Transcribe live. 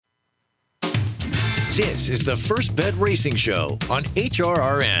This is the First Bet Racing Show on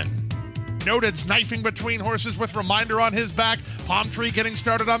HRRN. Noted's knifing between horses with Reminder on his back. Palm Tree getting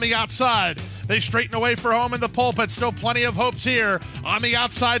started on the outside. They straighten away for home in the pulpit. Still plenty of hopes here. On the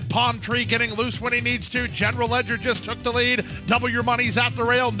outside, Palm Tree getting loose when he needs to. General Ledger just took the lead. Double Your Money's at the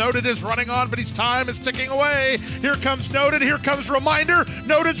rail. Noted is running on, but his time is ticking away. Here comes Noted. Here comes Reminder.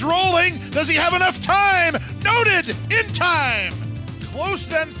 Noted's rolling. Does he have enough time? Noted in time. Close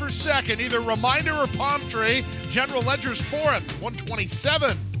then for second. Either Reminder or Palm Tree. General Ledger's fourth.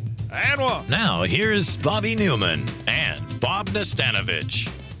 127. And one. Now, here's Bobby Newman and Bob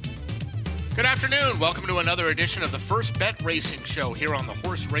Nastanovich. Good afternoon. Welcome to another edition of the First Bet Racing Show here on the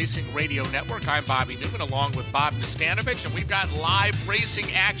Horse Racing Radio Network. I'm Bobby Newman along with Bob Nastanovich, and we've got live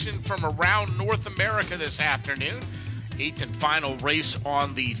racing action from around North America this afternoon. Eighth and final race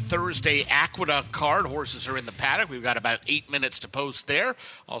on the Thursday Aqueduct card. Horses are in the paddock. We've got about 8 minutes to post there.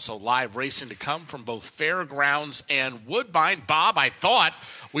 Also live racing to come from both Fairgrounds and Woodbine. Bob, I thought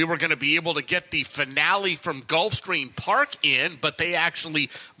we were going to be able to get the finale from Gulfstream Park in, but they actually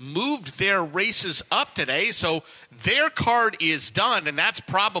moved their races up today, so their card is done, and that's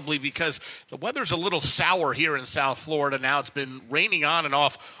probably because the weather's a little sour here in South Florida now. It's been raining on and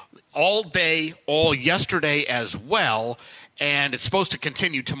off all day, all yesterday as well, and it's supposed to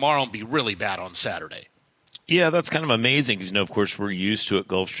continue tomorrow and be really bad on Saturday. Yeah, that's kind of amazing because, of course, we're used to at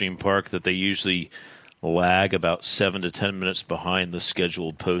Gulfstream Park that they usually lag about 7 to 10 minutes behind the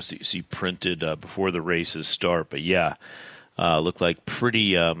scheduled post that you see printed before the races start. But, yeah, looked like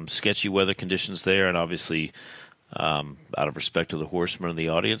pretty sketchy weather conditions there, and obviously out of respect to the horsemen in the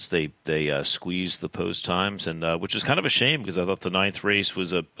audience, they squeezed the post times, and which is kind of a shame because I thought the ninth race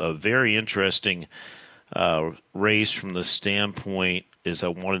was a very interesting race from the standpoint is I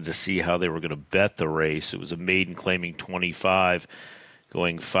wanted to see how they were going to bet the race. It was a maiden claiming 25,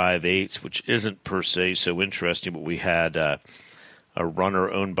 going 5/8, which isn't per se so interesting, but we had a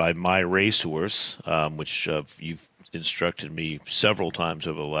runner owned by My Racehorse, which you've instructed me several times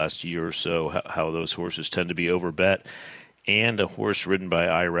over the last year or so how those horses tend to be overbet, and a horse ridden by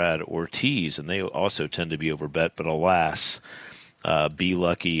Irad Ortiz, and they also tend to be overbet, but alas, Be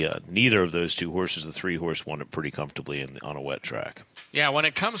Lucky, neither of those two horses, the three-horse, won it pretty comfortably on a wet track. Yeah, when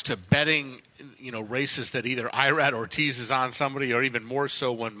it comes to betting, races that either Irad Ortiz is on somebody or even more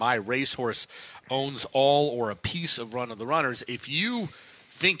so when My Racehorse owns all or a piece of Run of the Runners, if you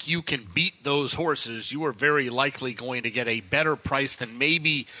think you can beat those horses, you are very likely going to get a better price than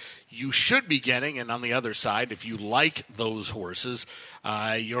maybe you should be getting. And on the other side, if you like those horses,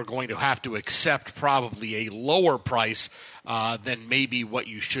 you're going to have to accept probably a lower price than maybe what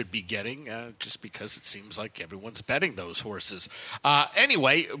you should be getting, just because it seems like everyone's betting those horses.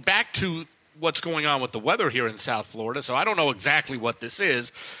 Anyway, back to what's going on with the weather here in South Florida. So I don't know exactly what this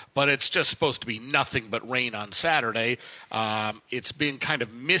is, but it's just supposed to be nothing but rain on Saturday. It's been kind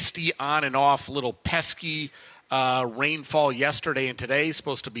of misty on and off, little pesky rainfall yesterday and today.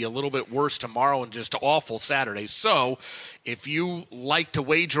 Supposed to be a little bit worse tomorrow and just awful Saturday. So if you like to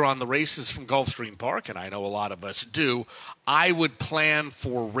wager on the races from Gulfstream Park, and I know a lot of us do, I would plan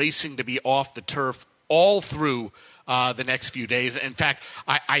for racing to be off the turf all through the next few days. In fact,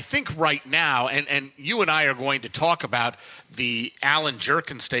 I think right now, and you and I are going to talk about the Allen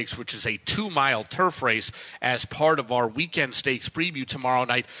Jerkin Stakes, which is a 2-mile turf race, as part of our weekend stakes preview tomorrow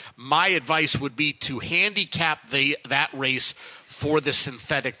night. My advice would be to handicap that race for the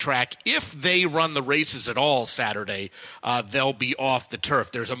synthetic track. If they run the races at all Saturday, they'll be off the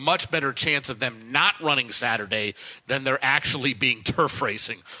turf. There's a much better chance of them not running Saturday than they're actually being turf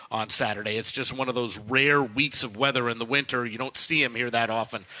racing on Saturday. It's just one of those rare weeks of weather in the winter. You don't see them here that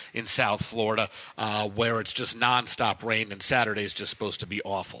often in South Florida, where it's just nonstop rain, and Saturday is just supposed to be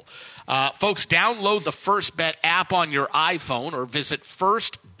awful. Folks, download the First Bet app on your iPhone or visit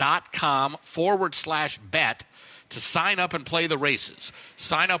first.com/bet to sign up and play the races.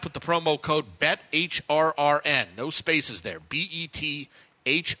 Sign up with the promo code BETHRRN. No spaces there. BETHRRN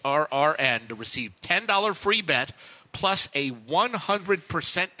to receive $10 free bet plus a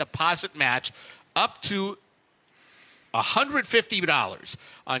 100% deposit match up to $150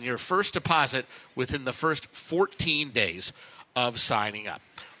 on your first deposit within the first 14 days of signing up.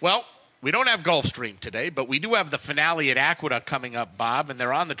 Well, we don't have Gulfstream today, but we do have the finale at Aqueduct coming up, Bob, and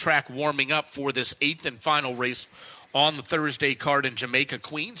they're on the track warming up for this eighth and final race on the Thursday card in Jamaica,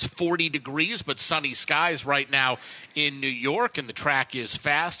 Queens. 40 degrees, but sunny skies right now in New York, and the track is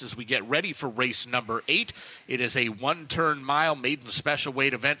fast as we get ready for race number 8. It is a one-turn mile maiden special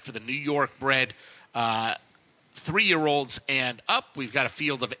weight event for the New York-bred 3-year-olds and up. We've got a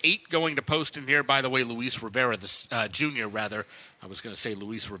field of 8 going to post in here. By the way, Luis Rivera, Jr., I was going to say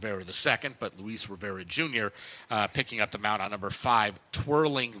Luis Rivera II, but Luis Rivera Jr. Picking up the mount on number 5,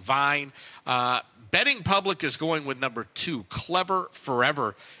 Twirling Vine. Betting public is going with number 2, Clever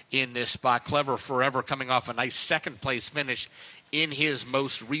Forever, in this spot. Clever Forever coming off a nice second-place finish in his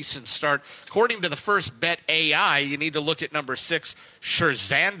most recent start. According to the first bet AI, you need to look at number 6,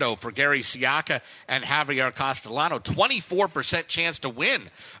 Scherzando, for Gary Siaka and Javier Castellano. 24% chance to win,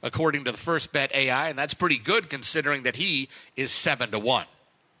 according to the first bet AI, and that's pretty good considering that he is 7-1.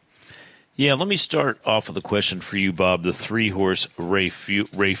 Yeah, let me start off with a question for you, Bob. The 3-horse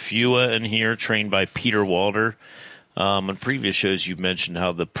Rafua in here, trained by Peter Walder. On previous shows, you've mentioned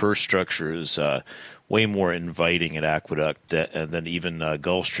how the purse structure is way more inviting at Aqueduct than even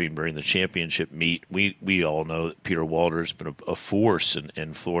Gulfstream during the championship meet. We all know that Peter Walder has been a force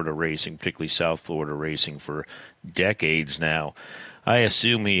in Florida racing, particularly South Florida racing, for decades now. I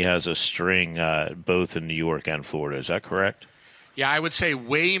assume he has a string both in New York and Florida. Is that correct? Yeah, I would say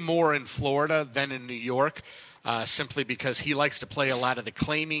way more in Florida than in New York, simply because he likes to play a lot of the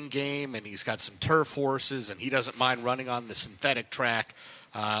claiming game, and he's got some turf horses, and he doesn't mind running on the synthetic track.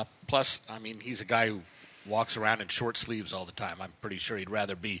 Plus, I mean, he's a guy who walks around in short sleeves all the time. I'm pretty sure he'd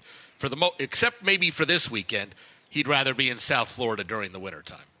rather be, except maybe for this weekend, he'd rather be in South Florida during the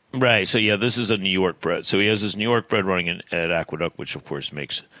wintertime. Right. So, yeah, this is a New York bred. So he has his New York bred running at Aqueduct, which, of course,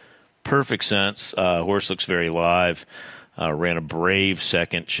 makes perfect sense. Horse looks very live. Ran a brave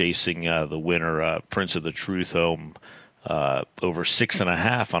second, chasing the winner, Prince of the Truth home, over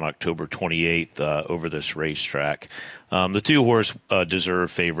 6.5 on October 28th over this racetrack. The 2-horse deserve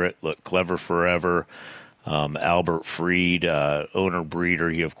favorite. Look, Clever Forever, Albert Freed, owner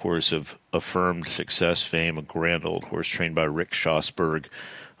breeder. He, of course, of affirmed success fame, a grand old horse trained by Rick Schosberg,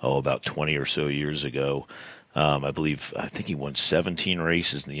 about 20 or so years ago. I think he won 17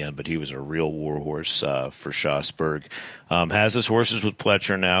 races in the end, but he was a real war horse for Schosberg. Has his horses with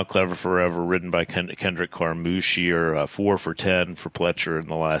Pletcher now. Clever Forever, ridden by Kendrick Carmouche here, 4 for 10 for Pletcher in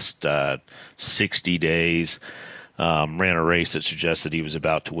the last 60 days. Ran a race that suggested he was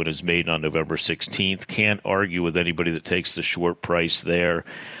about to win his maiden on November 16th. Can't argue with anybody that takes the short price there.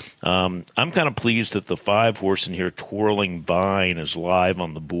 I'm kind of pleased that the 5-horse in here, Twirling Vine, is live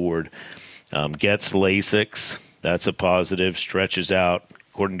on the board. Gets Lasix. That's a positive. Stretches out.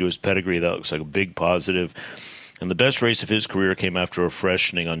 According to his pedigree, that looks like a big positive. And the best race of his career came after a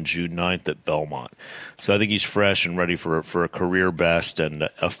freshening on June 9th at Belmont. So I think he's fresh and ready for a career best and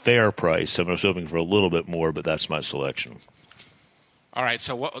a fair price. I was hoping for a little bit more, but that's my selection. All right,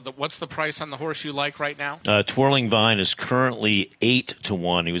 so what's the price on the horse you like right now? Twirling Vine is currently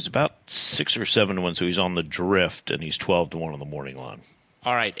 8-1. He was about 6 or 7-1, so he's on the drift, and he's 12-1 on the morning line.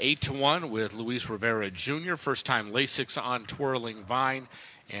 All right, 8-1 with Luis Rivera Jr. First time Lasix on Twirling Vine.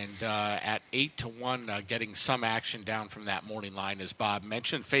 And at 8-1, getting some action down from that morning line, as Bob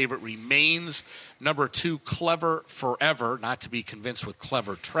mentioned. Favorite remains number 2, Clever Forever, not to be convinced with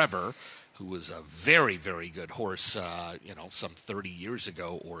Clever Trevor, who was a very, very good horse, some 30 years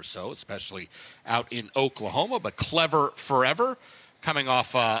ago or so, especially out in Oklahoma. But Clever Forever coming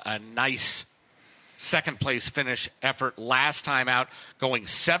off a nice second-place finish effort last time out, going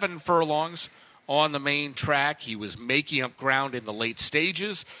 7 furlongs on the main track. He was making up ground in the late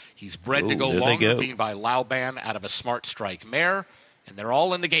stages. He's bred to go longer, being by Lauban out of a Smart Strike mare. And they're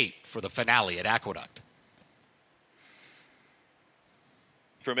all in the gate for the finale at Aqueduct.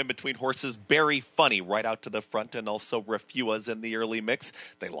 From in between horses, Very Funny right out to the front, and also Refua's in the early mix.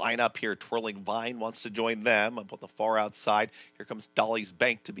 They line up here. Twirling Vine wants to join them up on the far outside. Here comes Dolly's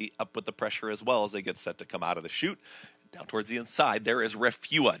Bank to be up with the pressure as well as they get set to come out of the chute. Down towards the inside, there is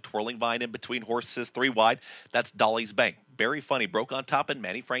Refua. Twirling Vine in between horses, 3 wide. That's Dolly's Bank. Very Funny broke on top, and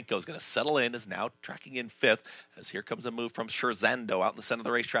Manny Franco is going to settle in, is now tracking in 5th, as here comes a move from Scherzando out in the center of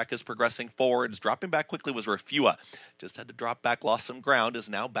the racetrack, is progressing forwards. Dropping back quickly was Refua. Just had to drop back, lost some ground, is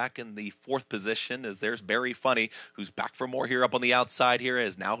now back in the 4th position, as there's Very Funny, who's back for more here up on the outside here,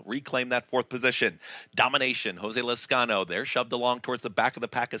 has now reclaimed that 4th position. Domination, Jose Lescano, they're shoved along towards the back of the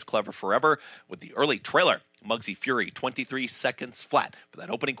pack as Clever Forever with the early trailer. Muggsy Fury, 23 seconds flat. For that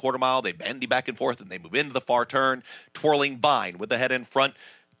opening quarter mile, they bandy back and forth, and they move into the far turn. Twirling Vine with the head in front.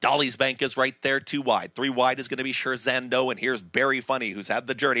 Dolly's Bank is right there, 2 wide. 3 wide is going to be Scherzando, and here's Very Funny, who's had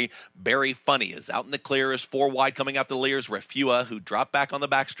the journey. Very Funny is out in the clear, is 4 wide coming after the leaders. Refua, who dropped back on the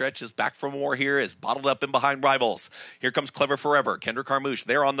backstretch, is back for more here, is bottled up in behind rivals. Here comes Clever Forever. Kendrick Carmouche,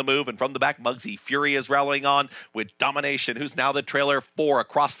 they're on the move, and from the back, Muggsy Fury is rallying on with Domination, who's now the trailer 4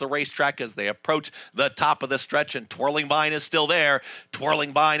 across the racetrack as they approach the top of the stretch, and Twirling Vine is still there.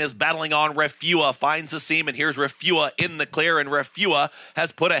 Twirling Vine is battling on. Refua finds the seam, and here's Refua in the clear, and Refua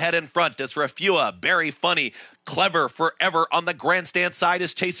has put ahead in front as Refua. Very Funny Clever Forever on the grandstand side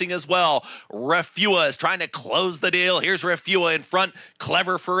is chasing as well. Refua is trying to close the deal. Here's Refua in front.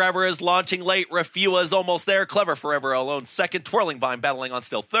 Clever Forever is launching late. Refua is almost there. Clever Forever alone second. Twirling Vine battling on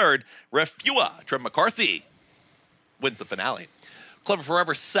still third. Refua, Trevor McCarthy, wins the finale. Clever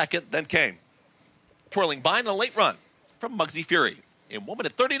Forever second, then came Twirling Vine, a late run from Muggsy Fury in 1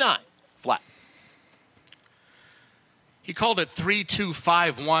 minute 39 flat. He called it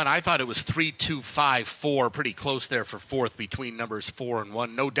 3-2-5-1. I thought it was 3-2-5-4. Pretty close there for fourth between numbers 4 and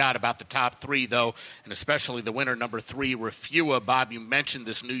 1. No doubt about the top three, though, and especially the winner, number 3, Refua. Bob, you mentioned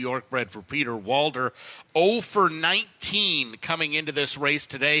this New York bred for Peter Walder. 0 for 19 coming into this race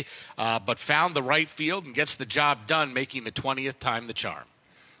today, but found the right field and gets the job done, making the 20th time the charm.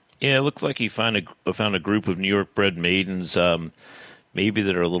 Yeah, it looked like he found a group of New York bred maidens, maybe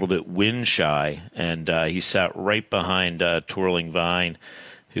that are a little bit wind shy, and he sat right behind Twirling Vine,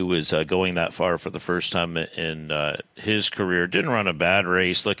 who was going that far for the first time in his career. Didn't run a bad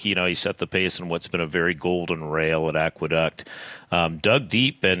race. Look, he set the pace in what's been a very golden rail at Aqueduct. Dug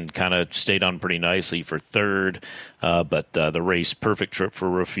deep and kind of stayed on pretty nicely for third, but the race, perfect trip for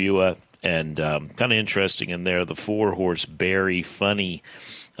Refua, and kind of interesting in there, the 4-horse Barry Funny,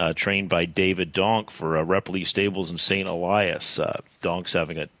 trained by David Donk for Repli Stables in St. Elias. Donk's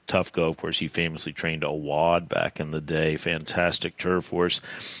having a tough go. Of course, he famously trained a wad back in the day. Fantastic turf horse.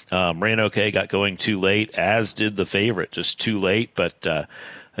 Ran okay, got going too late, as did the favorite. Just too late, but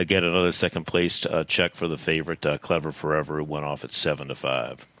again, another second place check for the favorite, Clever Forever, who went off at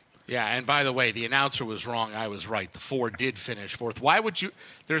 7-5. Yeah, and by the way, the announcer was wrong. I was right. The 4 did finish fourth. Why would you?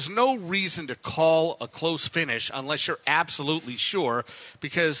 There's no reason to call a close finish unless you're absolutely sure,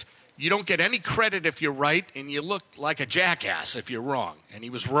 because you don't get any credit if you're right, and you look like a jackass if you're wrong. And he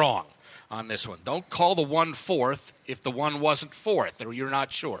was wrong on this one. Don't call the 1 fourth if the 1 wasn't fourth or you're not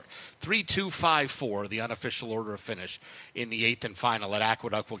sure. 3-2-5-4, the unofficial order of finish in the 8th and final at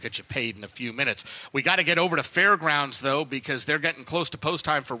Aqueduct. Will get you paid in a few minutes. We got to get over to Fairgrounds, though, because they're getting close to post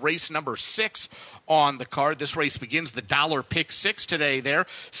time for race number 6 on the card. This race begins the dollar pick 6 today there.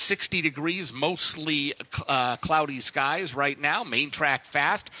 60 degrees, mostly cloudy skies right now. Main track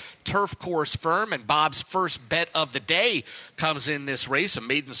fast, turf course firm, and Bob's first bet of the day comes in this race, a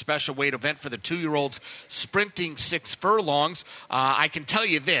maiden special weight event for the 2-year-olds sprinting 6 furlongs. I can tell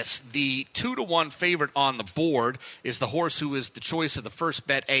you this, the 2-1 favorite on the board is the horse who is the choice of the first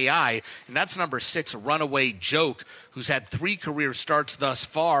bet AI, and that's number 6, Runaway Joke, who's had 3 career starts thus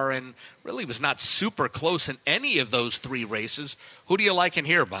far and really was not super close in any of those 3 races. Who do you like in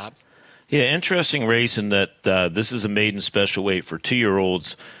here, Bob? Yeah, interesting race in that this is a maiden special weight for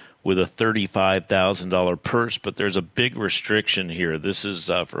 2-year-olds with a $35,000 purse, but there's a big restriction here. This is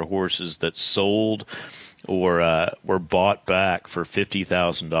for horses that sold or were bought back for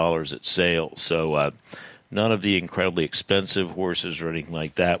 $50,000 at sale. So none of the incredibly expensive horses or anything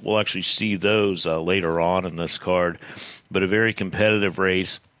like that. We'll actually see those later on in this card, but a very competitive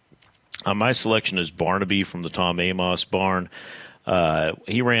race. My selection is Barnaby from the Tom Amos barn.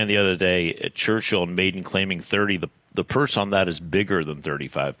 He ran the other day at Churchill and maiden claiming 30. The purse on that is bigger than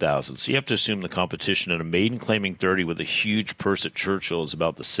 $35,000. So you have to assume the competition at a maiden claiming 30 with a huge purse at Churchill is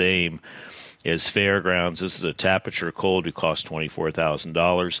about the same as Fairgrounds. This is a Tapiture Colt who cost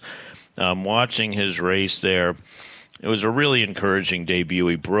 $24,000. Watching his race there, it was a really encouraging debut.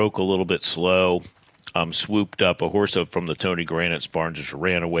 He broke a little bit slow, swooped up. A horse from the Tony Granite's barn just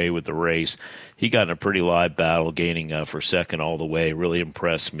ran away with the race. He got in a pretty live battle, gaining for second all the way. Really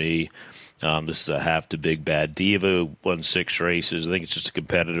impressed me. This is a half to Big Bad Diva, won 6 races. I think it's just a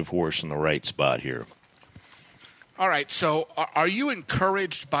competitive horse in the right spot here. All right, so are you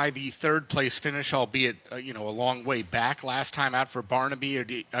encouraged by the 3rd place finish, albeit a long way back last time out for Barnaby? Or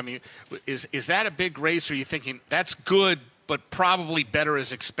is that a big race, or are you thinking that's good, but probably better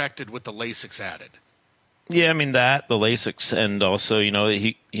as expected with the Lasix added? Yeah, I mean the Lasix, and also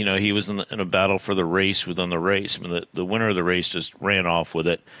he was in a battle for the race within the race. I mean the winner of the race just ran off with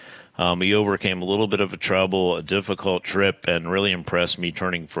it. He overcame a little bit of a difficult trip, and really impressed me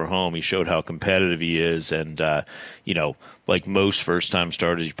turning for home. He showed how competitive he is, and, like most first-time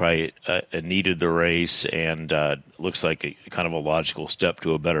starters, he probably needed the race, and looks like a kind of a logical step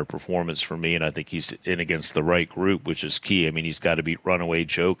to a better performance for me, and I think he's in against the right group, which is key. I mean, he's got to beat Runaway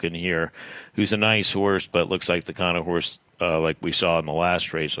Joke in here, who's a nice horse, but looks like the kind of horse like we saw in the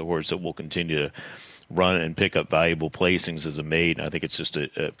last race, a horse that will continue to run and pick up valuable placings as a maiden. I think it's just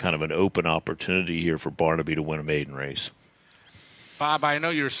a kind of an open opportunity here for Barnaby to win a maiden race. Bob, I know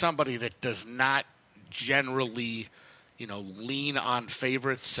you're somebody that does not generally, lean on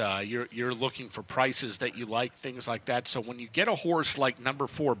favorites. You're looking for prices that you like, things like that. So when you get a horse like number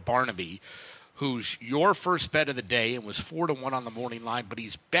 4 Barnaby, who's your first bet of the day and was 4-1 on the morning line, but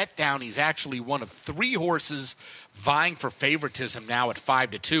he's bet down. He's actually one of 3 horses vying for favoritism now at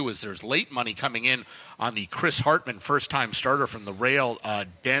 5-2, as there's late money coming in on the Chris Hartman first-time starter from the rail,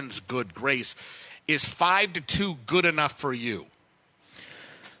 Den's Good Grace. Is 5-2 good enough for you?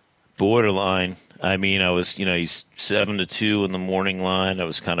 Borderline. I mean, I was, he's 7-2 in the morning line. I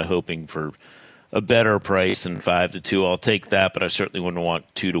was kind of hoping for a better price than 5-2. I'll take that, but I certainly wouldn't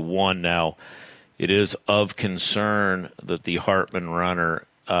want 2-1. Now, it is of concern that the Hartman runner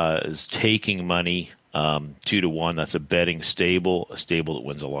is taking money 2-1. That's a betting stable, a stable that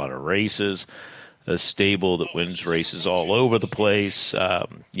wins a lot of races, a stable that wins races all over the place,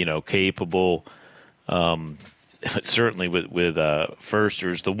 capable. Certainly with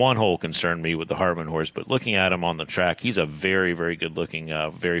firsters, the one hole concerned me with the Hartman horse, but looking at him on the track, he's a very, very good-looking,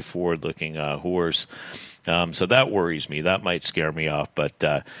 very forward-looking horse. So that worries me. That might scare me off.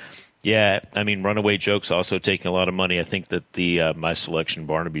 But, Runaway Joke's also taking a lot of money. I think that the my selection,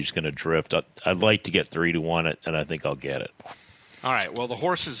 Barnaby's going to drift. I'd like to get 3-1, and I think I'll get it. All right, well, the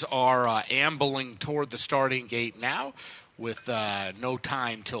horses are ambling toward the starting gate now, with no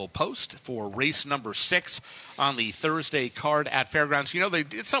time till post for race number 6 on the Thursday card at Fairgrounds. They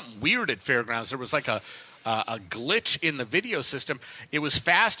did something weird at Fairgrounds. There was like a glitch in the video system. It was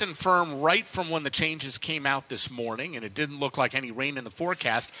fast and firm right from when the changes came out this morning, and it didn't look like any rain in the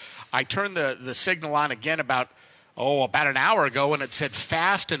forecast. I turned the signal on again about an hour ago, and it said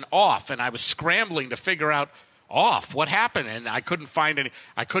fast and off, and I was scrambling to figure out off what happened, and I couldn't find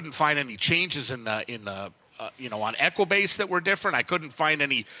any changes in the on Equibase that were different. I couldn't find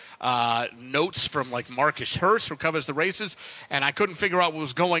any notes from like Marcus Hurst, who covers the races, and I couldn't figure out what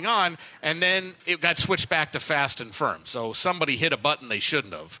was going on. And then it got switched back to fast and firm. So somebody hit a button they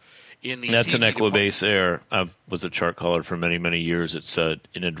shouldn't have. That's an Equibase error. I was a chart caller for many, many years. It's an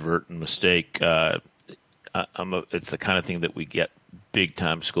inadvertent mistake. It's the kind of thing that we get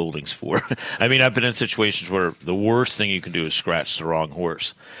big-time scoldings for. I mean, I've been in situations where the worst thing you can do is scratch the wrong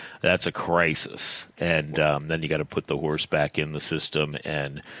horse. That's a crisis. And then you got to put the horse back in the system.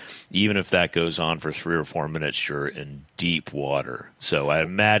 And even if that goes on for 3 or 4 minutes, you're in deep water. So I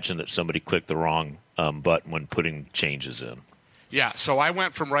imagine that somebody clicked the wrong button when putting changes in. Yeah, so I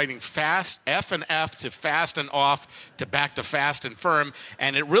went from writing fast, F and F, to fast and off, to back to fast and firm.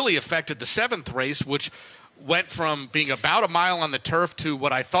 And it really affected the 7th race, which went from being about a mile on the turf to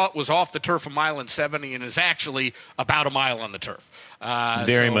what I thought was off the turf 1.70 miles and is actually about a mile on the turf.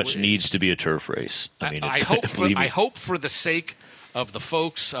 Very much needs to be a turf race. I hope for the sake of the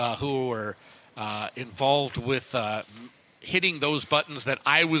folks who are involved with hitting those buttons that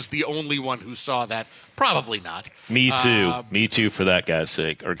I was the only one who saw that. Probably not. Me too. Me too, for that guy's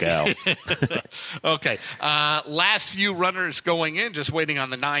sake, or gal. Okay. Last few runners going in, just waiting on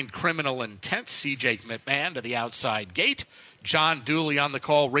the 9 Criminal Intent. C.J. McMahon to the outside gate. John Dooley on the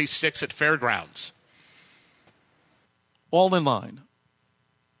call, race 6 at Fairgrounds. All in line.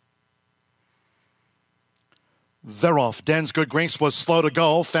 They're off. Den's Good Grace was slow to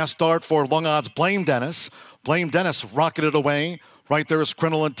go. Fast start for long odds Blame Dennis. Blame Dennis rocketed away. Right there is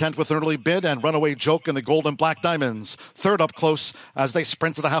Criminal Intent with an early bid and Runaway Joke in the gold and black diamonds. Third up close as they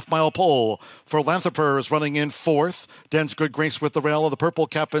sprint to the half-mile pole. Philanthropher is running in 4th. Den's Good Grace with the rail of the purple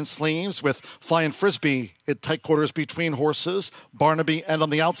cap and sleeves with Flying Frisbee at tight quarters between horses. Barnaby, and on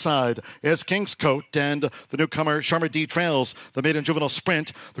the outside is King's Coat, and the newcomer Sharma D trails the maiden juvenile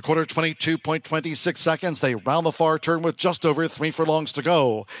sprint. The quarter 22.26 seconds. They round the far turn with just over 3 furlongs to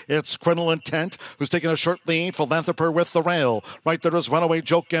go. It's Criminal Intent who's taking a short lead. Philanthropher with the rail. Right there is Runaway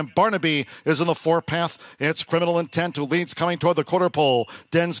Joke, and Barnaby is in the 4 path. It's Criminal Intent who leads coming toward the quarter pole.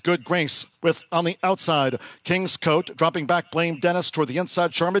 Den's Good Grace with on the outside King's Coat, dropping back Blame Dennis toward the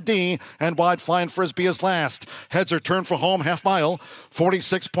inside Sharma D, and wide Flying Frisbee is last. Heads are turned for home, half mile,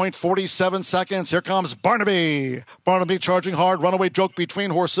 46.47 seconds. Here comes Barnaby. Barnaby charging hard, Runaway Joke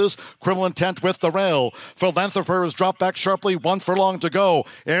between horses, Criminal Intent with the rail. Philanthropher is dropped back sharply, 1 furlong to go.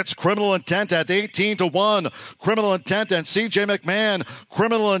 It's Criminal Intent at 18-1. Criminal Intent and C.J. McMahon.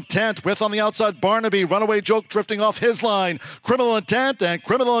 Criminal Intent with on the outside Barnaby. Runaway Joke drifting off his line. Criminal Intent and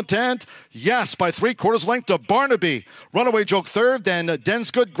Criminal Intent, yes, by 3/4 length to Barnaby. Runaway Joke third, then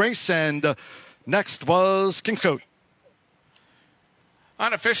Den's Good Grace, and next was King's Coat.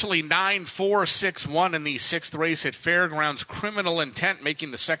 Unofficially 9-4-6-1 in the 6th race at Fairgrounds. Criminal Intent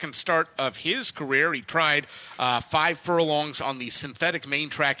making the second start of his career. He tried 5 furlongs on the synthetic main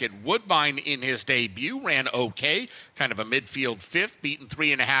track at Woodbine in his debut. Ran okay, kind of a midfield 5th, beaten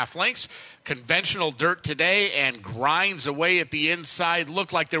 3.5 lengths. Conventional dirt today and grinds away at the inside.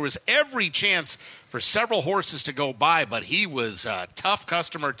 Looked like there was every chance for several horses to go by, but he was a tough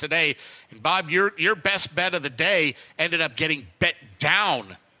customer today. And, Bob, your best bet of the day ended up getting bet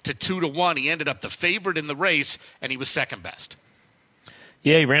down to 2-1. He ended up the favorite in the race, and he was second best.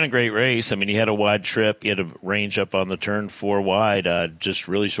 Yeah, he ran a great race. I mean, he had a wide trip. He had a range up on the turn 4 wide. Just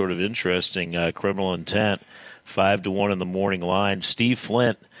really sort of interesting. Criminal Intent, 5-1 in the morning line. Steve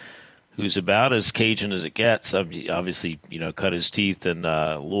Flint, who's about as Cajun as it gets, obviously, cut his teeth in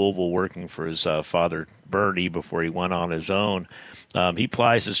Louisville working for his father, Bernie, before he went on his own. He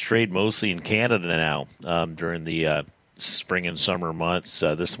plies his trade mostly in Canada now during the spring and summer months.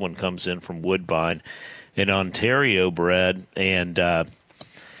 This one comes in from Woodbine in Ontario bred, and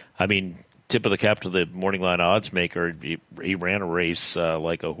tip of the cap to the morning line odds maker. He ran a race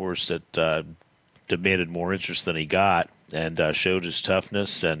like a horse that demanded more interest than he got, and showed his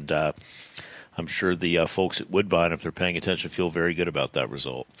toughness. And I'm sure the folks at Woodbine, if they're paying attention, feel very good about that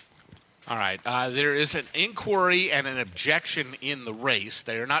result. All right. There is an inquiry and an objection in the race.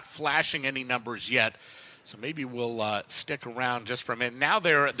 They are not flashing any numbers yet, so maybe we'll stick around just for a minute. Now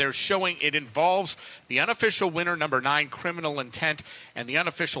they're showing it involves the unofficial winner, number 9, Criminal Intent, and the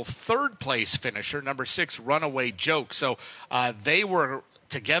unofficial third-place finisher, number 6, Runaway Joke. So they were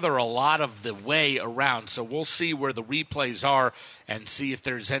together a lot of the way around. So we'll see where the replays are and see if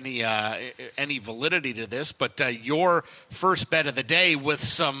there's any validity to this. But your first bet of the day with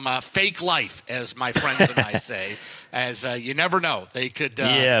some fake life, as my friends and I say, as you never know. They could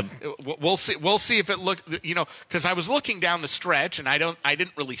we'll see if it look, because I was looking down the stretch and I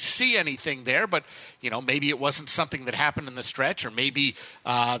didn't really see anything there, but maybe it wasn't something that happened in the stretch, or maybe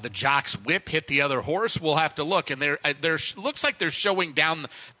the jock's whip hit the other horse. We'll have to look. And there looks like they're showing down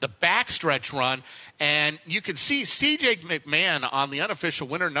the backstretch run, and you can see C.J. McMahon on the unofficial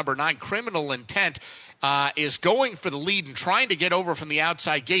winner, number 9, Criminal Intent, is going for the lead and trying to get over from the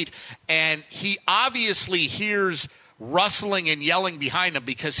outside gate, and he obviously hears rustling and yelling behind him,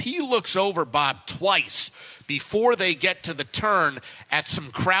 because he looks over, Bob, twice before they get to the turn at some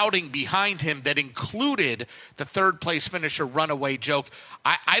crowding behind him that included the third-place finisher, Runaway Joke.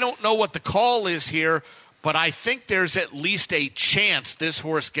 I don't know what the call is here, but I think there's at least a chance this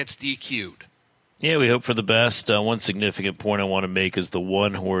horse gets DQ'd. Yeah, we hope for the best. One significant point I want to make is the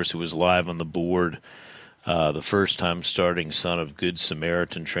one horse who was live on the board, the first-time starting son of Good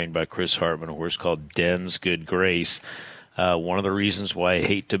Samaritan, trained by Chris Hartman, a horse called Den's Good Grace. One of the reasons why I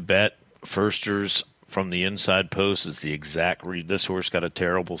hate to bet firsters from the inside post is the exact read. This horse got a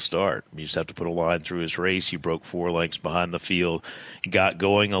terrible start. You just have to put a line through his race. He broke 4 lengths behind the field, got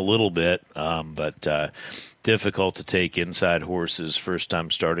going a little bit, but difficult to take inside horses, first-time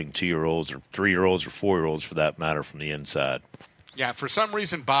starting 2-year-olds or 3-year-olds or 4-year-olds for that matter, from the inside. Yeah, for some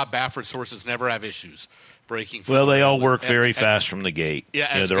reason, Bob Baffert's horses never have issues breaking. Well, they all work very fast from the gate.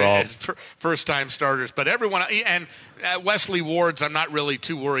 Yeah, they're all first-time starters. But everyone, and Wesley Ward's, I'm not really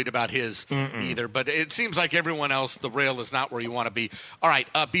too worried about his either. But it seems like everyone else, the rail is not where you want to be. All right,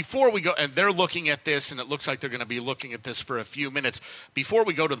 before we go, and they're looking at this, and it looks like they're going to be looking at this for a few minutes. Before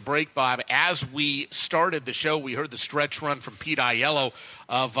we go to the break, Bob, as we started the show, we heard the stretch run from Pete Aiello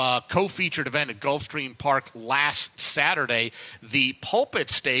of a co-featured event at Gulfstream Park last Saturday, the Pulpit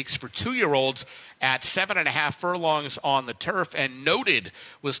Stakes for 2-year-olds at 7.5 furlongs on the turf, and Noted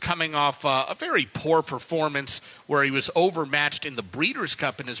was coming off a very poor performance where he was overmatched in the Breeders'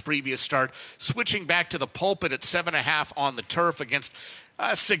 Cup in his previous start, switching back to the Pulpit at 7.5 on the turf against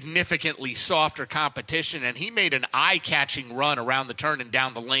significantly softer competition, and he made an eye-catching run around the turn and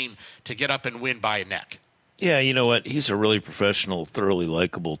down the lane to get up and win by a neck. Yeah, you know what? He's a really professional, thoroughly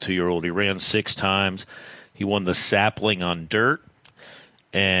likable 2-year-old. He ran 6 times. He won the Sapling on dirt,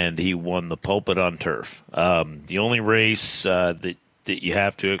 and he won the Pulpit on turf. The only race that you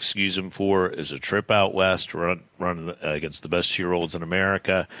have to excuse him for is a trip out west, run against the best 2-year-olds in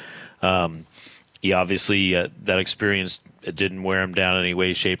America. He obviously, that experience didn't wear him down in any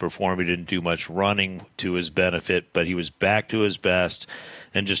way, shape, or form. He didn't do much running to his benefit, but he was back to his best,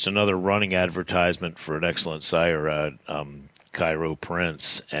 and just another running advertisement for an excellent sire, Cairo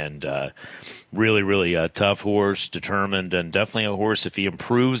Prince. And really, really a tough horse, determined, and definitely a horse, if he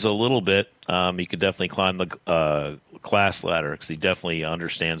improves a little bit, he could definitely climb the class ladder, because he definitely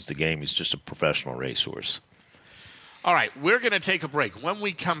understands the game. He's just a professional racehorse. All right, we're going to take a break. When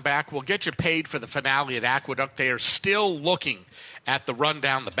we come back, we'll get you paid for the finale at Aqueduct. They are still looking at the run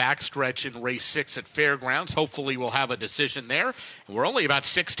down the backstretch in race 6 at Fairgrounds. Hopefully we'll have a decision there. And we're only about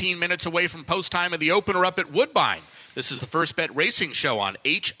 16 minutes away from post time of the opener up at Woodbine. This is the First Bet Racing Show on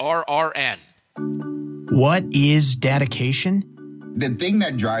HRRN. What is dedication? The thing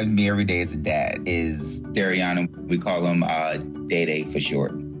that drives me every day as a dad is Dariana. We call him Day Day for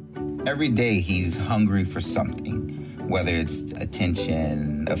short. Every day he's hungry for something, whether it's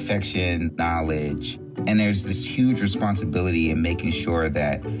attention, affection, knowledge. And there's this huge responsibility in making sure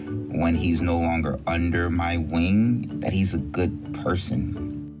that when he's no longer under my wing, that he's a good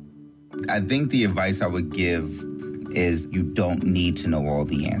person. I think the advice I would give is you don't need to know all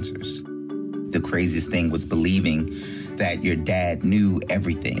the answers. The craziest thing was believing that your dad knew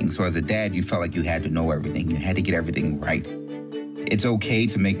everything. So as a dad, you felt like you had to know everything. You had to get everything right. It's okay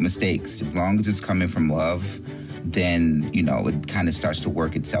to make mistakes. As long as it's coming from love, then, it kind of starts to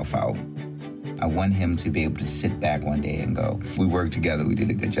work itself out. I want him to be able to sit back one day and go, we worked together, we did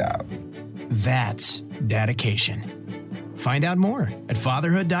a good job. That's dedication. Find out more at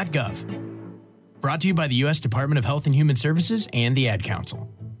fatherhood.gov. Brought to you by the U.S. Department of Health and Human Services and the Ad Council.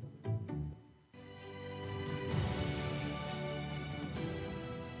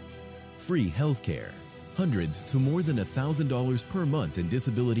 Free health care. Hundreds to more than $1,000 per month in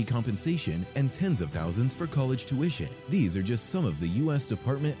disability compensation and tens of thousands for college tuition. These are just some of the U.S.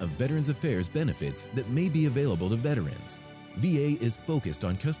 Department of Veterans Affairs benefits that may be available to veterans. VA is focused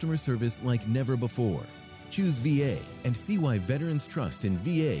on customer service like never before. Choose VA and see why veterans' trust in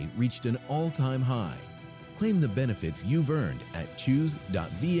VA reached an all-time high. Claim the benefits you've earned at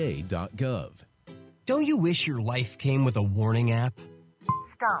choose.va.gov. Don't you wish your life came with a warning app?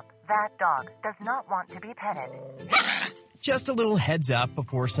 Stop. That dog does not want to be petted. Just a little heads up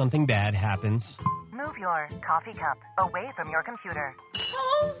before something bad happens. Move your coffee cup away from your computer.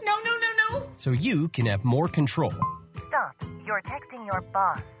 Oh, no. So you can have more control. Stop. You're texting your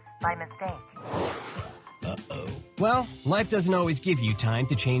boss by mistake. Uh-oh. Well, life doesn't always give you time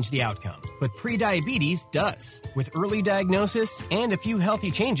to change the outcome, but prediabetes does. With early diagnosis and a few healthy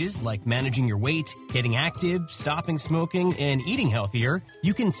changes like managing your weight, getting active, stopping smoking, and eating healthier,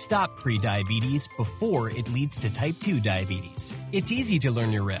 you can stop prediabetes before it leads to type 2 diabetes. It's easy to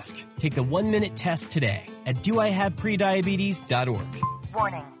learn your risk. Take the 1-minute test today at doihaveprediabetes.org.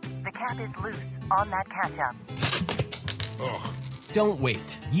 Warning, the cap is loose on that catch-up. Ugh. Don't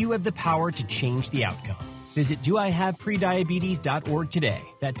wait. You have the power to change the outcome. Visit doihaveprediabetes.org today.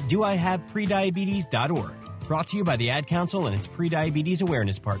 That's doihaveprediabetes.org. Brought to you by the Ad Council and its pre-diabetes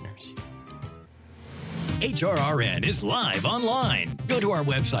awareness partners. HRRN is live online. Go to our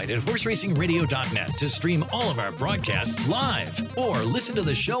website at horseracingradio.net to stream all of our broadcasts live or listen to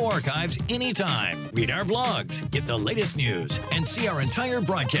the show archives anytime. Read our blogs, get the latest news, and see our entire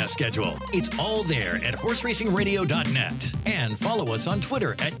broadcast schedule. It's all there at horseracingradio.net. And follow us on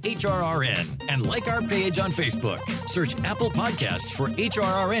Twitter at HRRN and like our page on Facebook. Search Apple Podcasts for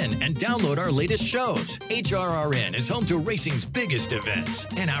HRRN and download our latest shows. HRRN is home to racing's biggest events,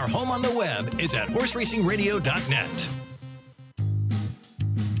 and our home on the web is at horseracingradio.net.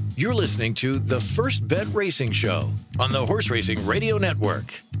 You're listening to The First Bet Racing Show on the Horse Racing Radio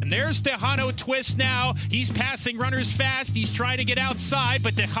Network. And there's Tejano Twist now. He's passing runners fast. He's trying to get outside,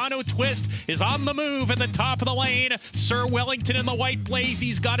 but Tejano Twist is on the move at the top of the lane. Sir Wellington in the white blaze.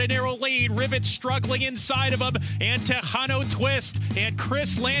 He's got a narrow lead. Rivet struggling inside of him. And Tejano Twist and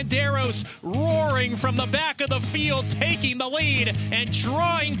Chris Landeros roaring from the back of the field, taking the lead and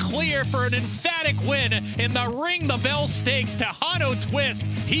drawing clear for an emphatic win in the Ring the Bell Stakes. Tejano Twist,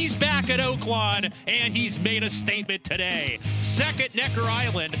 he's back at Oaklawn, and he's made a statement today. Second, Necker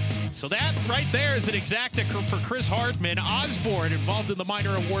Island. So that right there is an exacta for Chris Hardman. Osborne involved in the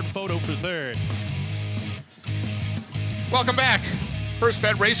minor award photo for third. Welcome back. First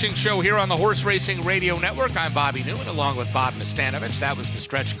Bet Racing Show here on the Horse Racing Radio Network. I'm Bobby Newman along with Bob Nastanovich. That was the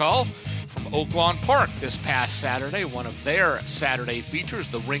stretch call from Oaklawn Park this past Saturday. One of their Saturday features,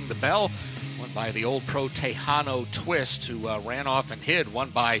 the Ring the Bell, won by the old pro Tejano Twist, who ran off and hid, won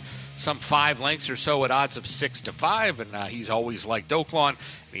by some 5 lengths or so at odds of 6-5, and he's always liked Oaklawn, and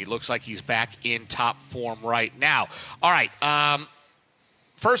he looks like he's back in top form right now. All right,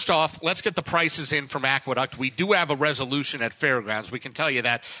 first off, let's get the prices in from Aqueduct. We do have a resolution at Fairgrounds, we can tell you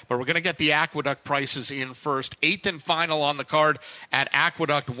that, but we're going to get the Aqueduct prices in first. 8th and final on the card at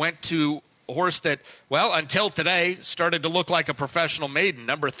Aqueduct went to a horse that, well, until today, started to look like a professional maiden.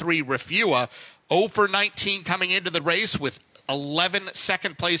 Number 3, Refua, 0 for 19 coming into the race with 11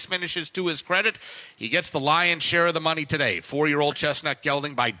 second-place finishes to his credit. He gets the lion's share of the money today. 4-year-old chestnut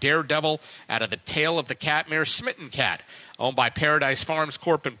gelding by Daredevil out of the tail of the cat mare Smitten Cat, owned by Paradise Farms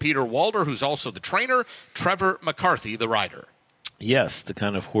Corp and Peter Walder, who's also the trainer, Trevor McCarthy, the rider. Yes, the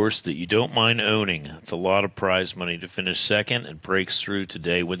kind of horse that you don't mind owning. It's a lot of prize money to finish second and breaks through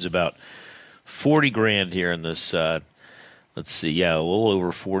today. Wins about $40,000 here in this let's see, a little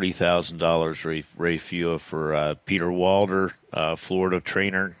over $40,000, Ray Fua for Peter Walder, Florida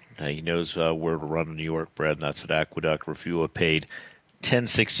trainer. He knows where to run a New York bred, and that's at Aqueduct. Refua paid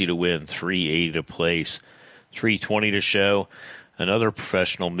 1060 to win, 380 to place, 320 to show. Another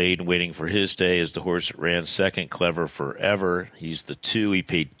professional maiden waiting for his day is the horse that ran second, Clever Forever. He's the 2. He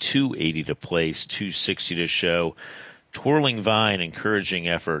paid 280 to place, 260 to show. Twirling Vine, encouraging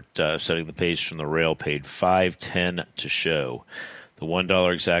effort, setting the pace from the rail, paid $5.10 to show. The $1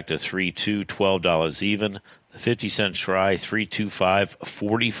 exacta, 3-2, $12 even. The 50-cent try, 3-2-5,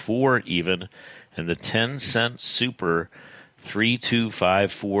 $44 even. And the 10-cent super,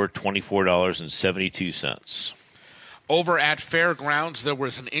 3-2-5-4, $24.72. Over at Fairgrounds, there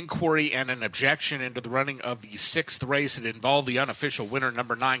was an inquiry and an objection into the running of the 6th race. It involved the unofficial winner,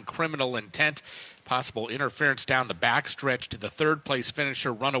 number 9, Criminal Intent. Possible interference down the backstretch to the 3rd-place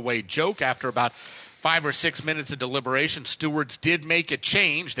finisher, Runaway Joke. After about 5 or 6 minutes of deliberation, stewards did make a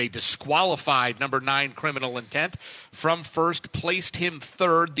change. They disqualified number 9, Criminal Intent from first, placed him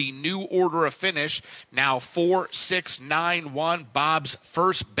 3rd. The new order of finish, now 4, 6, 9, 1. Bob's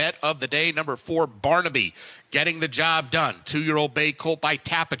first bet of the day, number 4, Barnaby, getting the job done. 2-year-old bay colt by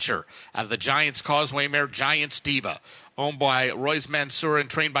Tapiture out of the Giants Causeway mare, Giants Diva, owned by Royce Mansour and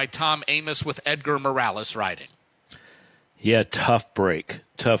trained by Tom Amos with Edgar Morales riding. Yeah, tough break,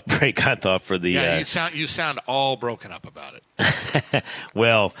 I thought, for the... Yeah, you sound all broken up about it.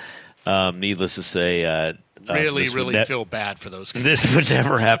 Well, needless to say... really feel bad for those guys. This would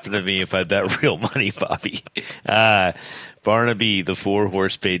never happen to me if I bet real money, Bobby. Barnaby, the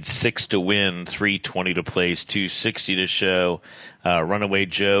 4-horse, paid 6 to win, 320 to place, 260 to show. Runaway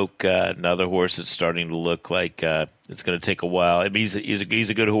Joke, another horse that's starting to look like it's going to take a while. I mean, he's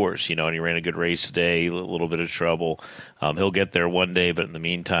a good horse, and he ran a good race today, a little bit of trouble. He'll get there one day, but in the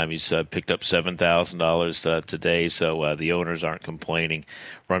meantime, he's picked up $7,000 today, so the owners aren't complaining.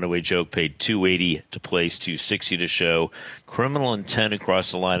 Runaway Joke paid $280 to place, $260 to show. Criminal Intent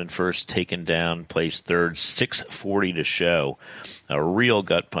across the line in first, taken down, placed 3rd, $640 to show. A real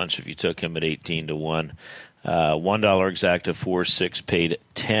gut punch if you took him at 18 to 1. $1 exacta, 4-6, paid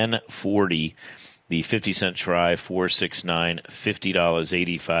 $10.40. The 50-cent try, 4-6-9,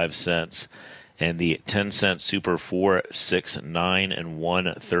 $50.85. And the 10-cent super, 4-6-9 and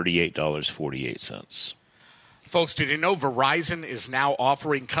 $1, $38.48. Folks, did you know Verizon is now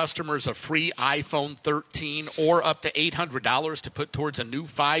offering customers a free iPhone 13 or up to $800 to put towards a new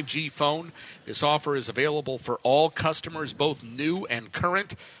 5G phone? This offer is available for all customers, both new and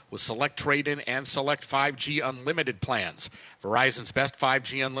current, with select trade-in and select 5G unlimited plans. Verizon's best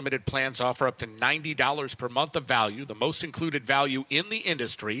 5G unlimited plans offer up to $90 per month of value, the most included value in the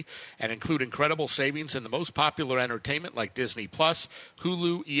industry, and include incredible savings in the most popular entertainment like Disney+,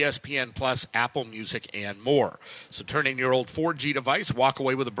 Hulu, ESPN+, Apple Music, and more. So turn in your old 4G device, walk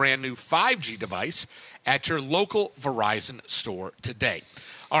away with a brand new 5G device at your local Verizon store today.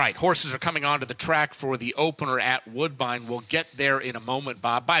 All right, horses are coming onto the track for the opener at Woodbine. We'll get there in a moment,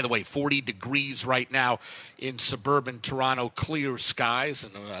 Bob. By the way, 40 degrees right now in suburban Toronto, clear skies,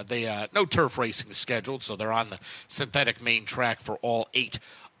 and no turf racing is scheduled, so they're on the synthetic main track for all 8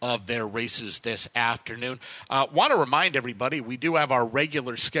 of their races this afternoon. Want to remind everybody, we do have our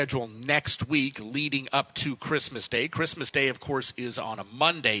regular schedule next week leading up to Christmas Day. Christmas Day, of course, is on a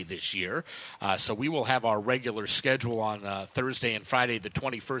Monday this year, so we will have our regular schedule on Thursday and Friday, the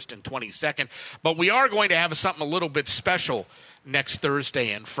 21st and 22nd. But we are going to have something a little bit special next Thursday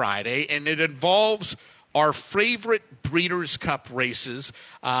and Friday, and it involves our favorite Breeders' Cup races.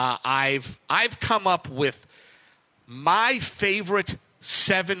 I've come up with my favorite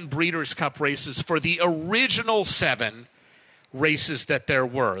 7 Breeders' Cup races for the original 7 races that there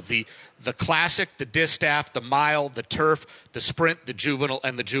were. The Classic, the Distaff, the Mile, the Turf, the Sprint, the Juvenile,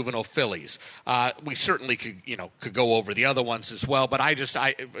 and the Juvenile Fillies. We certainly could go over the other ones as well, but I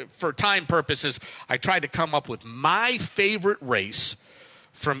for time purposes, I tried to come up with my favorite race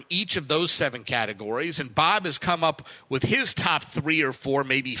from each of those 7 categories, and Bob has come up with his top 3 or 4,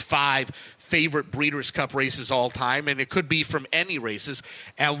 maybe 5 favorite Breeders' Cup races all time, and it could be from any races.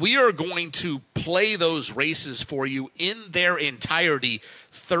 And we are going to play those races for you in their entirety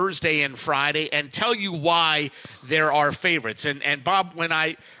Thursday and Friday and tell you why they're our favorites. And Bob, when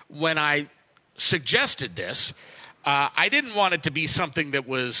I suggested this, I didn't want it to be something that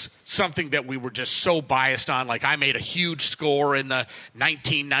we were just so biased on, like I made a huge score in the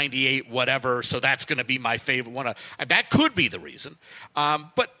 1998 whatever, so that's going to be my favorite one. That could be the reason.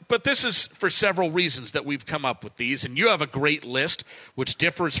 But this is for several reasons that we've come up with these, and you have a great list, which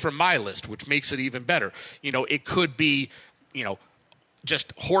differs from my list, which makes it even better. It could be,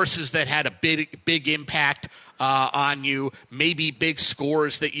 just horses that had a big impact on you, maybe big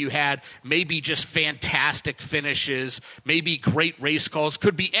scores that you had, maybe just fantastic finishes, maybe great race calls.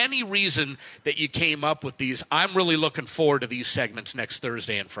 Could be any reason that you came up with these. I'm really looking forward to these segments next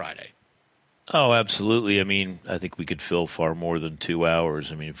Thursday and Friday. Oh, absolutely. I mean, I think we could fill far more than 2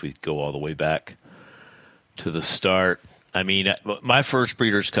 hours. I mean, if we go all the way back to the start. I mean, my first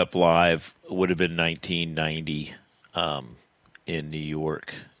Breeders' Cup Live would have been 1990 in New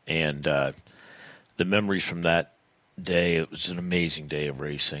York. And the memories from that day, it was an amazing day of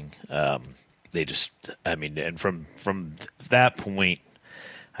racing. And from that point,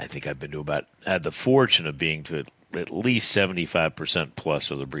 I think I've been to had the fortune of being to at least 75%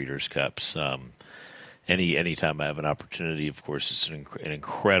 plus of the Breeders' Cups. Anytime I have an opportunity, of course, it's an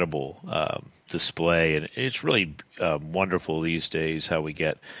incredible display, and it's really wonderful these days how we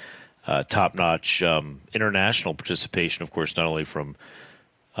get top-notch international participation, of course, not only from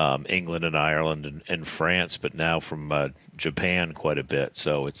England and Ireland and France, but now from Japan quite a bit.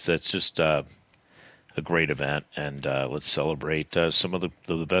 So it's just a great event, and let's celebrate some of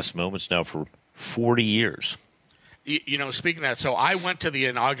the best moments now for 40 years. You know, speaking of that, so I went to the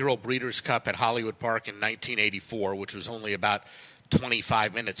inaugural Breeders' Cup at Hollywood Park in 1984, which was only about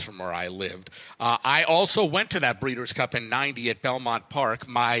 25 minutes from where I lived. I also went to that Breeders' Cup in 90 at Belmont Park.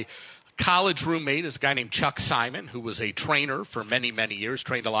 My college roommate is a guy named Chuck Simon, who was a trainer for many, many years,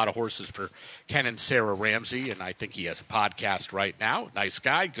 trained a lot of horses for Ken and Sarah Ramsey, and I think he has a podcast right now. Nice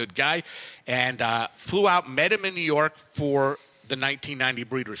guy, good guy. And flew out, met him in New York for the 1990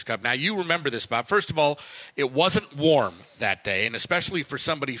 Breeders' Cup. Now, you remember this, Bob. First of all, it wasn't warm that day, and especially for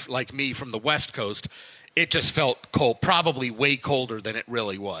somebody like me from the West Coast, it just felt cold, probably way colder than it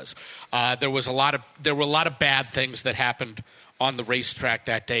really was. There were a lot of bad things that happened on the racetrack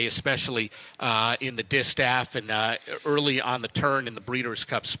that day, especially in the distaff and early on the turn in the Breeders'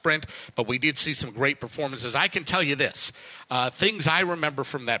 Cup Sprint. But we did see some great performances. I can tell you this. Things I remember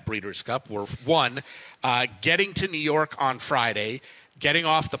from that Breeders' Cup were, one, getting to New York on Friday, getting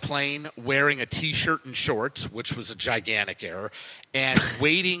off the plane wearing a T-shirt and shorts, which was a gigantic error, and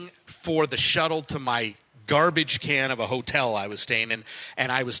waiting for the shuttle to my garbage can of a hotel I was staying in, and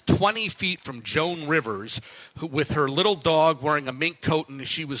I was 20 feet from Joan Rivers with her little dog wearing a mink coat, and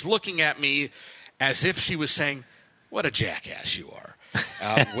she was looking at me as if she was saying, "What a jackass you are,"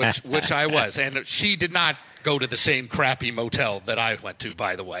 which I was. And she did not go to the same crappy motel that I went to,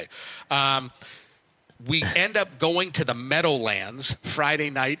 by the way. We end up going to the Meadowlands Friday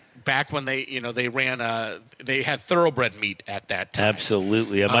night, back when they had thoroughbred meat at that time.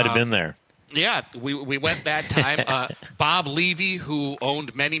 Absolutely. I might have been there. Yeah, we went that time. Bob Levy, who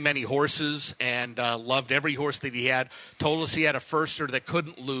owned many, many horses and loved every horse that he had, told us he had a firster that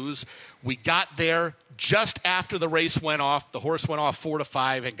couldn't lose. We got there just after the race went off. The horse went off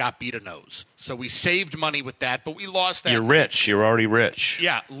 4-5 and got beat a nose. So we saved money with that, but we lost that. You're rich. You're already rich.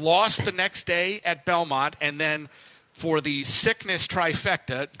 Yeah, lost the next day at Belmont, and then for the sickness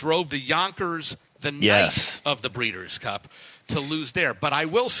trifecta, drove to Yonkers the night of the Breeders' Cup to lose there. But I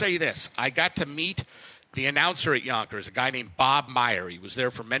will say this. I got to meet the announcer at Yonkers, a guy named Bob Meyer. He was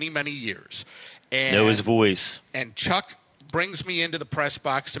there for many, many years. And, know his voice. And Chuck brings me into the press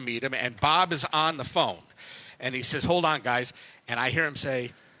box to meet him, and Bob is on the phone. And he says, "Hold on, guys." And I hear him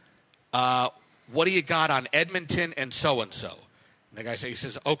say, "What do you got on Edmonton and so-and-so?" And the guy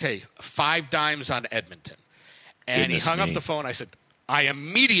says, "Okay, 5 dimes on Edmonton." And he hung up the phone. I said, "I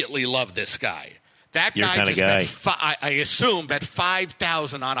immediately love this guy. That guy just bet I assume bet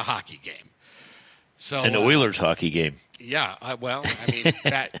 5,000 on a hockey game." So an Oilers hockey game. Yeah,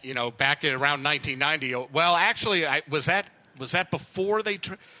 back at around 1990. Well, actually, was that before they?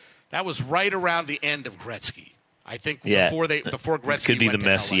 That was right around the end of Gretzky. I think before Gretzky could be went the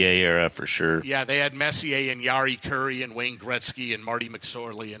to Messier era for sure. Yeah, they had Messier and Yari Curry and Wayne Gretzky and Marty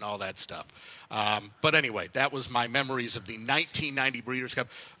McSorley and all that stuff. But anyway, that was my memories of the 1990 Breeders' Cup.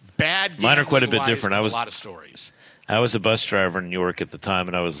 Mine are quite a bit different. A lot of stories. I was a bus driver in New York at the time,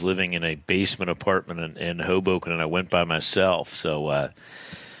 and I was living in a basement apartment in Hoboken, and I went by myself. So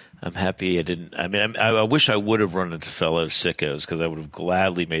I'm happy I didn't. I mean, I wish I would have run into fellow sickos, because I would have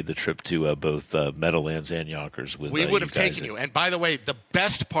gladly made the trip to both Meadowlands and Yonkers with We would have taken you. And by the way, the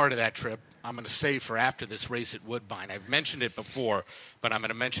best part of that trip, I'm going to save for after this race at Woodbine. I've mentioned it before, but I'm going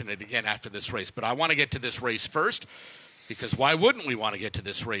to mention it again after this race. But I want to get to this race first, because why wouldn't we want to get to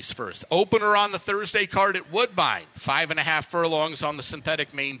this race first? Opener on the Thursday card at Woodbine, 5.5 furlongs on the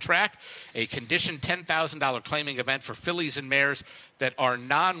synthetic main track, a conditioned $10,000 claiming event for fillies and mares that are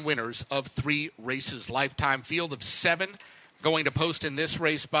non-winners of 3 races. Lifetime field of 7 going to post in this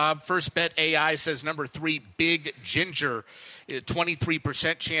race, Bob. First Bet AI says number 3, Big Ginger,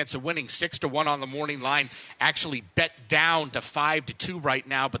 23% chance of winning, 6-1 on the morning line. Actually bet down to 5-2 right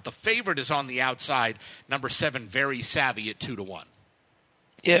now, but the favorite is on the outside. Number 7, Very Savvy at 2-1.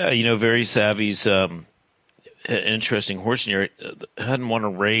 Yeah, Very Savvy's an interesting horse in here. Hadn't won a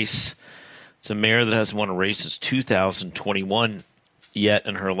race. It's a mare that hasn't won a race since 2021 yet.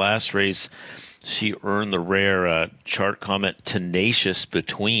 In her last race, she earned the rare chart comment Tenacious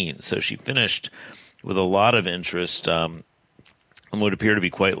Between. So she finished with a lot of interest and would appear to be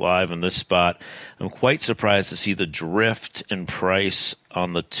quite live in this spot. I'm quite surprised to see the drift in price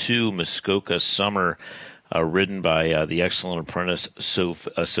on the 2 Muskoka Summer, ridden by the excellent apprentice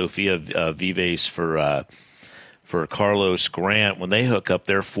Sophia Vives for Carlos Grant. When they hook up,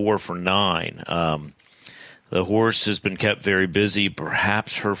 they're 4 for 9. The horse has been kept very busy.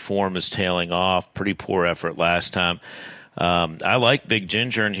 Perhaps her form is tailing off. Pretty poor effort last time. I like Big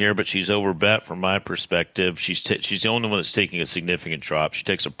Ginger in here, but she's overbet from my perspective. She's the only one that's taking a significant drop. She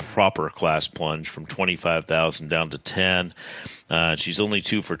takes a proper class plunge from 25,000 down to 10. She's only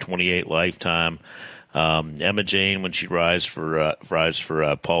 2 for 28 lifetime. Emma Jane, when she rides for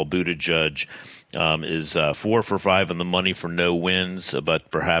Paul Buttigieg, is 4 for 5 on the money for no wins, but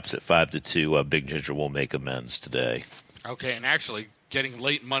perhaps at 5-2, Big Ginger will make amends today. Okay, and actually getting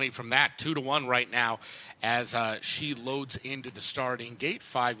late money from that, 2-1 right now, as she loads into the starting gate.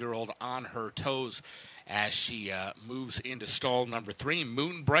 5-year-old on her toes as she moves into stall number 3.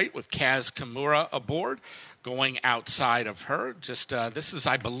 Moonbright with Kaz Kimura aboard, going outside of her. Just this is,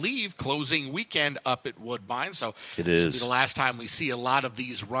 I believe, closing weekend up at Woodbine. So it this is. will be the last time we see a lot of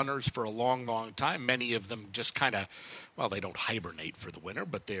these runners for a long, long time. Many of them just kind of, well, they don't hibernate for the winter,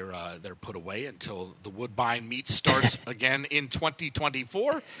 but they're put away until the Woodbine meet starts again in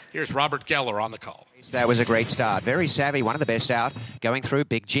 2024. Here's Robert Geller on the call. That was a great start. Very Savvy, one of the best out. Going through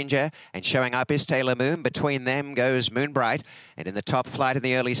Big Ginger, and showing up is Taylor Moon. Between them goes Moonbright. And in the top flight in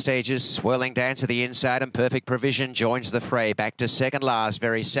the early stages, Swirling Dance to the inside, and Perfect Provision joins the fray. Back to second last,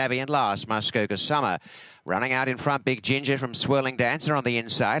 Very Savvy, and last, Muskoka Summer. Running out in front, Big Ginger from Swirling Dancer on the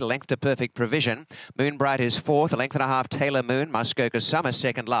inside. Length to Perfect Provision. Moonbright is 4th. A length and a half, Taylor Moon. Muskoka Summer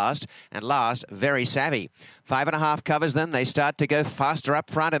second last. And last, Very Savvy. 5.5 covers them. They start to go faster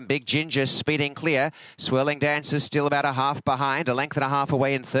up front, and Big Ginger speeding clear. Swirling Dancer still about a half behind. A length and a half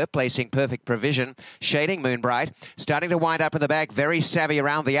away in third placing, Perfect Provision. Shading Moonbright. Starting to wind up in the back. Very Savvy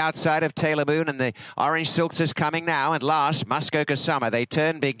around the outside of Taylor Moon, and the Orange Silks is coming now. And last, Muskoka Summer. They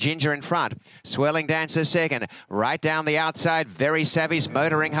turn Big Ginger in front. Swirling Dancer second. Right down the outside, Very Savvy's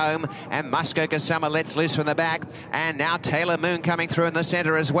motoring home, and Muskoka Summer lets loose from the back. And now Taylor Moon coming through in the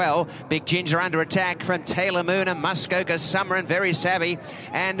center as well. Big Ginger under attack from Taylor Moon and Muskoka Summer and Very Savvy.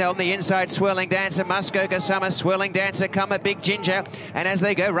 And on the inside, Swirling Dancer, Muskoka Summer, Swirling Dancer come at Big Ginger. And as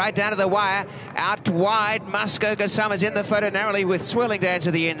they go right down to the wire, out wide, Muskoka Summer's in the photo narrowly with Swirling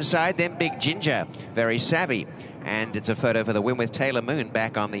Dancer the inside, then Big Ginger, Very Savvy. And it's a photo for the win with Taylor Moon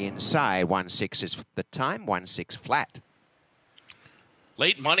back on the inside. 1-6 is the time, 1-6 flat.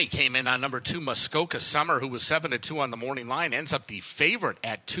 Late money came in on number 2, Muskoka Summer, who was 7-2 on the morning line. Ends up the favorite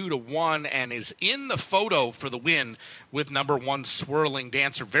at 2-1 and is in the photo for the win with number 1, Swirling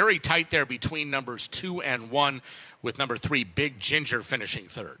Dancer. Very tight there between numbers 2 and 1, with number 3, Big Ginger, finishing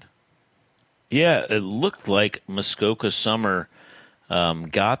third. Yeah, it looked like Muskoka Summer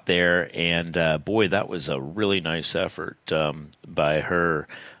got there, and boy, that was a really nice effort by her.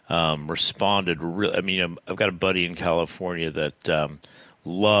 Responded really. I mean, I've got a buddy in California that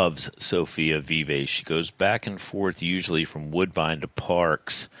loves Sophia Vives. She goes back and forth usually from Woodbine to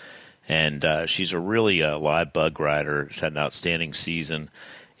Parks, and she's a really live bug rider. She's had an outstanding season.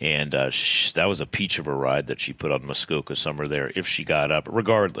 And that was a peach of a ride that she put on Muskoka Summer there if she got up.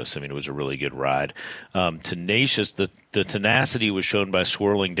 Regardless, I mean, it was a really good ride. Tenacious, the tenacity was shown by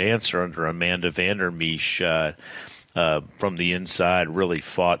Swirling Dancer under Amanda Vandermeesch from the inside. Really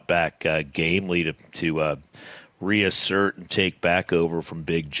fought back gamely to reassert and take back over from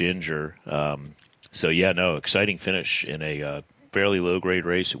Big Ginger. So, yeah, no, exciting finish in a fairly low-grade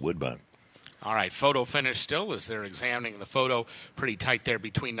race at Woodbine. All right, photo finish still as they're examining the photo. Pretty tight there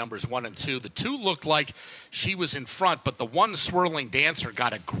between numbers 1 and 2. The 2 looked like she was in front, but the 1, Swirling Dancer,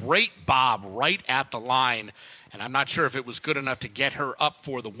 got a great bob right at the line. And I'm not sure if it was good enough to get her up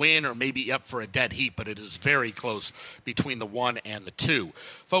for the win or maybe up for a dead heat, but it is very close between the 1 and the 2.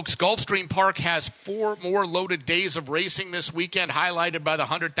 Folks, Gulfstream Park has 4 more loaded days of racing this weekend, highlighted by the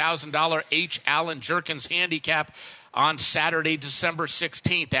 $100,000 H. Allen Jerkins handicap. on Saturday, December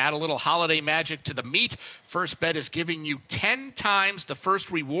 16th. Add a little holiday magic to the meet. First Bet is giving you 10 times the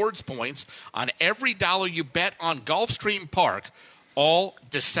first rewards points on every dollar you bet on Gulfstream Park all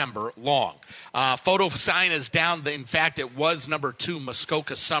December long. Photo sign is down. In fact, it was number 2,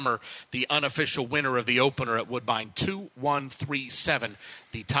 Muskoka Summer, the unofficial winner of the opener at Woodbine. 2-1-3-7,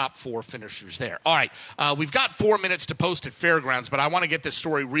 the top 4 finishers there. All right, we've got 4 minutes to post at Fairgrounds, but I want to get this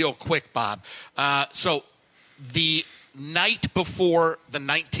story real quick, Bob. So the night before the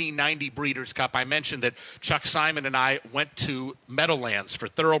 1990 Breeders' Cup, I mentioned that Chuck Simon and I went to Meadowlands for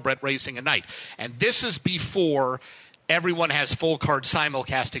thoroughbred racing at night. And this is before everyone has full card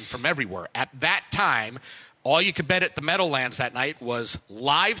simulcasting from everywhere. At that time, all you could bet at the Meadowlands that night was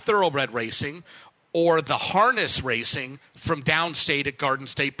live thoroughbred racing or the harness racing from downstate at Garden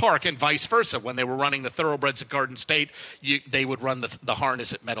State Park, and vice versa. When they were running the thoroughbreds at Garden State, they would run the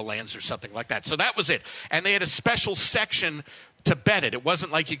harness at Meadowlands or something like that. So that was it. And they had a special section to bet it. It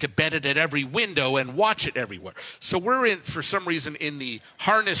wasn't like you could bet it at every window and watch it everywhere. So we're in, for some reason, in the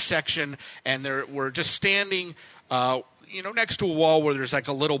harness section, and we're just standing next to a wall where there's like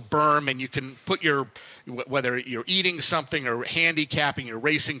a little berm, and you can put whether you're eating something or handicapping your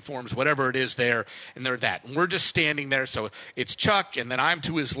racing forms, whatever it is there, and they're that. And we're just standing there. So it's Chuck, and then I'm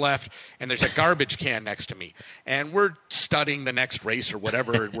to his left, and there's a garbage can next to me. And we're studying the next race or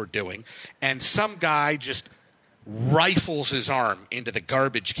whatever we're doing. And some guy just rifles his arm into the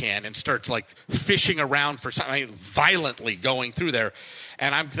garbage can and starts like fishing around for something, violently going through there.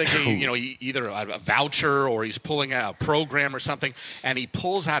 And I'm thinking, either a voucher or he's pulling out a program or something, and he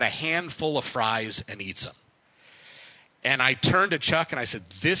pulls out a handful of fries and eats them. And I turned to Chuck and I said,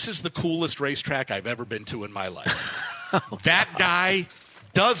 "This is the coolest racetrack I've ever been to in my life." That guy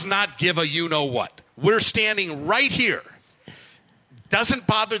does not give a you-know-what. We're standing right here. Doesn't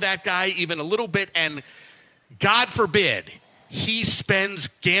bother that guy even a little bit, and God forbid he spends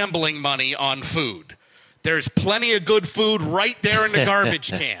gambling money on food. There's plenty of good food right there in the garbage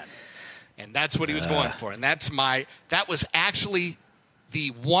can. And that's what he was going for. And that was actually the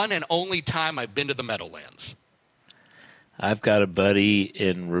one and only time I've been to the Meadowlands. I've got a buddy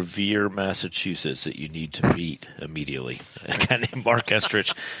in Revere, Massachusetts that you need to meet immediately. A guy named Mark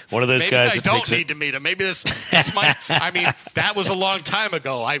Estrich. One of those Maybe guys I that don't takes need to meet him. Maybe this might, that was a long time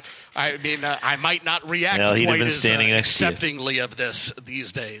ago. I might not react quite as acceptingly of this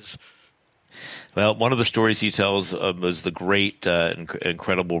these days. Well, one of the stories he tells was the great,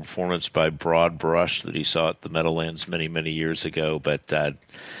 incredible performance by Broad Brush that he saw at the Meadowlands many, many years ago. But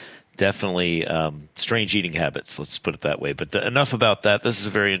definitely strange eating habits, let's put it that way. But enough about that. This is a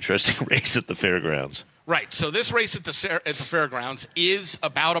very interesting race at the fairgrounds. Right. So this race at the fairgrounds is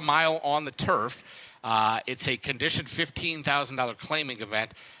about a mile on the turf. It's a conditioned $15,000 claiming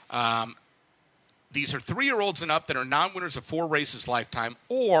event. These are 3-year-olds and up that are non-winners of 4 races lifetime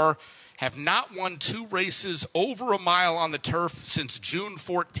or have not won 2 races over a mile on the turf since June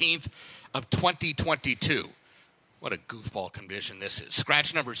 14th of 2022. What a goofball condition this is.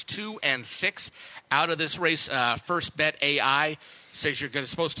 Scratch numbers 2 and 6 out of this race. First Bet AI says you're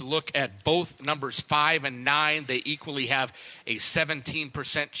supposed to look at both numbers 5 and 9. They equally have a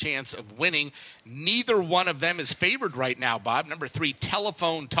 17% chance of winning. Neither one of them is favored right now, Bob. Number 3,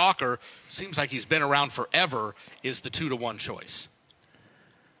 Telephone Talker, seems like he's been around forever, is the 2-1 choice.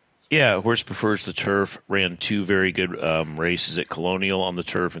 Yeah, horse prefers the turf. Ran 2 very good races at Colonial on the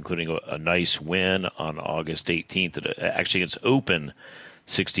turf, including a nice win on August 18th. Actually, it's open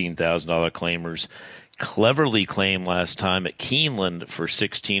 $16,000 claimers. Cleverly claimed last time at Keeneland for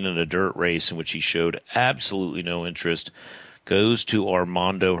 16 in a dirt race in which he showed absolutely no interest. Goes to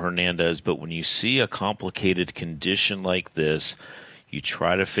Armando Hernandez. But when you see a complicated condition like this, you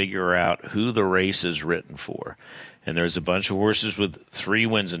try to figure out who the race is written for. And there's a bunch of horses with 3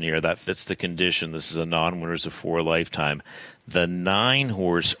 wins in here. That fits the condition. This is a non-winners of 4 lifetime. The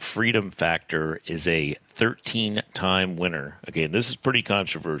 9-horse Freedom Factor is a 13-time winner. Again, this is pretty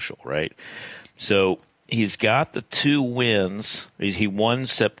controversial, right? So he's got the 2 wins. He won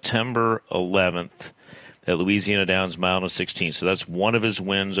September 11th at Louisiana Downs mile and 16. So that's one of his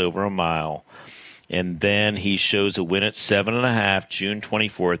wins over a mile. And then he shows a win at 7.5, June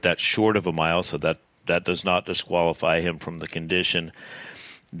 24th. That's short of a mile, so that does not disqualify him from the condition.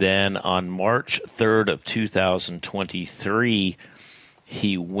 Then on March 3rd of 2023,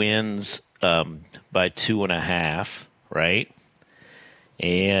 he wins by 2.5, right?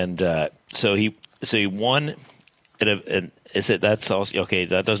 And so he won. That's also okay.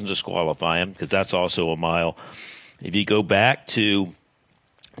 That doesn't disqualify him because that's also a mile. If you go back to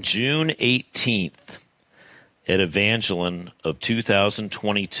June 18th at Evangeline of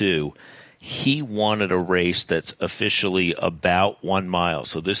 2022. he wanted a race that's officially about 1 mile.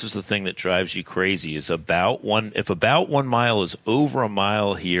 So this is the thing that drives you crazy, is about one. If about 1 mile is over a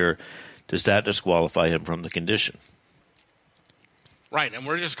mile here, does that disqualify him from the condition? Right, and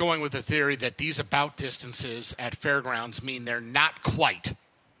we're just going with the theory that these about distances at fairgrounds mean they're not quite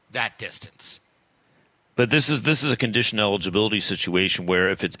that distance. But this is a condition eligibility situation where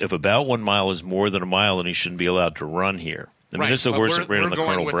if about 1 mile is more than a mile, then he shouldn't be allowed to run here. I mean, this is a horse that ran on the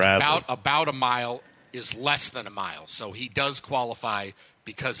Colonel Bradley. About a mile is less than a mile, so he does qualify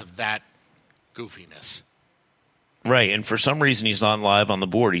because of that goofiness. Right, and for some reason he's not live on the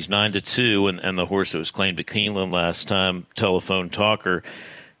board. He's 9-2, and the horse that was claimed to Keeneland last time, Telephone Talker,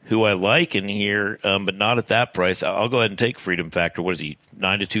 who I like in here, but not at that price. I'll go ahead and take Freedom Factor. What is he,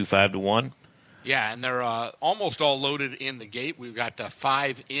 9-2, 5-1? Yeah, and they're almost all loaded in the gate. We've got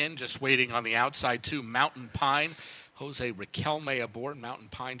 5 in, just waiting on the outside, 2. Mountain Pine, Jose Riquelme aboard. Mountain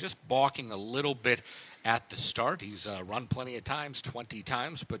Pine just balking a little bit at the start. He's run plenty of times, 20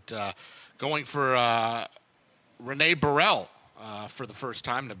 times, but going for Rene Burrell for the first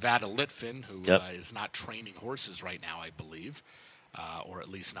time, Nevada Litfin, who is not training horses right now, I believe, or at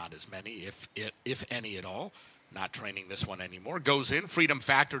least not as many, if any at all. Not training this one anymore. Goes in, Freedom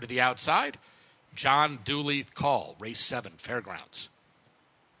Factor to the outside. John Dooley Call, race 7, Fairgrounds.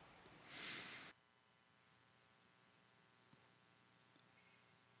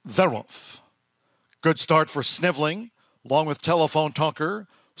 Thereof. Good start for Sniveling, along with Telephone Talker.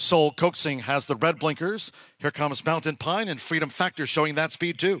 Soul Coaxing has the red blinkers. Here comes Mountain Pine, and Freedom Factor showing that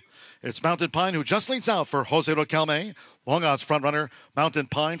speed too. It's Mountain Pine who just leads out for Jose Riquelme. Long odds front runner, Mountain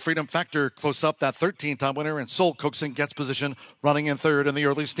Pine. Freedom Factor close up, that 13-time winner, and Soul Coaxing gets position running in third in the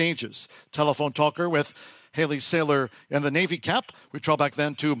early stages. Telephone Talker with Haley Sailor in the Navy cap. We trail back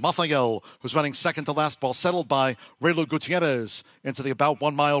then to Mathael, who's running second to last, ball settled by Raylu Gutierrez into the about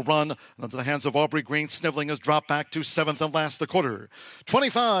 1 mile run. And into the hands of Aubrey Green, Sniveling has dropped back to 7th and last the quarter.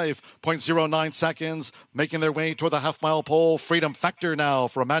 25.09 seconds, making their way toward the half-mile pole. Freedom Factor now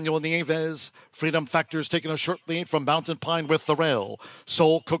for Emmanuel Nieves. Freedom Factor's taking a short lead from Mountain Pine with the rail.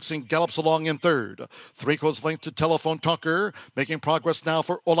 Soul Coaxing gallops along in third. 3/4 length to Telephone Talker, making progress now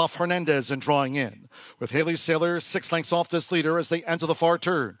for Olaf Hernandez and drawing in. With Haley Sailor 6 lengths off this leader as they enter the far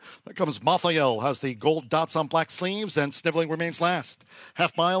turn. There comes Mathael, has the gold dots on black sleeves, and Sniveling remains last.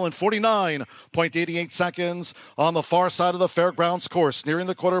 Half mile in 49.88 seconds on the far side of the fairgrounds course. Nearing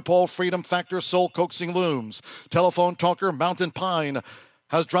the quarter pole, Freedom Factor, Soul Coaxing looms. Telephone Talker, Mountain Pine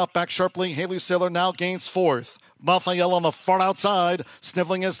has dropped back sharply. Haley Sailor now gains 4th. Mathael on the far outside.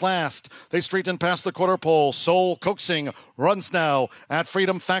 Sniveling is last. They straighten past the quarter pole. Soul Coaxing runs now at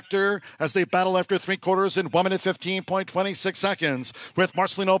Freedom Factor as they battle after 3/4 in 1 minute 15.26 seconds. With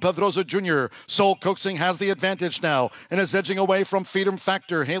Marcelino Pedroza Jr., Soul Coaxing has the advantage now and is edging away from Freedom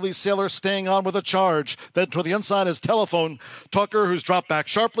Factor. Haley Sailor staying on with a charge. Then to the inside is Telephone Talker, who's dropped back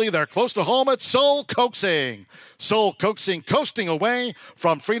sharply. They're close to home at Soul Coaxing. Soul Coaxing coasting away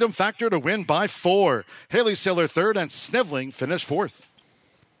from Freedom Factor to win by 4. Haley Sailor third, and Sniveling finished 4th.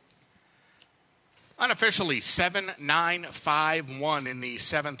 Unofficially, 7-9-5-1 in the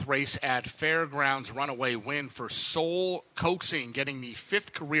 7th race at Fairgrounds. Runaway win for Soul Coaxing, getting the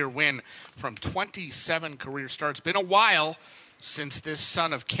 5th career win from 27 career starts. Been a while since this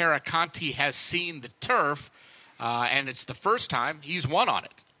son of Caraconti has seen the turf, and it's the first time he's won on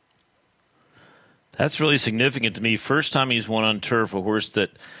it. That's really significant to me. First time he's won on turf, a horse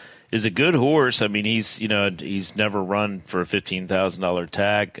that is a good horse. I mean, he's never run for a $15,000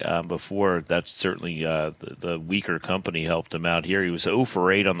 tag before. That's certainly the weaker company helped him out here. He was 0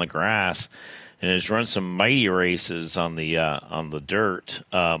 for 8 on the grass, and has run some mighty races on the dirt.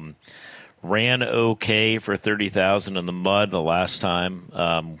 Ran okay for 30,000 in the mud the last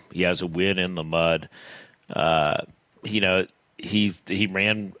time. He has a win in the mud. He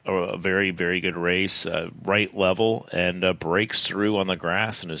ran a very, very good race, right level, and breaks through on the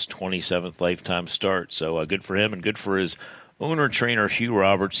grass in his 27th lifetime start. So good for him, and good for his owner-trainer, Hugh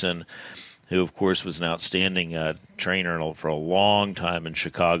Robertson, who, of course, was an outstanding trainer for a long time in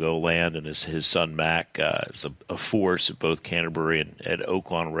Chicagoland, and his son, Mac, is a force at both Canterbury and at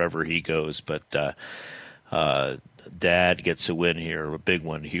Oaklawn, wherever he goes. But Dad gets a win here, a big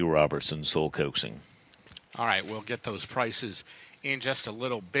one, Hugh Robertson, Soul Coaxing. All right, we'll get those prices in just a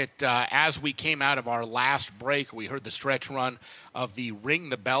little bit. As we came out of our last break, we heard the stretch run of the Ring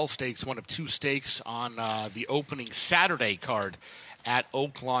the Bell Stakes, one of 2 stakes on the opening Saturday card at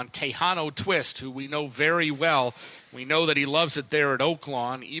Oaklawn. Tejano Twist, who we know very well. We know that he loves it there at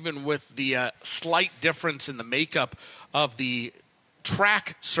Oaklawn, even with the slight difference in the makeup of the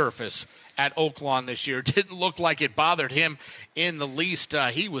track surface at Oaklawn this year. Didn't look like it bothered him in the least.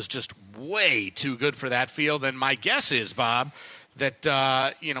 He was just way too good for that field. And my guess is, Bob,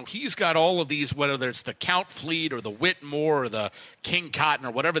 that, he's got all of these, whether it's the Count Fleet or the Whitmore or the King Cotton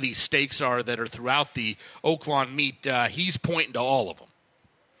or whatever these stakes are that are throughout the Oaklawn meet, he's pointing to all of them.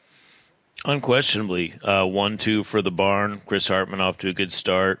 Unquestionably, 1-2 for the barn. Chris Hartman off to a good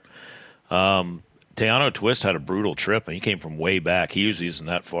start. Teano Twist had a brutal trip, and he came from way back. He usually isn't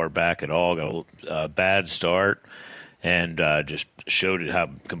that far back at all. Got a bad start and just showed how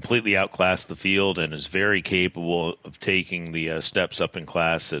completely outclassed the field and is very capable of taking the steps up in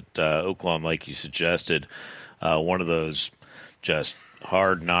class at Oaklawn, like you suggested. One of those just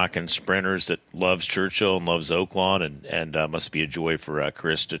hard-knocking sprinters that loves Churchill and loves Oaklawn, and must be a joy for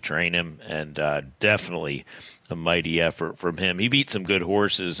Chris to train him, and definitely a mighty effort from him. He beat some good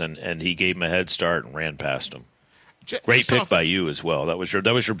horses, and he gave him a head start and ran past him. Great pick by you as well. That was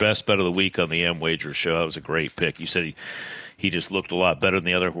your best bet of the week on the M-Wager show. That was a great pick. You said he just looked a lot better than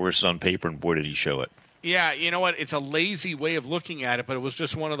the other horses on paper, and boy, did he show it. Yeah, you know what? It's a lazy way of looking at it, but it was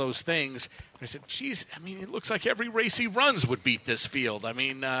just one of those things. I said, geez, it looks like every race he runs would beat this field.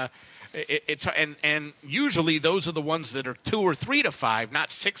 It's usually those are the ones that are 2 or 3 to 5, not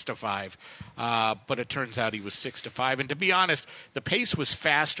 6 to 5. But it turns out he was 6 to 5. And to be honest, the pace was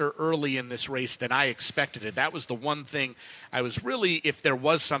faster early in this race than I expected it. That was the one thing I was really, if there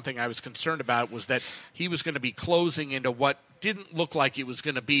was something I was concerned about, was that he was going to be closing into what didn't look like it was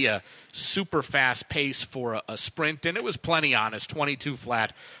going to be a super fast pace for a sprint, and it was plenty honest. 22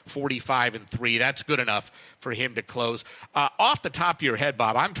 flat, 45 and 3. That's good enough for him to close. Off the top of your head,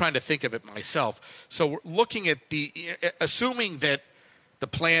 Bob, I'm trying to think of it myself. So we're looking at assuming that the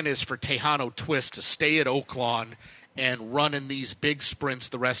plan is for Teano Twist to stay at Oaklawn and run in these big sprints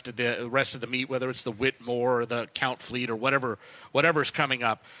the rest of the meet, whether it's the Whitmore or the Count Fleet or whatever's coming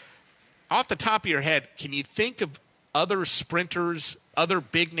up. Off the top of your head, can you think of other sprinters, other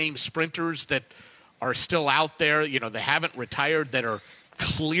big-name sprinters that are still out there, they haven't retired, that are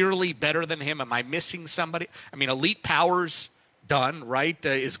clearly better than him? Am I missing somebody? Elite Power's done, right?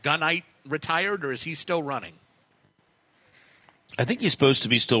 Is Gunite retired, or is he still running? I think he's supposed to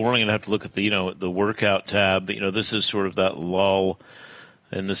be still running. I'd have to look at the workout tab. This is sort of that lull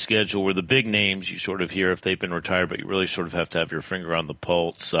in the schedule where the big names you sort of hear if they've been retired, but you really sort of have to have your finger on the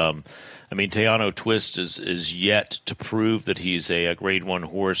pulse. Teano Twist is yet to prove that he's a Grade 1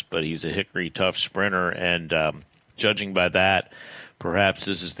 horse, but he's a hickory tough sprinter, and judging by that, perhaps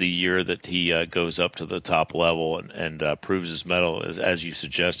this is the year that he goes up to the top level and proves his mettle, as you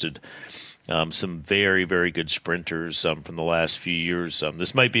suggested. Some very, very good sprinters from the last few years.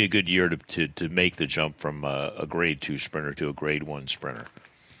 This might be a good year to make the jump from a Grade 2 sprinter to a Grade 1 sprinter.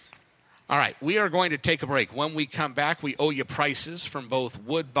 All right, we are going to take a break. When we come back, we owe you prices from both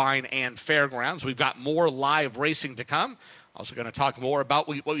Woodbine and Fairgrounds. We've got more live racing to come. Also going to talk more about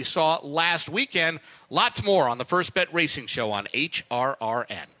what we saw last weekend. Lots more on the First Bet Racing Show on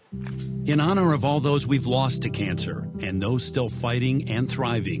HRRN. In honor of all those we've lost to cancer and those still fighting and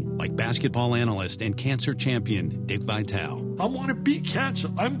thriving, like basketball analyst and cancer champion Dick Vitale. I want to beat cancer.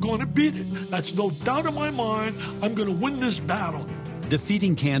 I'm going to beat it. That's no doubt in my mind. I'm going to win this battle.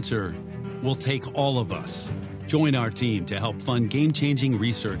 Defeating cancer will take all of us. Join our team to help fund game-changing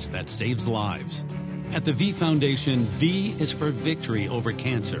research that saves lives. At the V Foundation, V is for victory over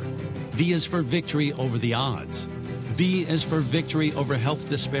cancer. V is for victory over the odds. V is for victory over health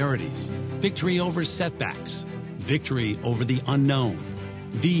disparities, victory over setbacks, victory over the unknown.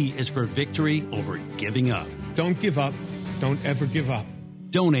 V is for victory over giving up. Don't give up. Don't ever give up.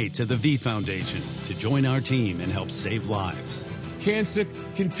 Donate to the V Foundation to join our team and help save lives. Cancer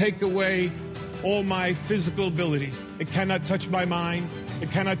can take away all my physical abilities. It cannot touch my mind, it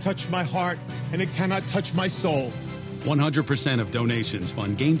cannot touch my heart, and it cannot touch my soul. 100% of donations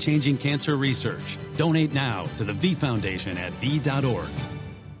fund game-changing cancer research. Donate now to the V Foundation at v.org.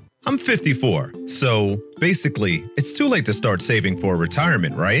 I'm 54, so basically, it's too late to start saving for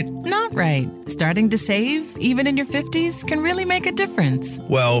retirement, right? Not right. Starting to save, even in your 50s, can really make a difference.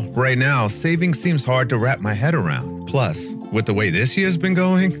 Well, right now, saving seems hard to wrap my head around. Plus, with the way this year's been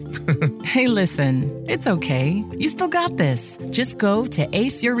going... Hey, listen, it's okay. You still got this. Just go to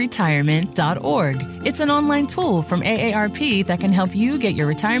aceyourretirement.org. It's an online tool from AARP that can help you get your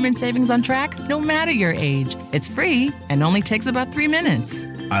retirement savings on track no matter your age. It's free and only takes about 3 minutes.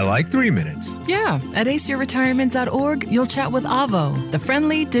 I like 3 minutes. Yeah, at aceyourretirement.org, you'll chat with Avo, the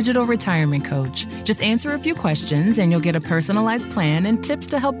friendly digital retirement coach. Just answer a few questions and you'll get a personalized plan and tips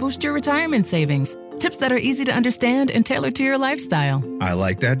to help boost your retirement savings. Tips that are easy to understand and tailored to your lifestyle. I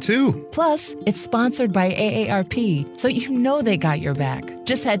like that too. Plus, it's sponsored by AARP, so you know they got your back.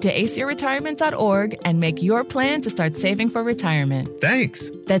 Just head to aceyourretirement.org and make your plan to start saving for retirement.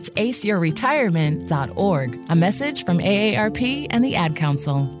 Thanks. That's aceyourretirement.org. A message from AARP and the Ad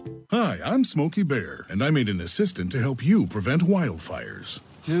Council. Hi, I'm Smokey Bear, and I made an assistant to help you prevent wildfires.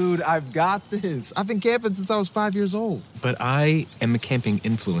 Dude, I've got this. I've been camping since I was 5 years old. But I am a camping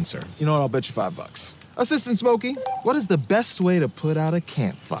influencer. You know what? I'll bet you $5. Assistant Smokey, what is the best way to put out a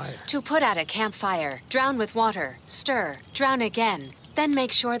campfire? To put out a campfire, drown with water, stir, drown again. Then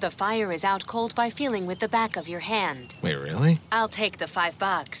make sure the fire is out cold by feeling with the back of your hand. Wait, really? I'll take the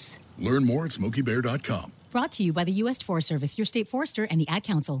 $5. Learn more at SmokeyBear.com. Brought to you by the U.S. Forest Service, your state forester, and the Ad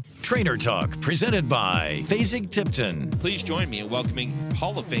Council. Trainer Talk, presented by Fasig-Tipton. Please join me in welcoming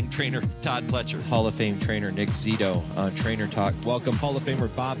Hall of Fame trainer Todd Pletcher. Hall of Fame trainer Nick Zito on Trainer Talk. Welcome Hall of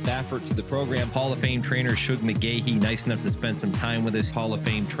Famer Bob Baffert to the program. Hall of Fame trainer Shug McGahee, nice enough to spend some time with us. Hall of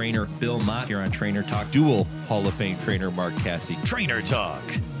Fame trainer Bill Mott here on Trainer Talk. Dual Hall of Fame trainer Mark Cassie. Trainer Talk,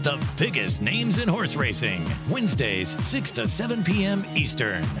 the biggest names in horse racing. Wednesdays, 6 to 7 p.m.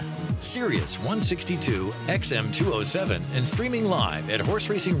 Eastern. Sirius 162, XM 207, and streaming live at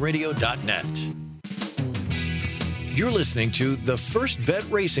horseracingradio.net. You're listening to the First Bet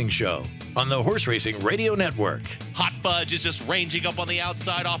Racing Show on the Horse Racing Radio Network. Hot Fudge is just ranging up on the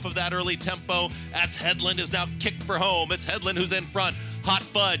outside off of that early tempo as Headland is now kicked for home. It's Headland who's in front. Hot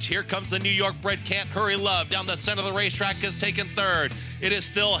Fudge, here comes the New York bred Can't Hurry Love down the center of the racetrack, has taken third. It is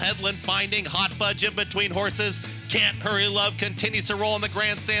still Headland finding Hot Fudge in between horses. Can't Hurry Love continues to roll on the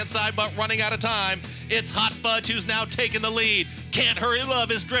grandstand side, but running out of time. It's Hot Fudge who's now taking the lead. Can't Hurry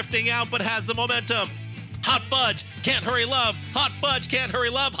Love is drifting out, but has the momentum. Hot Fudge, Can't Hurry Love, Hot Fudge, Can't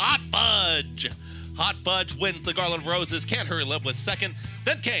Hurry Love, Hot Fudge. Hot Fudge wins the Garland of Roses. Can't Hurry Love was second.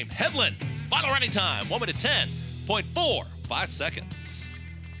 Then came Headland. Final running time, 1 minute 10.45 seconds.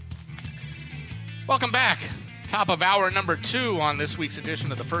 Welcome back. Top of hour number 2 on this week's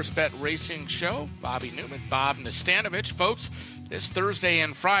edition of the First Bet Racing Show. Bobby Newman, Bob Nastanovich. Folks, this Thursday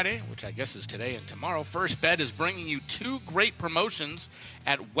and Friday, which I guess is today and tomorrow, First Bet is bringing you 2 great promotions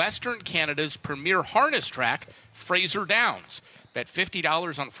at Western Canada's premier harness track, Fraser Downs. Bet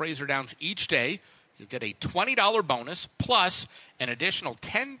 $50 on Fraser Downs each day. You'll get a $20 bonus plus an additional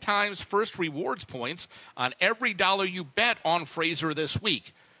 10 times first rewards points on every dollar you bet on Fraser this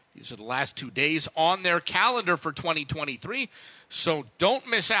week. These are the last 2 days on their calendar for 2023, so don't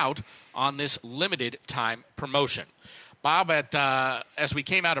miss out on this limited time promotion. Bob, as we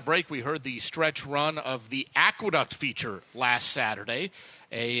came out of break, we heard the stretch run of the Aqueduct feature last Saturday,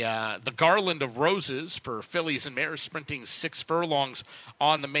 the Garland of Roses for fillies and mares sprinting 6 furlongs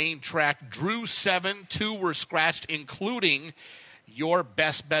on the main track. Drew 7, 2 were scratched, including your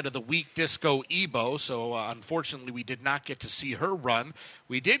best bet of the week, Disco Ebo. So unfortunately, we did not get to see her run.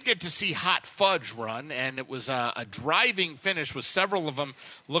 We did get to see Hot Fudge run, and it was a driving finish with several of them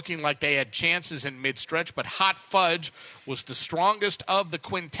looking like they had chances in mid-stretch. But Hot Fudge was the strongest of the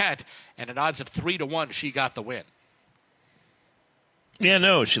quintet, and at odds of 3-1, she got the win. Yeah,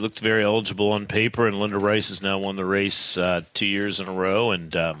 no, she looked very eligible on paper, and Linda Rice has now won the race 2 years in a row,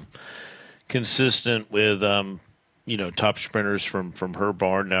 and consistent with top sprinters from her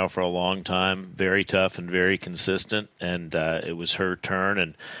barn now for a long time. Very tough and very consistent, and it was her turn.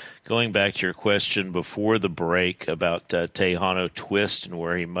 And going back to your question before the break about Tejano Twist and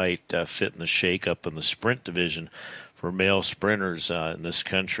where he might fit in the shakeup in the sprint division for male sprinters in this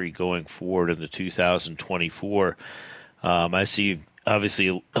country going forward into 2024, I see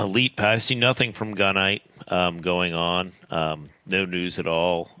obviously elite. I see nothing from Gunite going on. No news at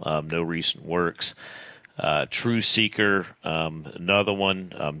all. No recent works. True Seeker, another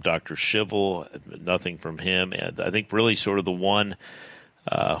one, Dr. Shivel, nothing from him. And I think really sort of the one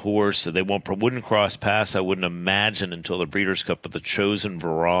horse that they wouldn't cross paths, I wouldn't imagine, until the Breeders' Cup, but the Chosen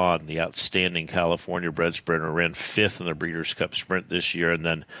Veron, the outstanding California bred sprinter, ran 5th in the Breeders' Cup sprint this year and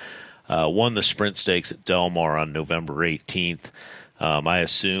then won the sprint stakes at Del Mar on November 18th. I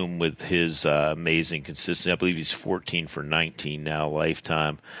assume with his amazing consistency, I believe he's 14 for 19 now,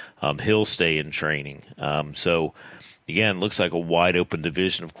 lifetime, he'll stay in training. So, again, looks like a wide-open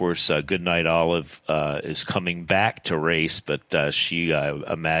division. Of course, Goodnight Olive is coming back to race, but she, I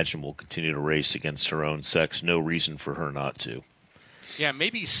imagine, will continue to race against her own sex. No reason for her not to. Yeah,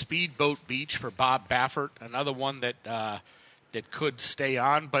 maybe Speedboat Beach for Bob Baffert, another one that that could stay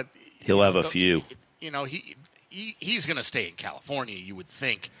on. But he'll have a few. He's going to stay in California, you would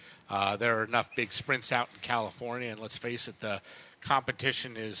think. There are enough big sprints out in California, and let's face it, the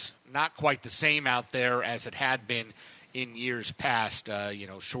competition is not quite the same out there as it had been in years past,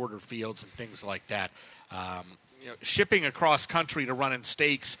 shorter fields and things like that. Shipping across country to run in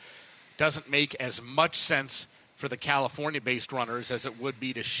stakes doesn't make as much sense for the California-based runners as it would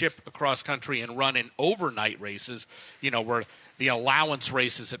be to ship across country and run in overnight races, where the allowance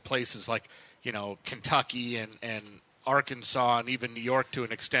races at places like, Kentucky and Arkansas and even New York to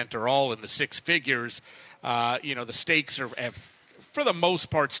an extent are all in the six figures. The stakes have, for the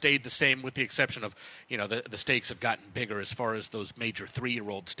most part, stayed the same with the exception of, the stakes have gotten bigger as far as those major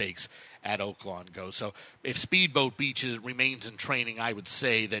 3-year-old stakes at Oaklawn go. So if Speedboat Beach remains in training, I would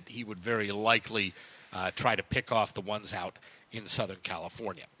say that he would very likely try to pick off the ones out in Southern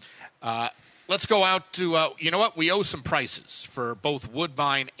California. Let's go out to, we owe some prices for both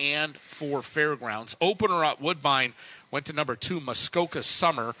Woodbine and for Fairgrounds. Opener at Woodbine went to number 2, Muskoka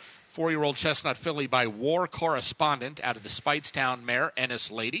Summer, 4-year-old chestnut filly by War Correspondent out of the Speightstown mare,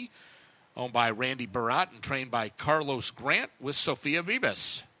 Ennis Lady, owned by Randy Barat and trained by Carlos Grant with Sophia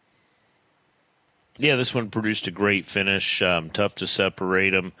Vivas. Yeah, this one produced a great finish. Tough to separate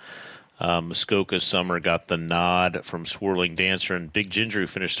them. Muskoka Summer got the nod from Swirling Dancer, and Big Ginger, who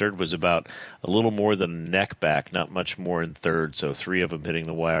finished third, was about a little more than a neck back, not much more in third, so 3 of them hitting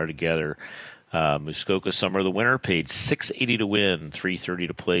the wire together. Muskoka Summer, the winner, paid $680 to win, $330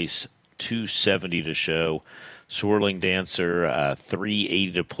 to place, $270 to show. Swirling Dancer,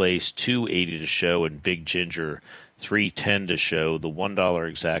 $380 to place, $280 to show, and Big Ginger, $310 to show. The $1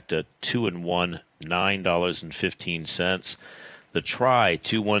 exacta, 2-1, $9.15. The try,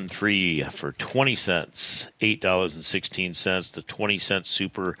 213 for 20 cents, $8.16. The 20-cent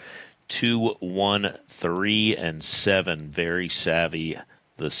super, 213 and 7. Very savvy.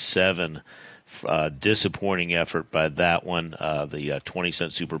 The 7, disappointing effort by that one. The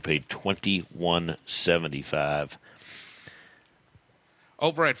 20-cent super paid $21.75.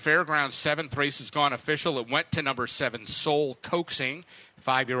 Over at Fairgrounds, 7th race has gone official. It went to number 7, Soul Coaxing,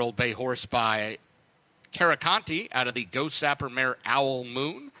 5-year-old bay horse by Caracanti out of the Ghost Zapper mare Owl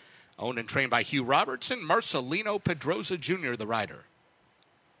Moon, owned and trained by Hugh Robertson. Marcelino Pedroza Jr., the rider.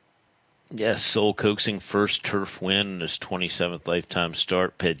 Yes, Soul Coaxing, first turf win in his 27th lifetime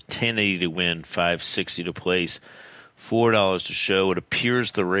start. Paid $10.80 to win, $5.60 to place, $4 to show. It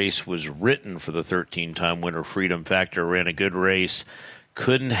appears the race was written for the 13-time winner Freedom Factor. Ran a good race.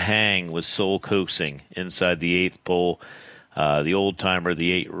 Couldn't hang with Soul Coaxing inside the 8th pole. The old-timer,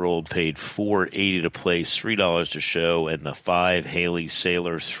 the 8-year-old, paid $4.80 to place, $3 to show, and the 5 Haley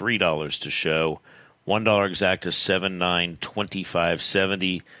Sailor, $3 to show. $1 exacta, $7.9,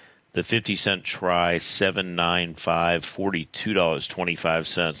 $25.70. The 50-cent try, $7.95,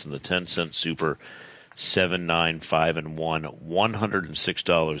 $42.25, and the 10-cent super, $7.9, 5-1,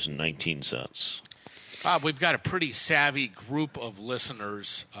 $106.19. Bob, we've got a pretty savvy group of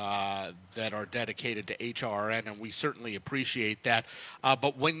listeners that are dedicated to HRRN, and we certainly appreciate that.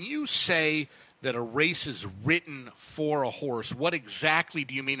 But when you say that a race is written for a horse, what exactly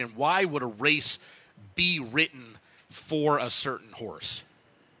do you mean, and why would a race be written for a certain horse?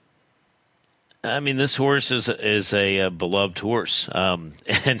 I mean, this horse is a beloved horse, and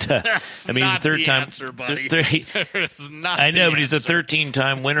That's I mean, not third the time. answer, buddy. It's not I know, the but he's a answer.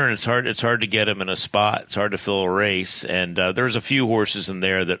 13-time winner, and it's hard to get him in a spot. It's hard to fill a race, and there's a few horses in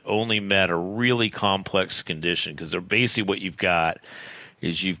there that only met a really complex condition, because they're basically what you've got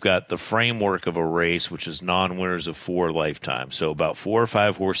the framework of a race, which is non-winners of 4 lifetimes. So about 4 or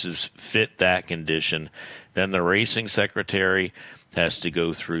 5 horses fit that condition. Then the racing secretary has to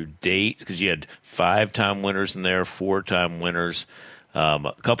go through date, because you had 5-time winners in there, 4-time winners,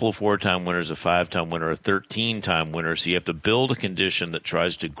 a couple of 4-time winners, a 5-time winner, a 13-time winner. So you have to build a condition that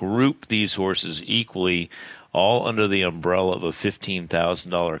tries to group these horses equally, all under the umbrella of a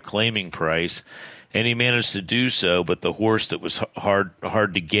 $15,000 claiming price. And he managed to do so, but the horse that was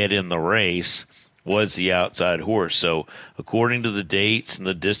hard to get in the race was the outside horse. So according to the dates and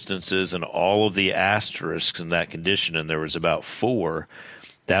the distances and all of the asterisks in that condition, and there was about 4,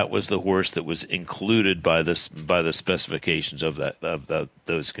 that was the horse that was included by the specifications of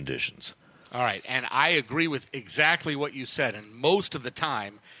those conditions. All right, and I agree with exactly what you said, and most of the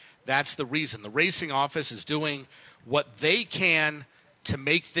time, that's the reason. The racing office is doing what they can to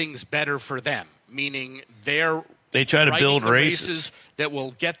make things better for them, meaning they try to build the races that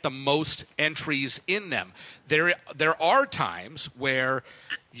will get the most entries in them. There are times where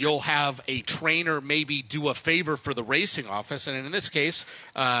you'll have a trainer maybe do a favor for the racing office, and in this case,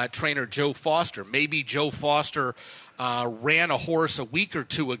 trainer Joe Foster. Maybe Joe Foster ran a horse a week or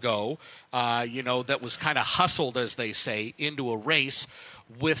 2 ago, that was kind of hustled, as they say, into a race,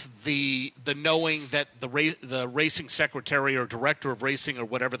 with the knowing that the racing secretary or director of racing or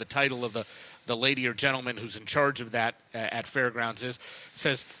whatever the title of the lady or gentleman who's in charge of that at Fairgrounds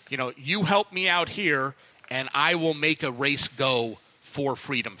says, you help me out here, and I will make a race go for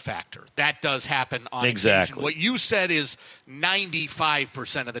Freedom Factor. That does happen on occasion. What you said is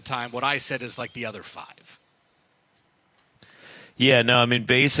 95% of the time. What I said is like the other 5%. Yeah, no, I mean,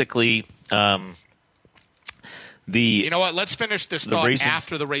 basically, you know what? Let's finish this thought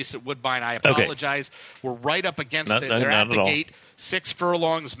after the race at Woodbine. I apologize. Okay. We're right up against it. They're at the gate. 6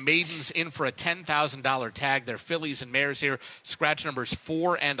 furlongs. Maidens in for a $10,000 tag. They're fillies and mares here. Scratch numbers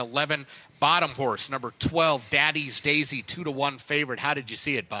 4 and 11. Bottom horse, number 12, Daddy's Daisy, 2-1 favorite. How did you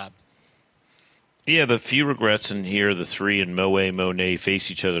see it, Bob? Yeah, the few regrets in here. The 3 and Monet faced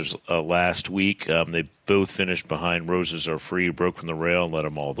each other last week. They both finished behind Roses Are Free, broke from the rail, and led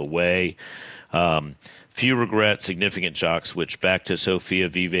them all the way. Few regrets, significant jock switch back to Sophia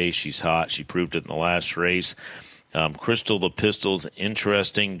Vive. She's hot. She proved it in the last race. Crystal the Pistols,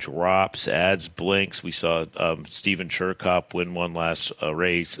 interesting drops, adds, blinks. We saw Stephen Chirkop win one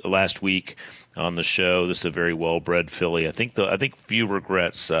last week on the show. This is a very well-bred filly. I think few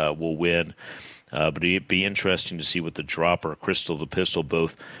regrets will win, but it'd be interesting to see what the dropper, Crystal the Pistol,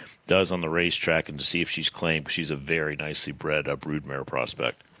 both does on the racetrack, and to see if she's claimed. She's a very nicely bred broodmare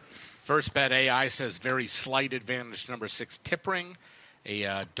prospect. First Bet AI says very slight advantage, number 6, Tippering,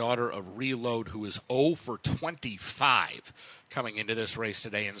 a daughter of Reload, who is 0 for 25 coming into this race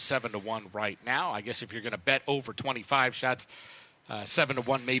today, and 7-1 right now. I guess if you're going to bet over 25 shots,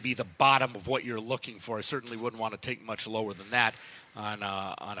 7-1 may be the bottom of what you're looking for. I certainly wouldn't want to take much lower than that on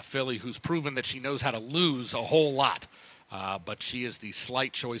a filly who's proven that she knows how to lose a whole lot. But she is the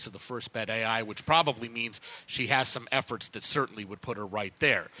slight choice of the First Bet AI, which probably means she has some efforts that certainly would put her right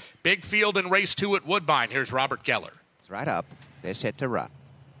there. Big field in race 2 at Woodbine. Here's Robert Geller. It's right up. They're set to run.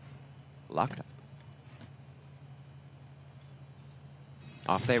 Locked up.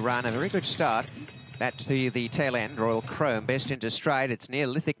 Off they run. A very good start. That to the tail end, Royal Chrome, best into stride. It's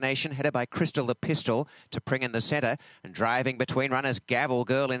Neolithic Nation, headed by Crystal the Pistol, to Pring in the centre. And driving between runners, Gavel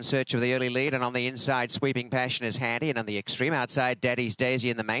Girl in search of the early lead. And on the inside, Sweeping Passion is handy. And on the extreme outside, Daddy's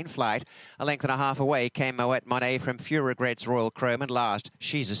Daisy in the main flight. A length and a half away came Moet Monet from Few Regrets, Royal Chrome. And last,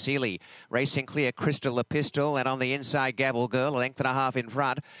 She's a Sealy. Racing clear, Crystal the Pistol. And on the inside, Gavel Girl, a length and a half in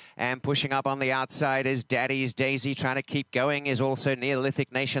front. And pushing up on the outside is Daddy's Daisy. Trying to keep going is also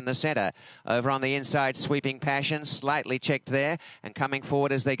Neolithic Nation, the centre. Over on the inside, Sweeping Passion, slightly checked there, and coming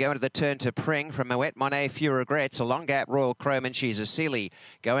forward as they go into the turn to Pring from Moet Monet, Few Regrets, a long gap, Royal Chrome, and She's a Sealy.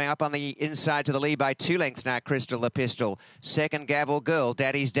 Going up on the inside to the lead by 2 lengths now, Crystal the Pistol. Second, Gavel Girl.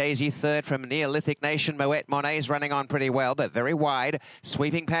 Daddy's Daisy, third from Neolithic Nation. Moet Monet's running on pretty well, but very wide.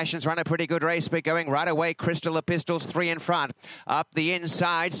 Sweeping Passion's run a pretty good race, but going right away, Crystal the Pistol's 3 in front. Up the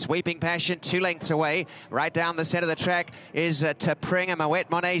inside, Sweeping Passion 2 lengths away. Right down the centre of the track is to Pring, and Moet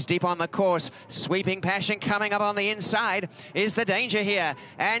Monet's deep on the course. Sweeping Passion coming up on the inside is the danger here,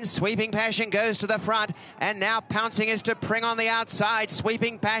 and Sweeping Passion goes to the front, and now pouncing is to Pring on the outside.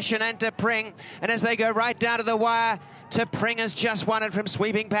 Sweeping Passion and to Pring, and as they go right down to the wire, to Pring has just won it from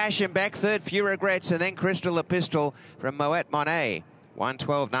Sweeping Passion. Back third, Few Regrets, and then Crystal the Pistol from Moet Monet,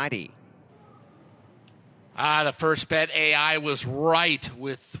 112.90. The First Bet AI was right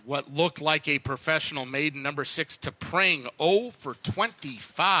with what looked like a professional maiden, number 6, to Pring, 0 for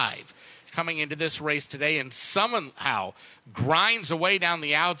 25. Coming into this race today, and somehow grinds away down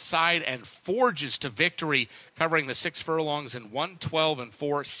the outside and forges to victory, covering the 6 furlongs in 1:12 and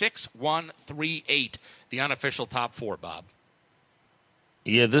 4, 6:138, the unofficial top 4, Bob.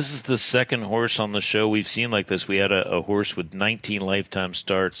 Yeah, this is the second horse on the show we've seen like this. We had a horse with 19 lifetime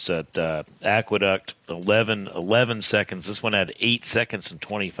starts at Aqueduct, 11 seconds. This one had 8 seconds and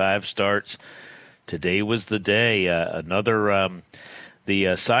 25 starts. Today was the day.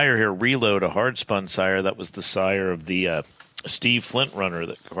 The sire here, Reload, a hard-spun sire. That was the sire of the Steve Flint runner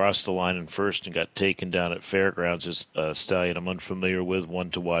that crossed the line in first and got taken down at Fairgrounds. Is a stallion I'm unfamiliar with.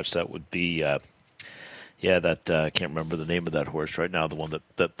 One to watch, that would be, I can't remember the name of that horse right now, the one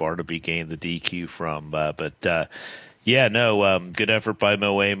that Barnaby gained the DQ from. Good effort by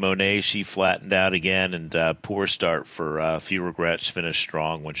Moet Monet. She flattened out again, and poor start for Few Regrets. Finished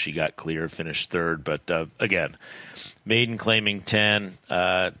strong when she got clear, finished third. But again, maiden claiming 10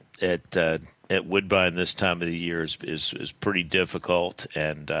 at Woodbine this time of the year is pretty difficult,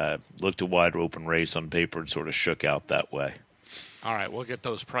 and looked a wide open race on paper and sort of shook out that way. All right, we'll get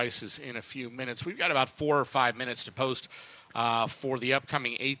those prices in a few minutes. We've got about 4 or 5 minutes to post for the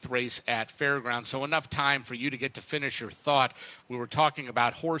upcoming 8th race at Fairgrounds, so enough time for you to get to finish your thought. We were talking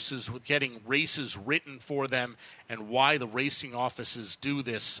about horses with getting races written for them and why the racing offices do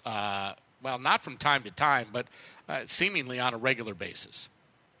this, not from time to time, but seemingly on a regular basis.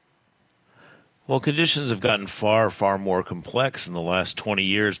 Well, conditions have gotten far, far more complex in the last 20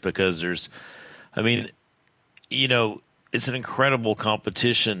 years because it's an incredible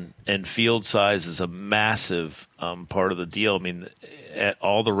competition, and field size is a massive part of the deal. I mean, at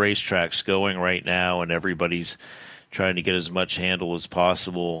all the racetracks going right now, and everybody's trying to get as much handle as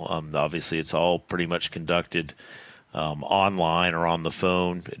possible. Obviously, it's all pretty much conducted online or on the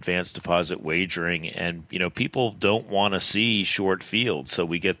phone, advanced deposit wagering, and people don't want to see short fields, so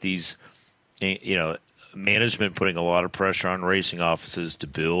we get these, management putting a lot of pressure on racing offices to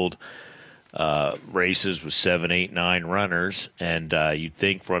build races with 7, 8, 9 runners, and you'd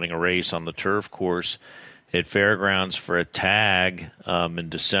think running a race on the turf course at Fairgrounds for a tag in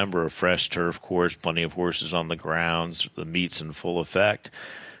December, a fresh turf course, plenty of horses on the grounds, the meet's in full effect,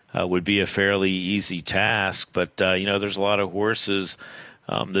 would be a fairly easy task. But, there's a lot of horses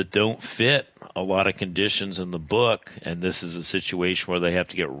that don't fit a lot of conditions in the book, and this is a situation where they have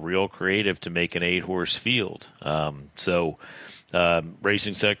to get real creative to make an 8-horse field.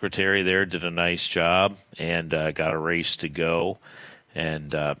 Racing secretary there did a nice job and got a race to go,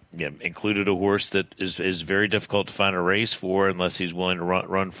 and included a horse that is very difficult to find a race for unless he's willing to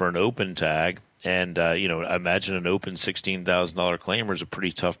run for an open tag. And I imagine an open $16,000 claimer is a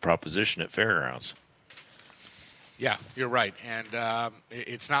pretty tough proposition at Fairgrounds. Yeah, you're right, and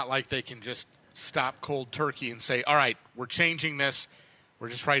it's not like they can just stop cold turkey and say, all right, we're changing this. We're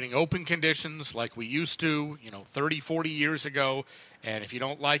just writing open conditions like we used to, 30, 40 years ago, and if you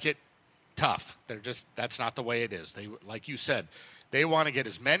don't like it, tough. That's not the way it is. They, like you said, they want to get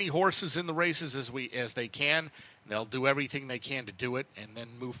as many horses in the races as they can. And they'll do everything they can to do it and then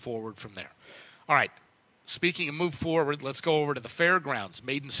move forward from there. All right, speaking of move forward, let's go over to the Fairgrounds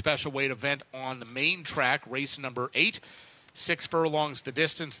maiden special weight event on the main track, race number 8. 6 furlongs the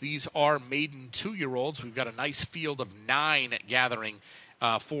distance. These are maiden 2-year-olds. We've got a nice field of 9 gathering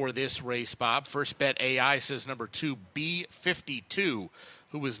for this race, Bob. First Bet AI says number 2, B52,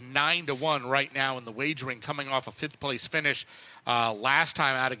 who is 9-1 right now in the wagering, coming off a 5th place finish last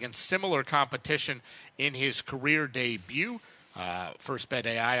time out against similar competition in his career debut. First Bet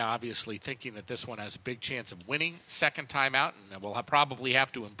AI obviously thinking that this one has a big chance of winning second time out, and will probably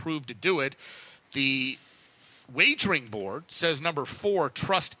have to improve to do it. The wagering board says number 4,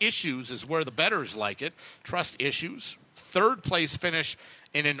 Trust Issues, is where the bettors like it. Trust Issues, 3rd place finish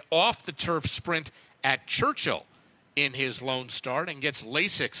in an off-the-turf sprint at Churchill in his lone start, and gets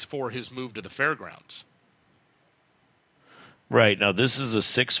Lasix for his move to the Fairgrounds. Right. Now, this is a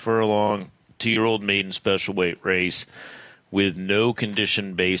 6 furlong, 2-year-old maiden special weight race with no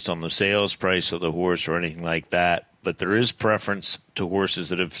condition based on the sales price of the horse or anything like that. But there is preference to horses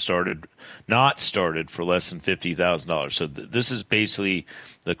that have not started for less than $50,000. So this is basically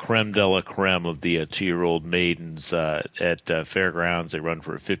the creme de la creme of the 2-year-old maidens at Fairgrounds. They run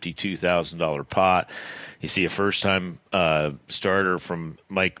for a $52,000 pot. You see a first-time starter from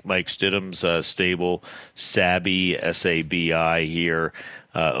Mike Stidham's stable, Sabi, S-A-B-I here.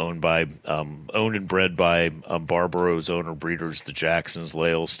 Owned and bred by Barbaro's owner breeders, the Jacksons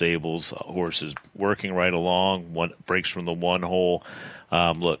Lale Stables. Horses working right along. One breaks from the one hole.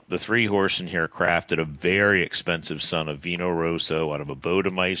 Look, the 3 horse in here crafted a very expensive son of Vino Rosso out of a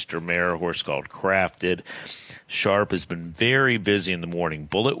Bodemeister mare, a horse called Crafted. Sharp has been very busy in the morning.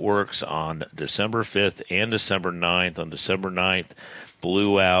 Bullet Works on December 5th and December 9th. On December 9th,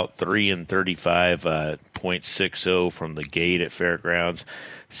 blew out 3 and 35.60 from the gate at Fairgrounds.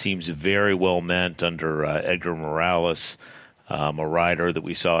 Seems very well meant under Edgar Morales, a rider that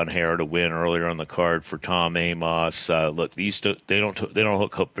we saw inherit a win earlier on the card for Tom Amos. Look, they don't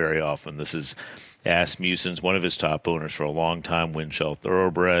hook up very often. This is Asmussen's, one of his top owners for a long time, Winchell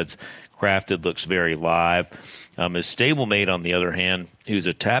Thoroughbreds. Crafted looks very live. His stablemate, on the other hand, who's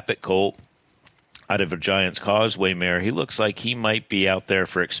a Tappet colt out of a Giants Causeway mare, he looks like he might be out there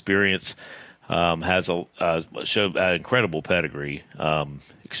for experience. Has an incredible pedigree.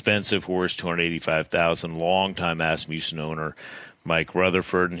 Expensive horse, $285,000. Long-time Asmussen owner Mike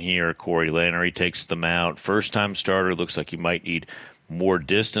Rutherford in here. Corey Lannery takes the mount. First-time starter, looks like he might need more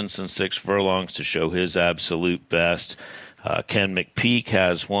distance than 6 furlongs to show his absolute best. Ken McPeak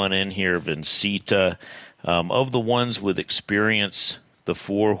has one in here, Vincita. Of the ones with experience, the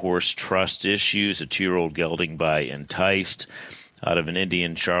 4-horse Trust Issues, a 2-year-old gelding by Enticed out of an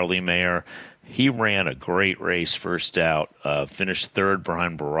Indian Charlie mare. He ran a great race first out, finished 3rd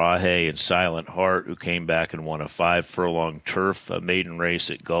behind Baraje and Silent Heart, who came back and won a 5-furlong turf maiden race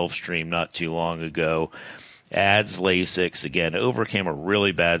at Gulfstream not too long ago. Adds Lasix, again, overcame a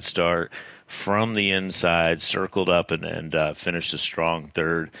really bad start from the inside, circled up and finished a strong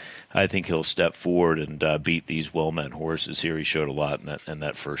 3rd. I think he'll step forward and beat these well-meant horses here. He showed a lot in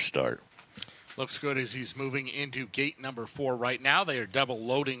that first start. Looks good as he's moving into gate number 4 right now. They are double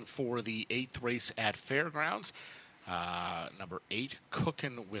loading for the 8th race at Fairgrounds. Number 8,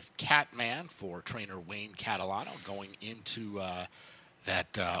 Cookin' with Catman for trainer Wayne Catalano, going into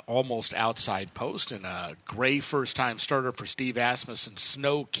that almost outside post. And a gray first-time starter for Steve Asmussen.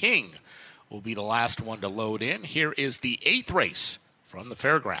 Snow King will be the last one to load in. Here is the 8th race from the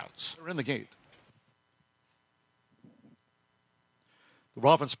Fairgrounds. They're in the gate. The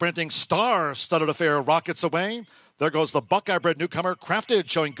Robin sprinting star-studded affair rockets away. There goes the Buckeye-bred newcomer, Crafted,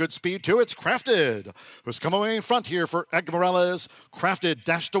 showing good speed, too. It's Crafted, who's come away in front here for Edgar Morales. Crafted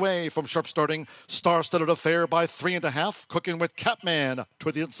dashed away from sharp starting star-studded affair by 3.5. Cooking with Catman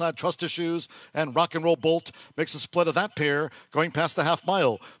toward the inside, Trust Issues, and Rock and Roll Bolt makes a split of that pair, going past the half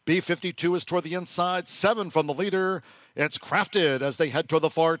mile. B52 is toward the inside, 7 from the leader. It's Crafted as they head toward the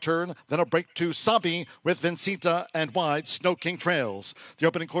far turn. Then a break to Sabi with Vincita and wide. Snow King trails. The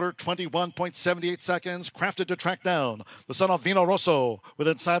opening quarter, 21.78 seconds. Crafted to track down. The son of Vino Rosso with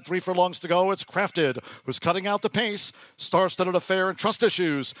inside 3 furlongs to go. It's Crafted who's cutting out the pace. Star-studded affair and Trust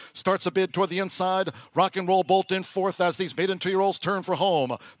Issues starts a bid toward the inside. Rock and Roll Bolt in 4th as these maiden 2-year-olds turn for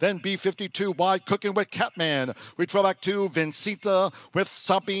home. Then B52 wide, Cooking with Catman. We trail back to Vincita with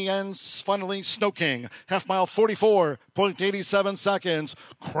Sabi and finally Snow King. Half mile 44.87 seconds.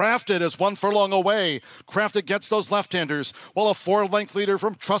 Crafted is 1 furlong away. Crafted gets those left-handers, while a 4-length leader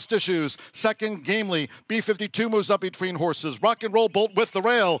from Trust Issues. Second, Gamely. B52 moves up between horses. Rock and Roll Bolt with the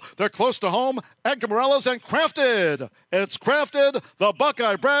rail. They're close to home. Edgar Morales and Crafted. It's Crafted, the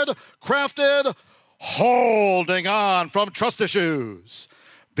Buckeye bred. Crafted holding on from Trust Issues.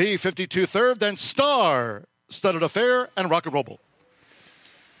 B52 third, then Star, Studded Affair, and Rock and Roll Bolt.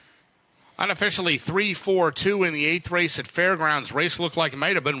 Unofficially 3-4-2 in the 8th race at Fairgrounds. Race looked like it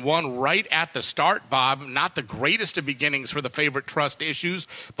might have been won right at the start, Bob. Not the greatest of beginnings for the favorite Trust Issues,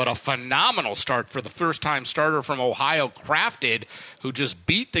 but a phenomenal start for the first-time starter from Ohio, Crafted, who just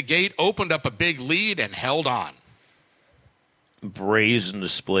beat the gate, opened up a big lead, and held on. Brazen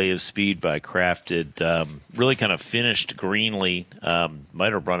display of speed by Crafted. Really kind of finished greenly.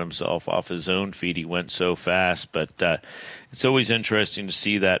 Might have run himself off his own feet. He went so fast, but it's always interesting to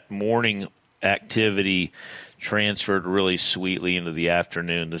see that morning activity transferred really sweetly into the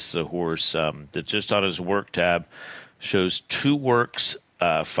afternoon. This is a horse that just on his work tab shows 2 works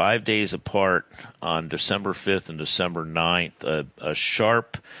 5 days apart on December 5th and December 9th. A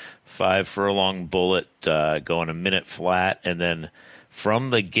sharp 5 furlong bullet going a minute flat, and then from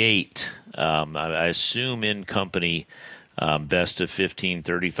the gate, I assume in company, best of 15,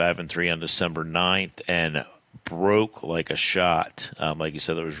 35, and 3 on December 9th, and broke like a shot. Like you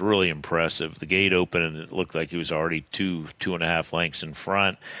said, it was really impressive. The gate opened, and it looked like he was already 2.5 lengths in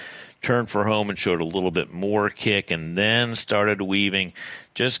front. Turned for home and showed a little bit more kick, and then started weaving.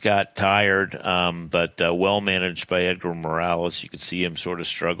 Just got tired, but well managed by Edgar Morales. You could see him sort of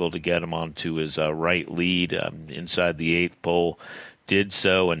struggle to get him onto his right lead inside the 8th pole. Did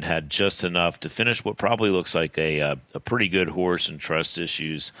so and had just enough to finish what probably looks like a pretty good horse in Trust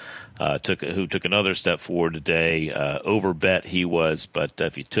Issues. Who took another step forward today. Overbet he was, but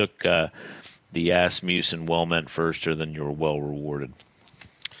if you took the Asmussen well-meant firster, then you were well rewarded.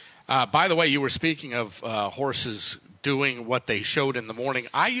 By the way, you were speaking of horses doing what they showed in the morning.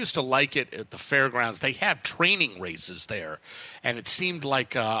 I used to like it at the Fairgrounds. They have training races there, and it seemed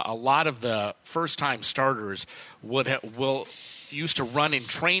like a lot of the first-time starters used to run in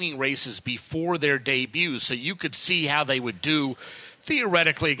training races before their debuts, so you could see how they would do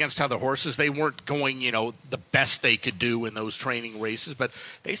theoretically against other horses. They weren't going, the best they could do in those training races, but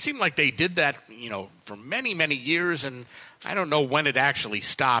they seemed like they did that, for many, many years, and I don't know when it actually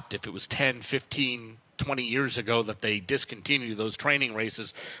stopped, if it was 10, 15, 20 years ago that they discontinued those training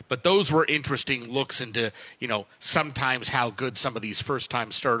races. But those were interesting looks into, sometimes how good some of these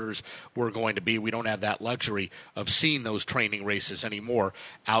first-time starters were going to be. We don't have that luxury of seeing those training races anymore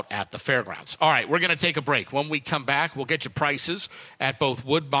out at the Fairgrounds. All right, we're going to take a break. When we come back, we'll get you prices at both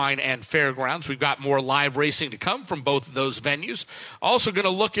Woodbine and Fairgrounds. We've got more live racing to come from both of those venues. Also going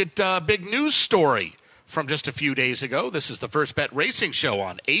to look at a big news story from just a few days ago. This is the First Bet Racing Show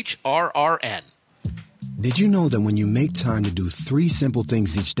on HRRN. Did you know that when you make time to do 3 simple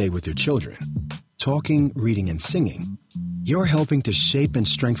things each day with your children, talking, reading, and singing, you're helping to shape and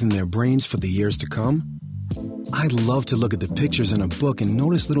strengthen their brains for the years to come? I love to look at the pictures in a book and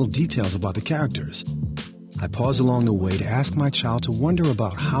notice little details about the characters. I pause along the way to ask my child to wonder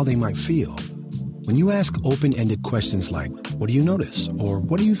about how they might feel. When you ask open-ended questions like, what do you notice? Or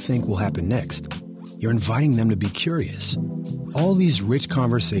what do you think will happen next? You're inviting them to be curious. All these rich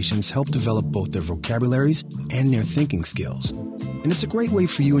conversations help develop both their vocabularies and their thinking skills. And it's a great way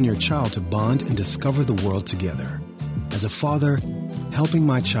for you and your child to bond and discover the world together. As a father, helping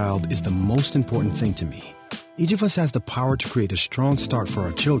my child is the most important thing to me. Each of us has the power to create a strong start for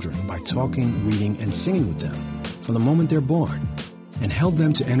our children by talking, reading, and singing with them from the moment they're born, and help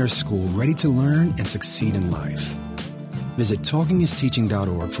them to enter school ready to learn and succeed in life. Visit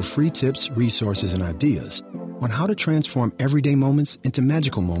talkingisteaching.org for free tips, resources, and ideas on how to transform everyday moments into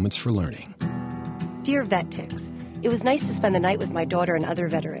magical moments for learning. Dear VetTix, it was nice to spend the night with my daughter and other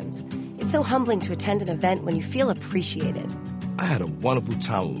veterans. It's so humbling to attend an event when you feel appreciated. I had a wonderful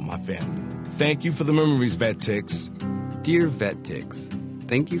time with my family. Thank you for the memories, VetTix. Dear VetTix,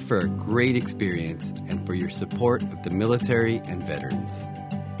 thank you for a great experience and for your support of the military and veterans.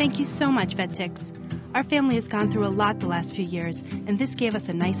 Thank you so much, VetTix. Our family has gone through a lot the last few years, and this gave us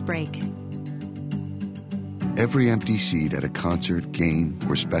a nice break. Every empty seat at a concert, game,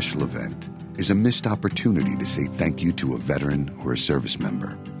 or special event is a missed opportunity to say thank you to a veteran or a service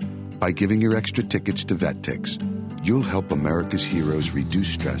member. By giving your extra tickets to VetTix, you'll help America's heroes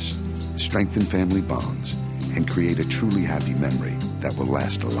reduce stress, strengthen family bonds, and create a truly happy memory that will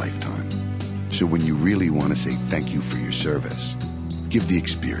last a lifetime. So when you really want to say thank you for your service, give the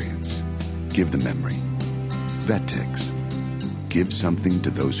experience. Give the memory. VetTix. Give something to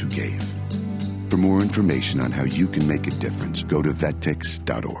those who gave. For more information on how you can make a difference, go to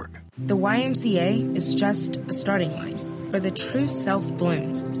vettix.org. The YMCA is just a starting line, where the true self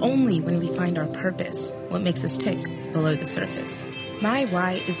blooms only when we find our purpose, what makes us tick below the surface. My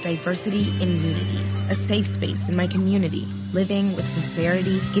why is diversity in unity, a safe space in my community, living with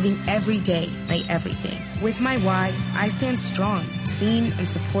sincerity, giving every day my everything. With my why, I stand strong, seen and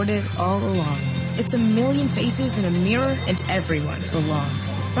supported all along. It's a million faces in a mirror, and everyone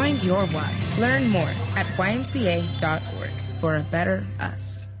belongs. Find your why. Learn more at ymca.org for a better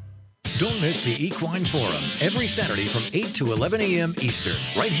us. Don't miss the Equine Forum every Saturday from 8 to 11 a.m. Eastern,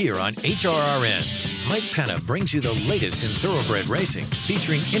 right here on HRRN. Mike Penna brings you the latest in thoroughbred racing,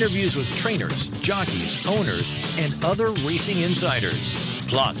 featuring interviews with trainers, jockeys, owners, and other racing insiders.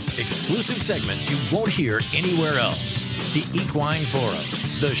 Plus, exclusive segments you won't hear anywhere else. The Equine Forum,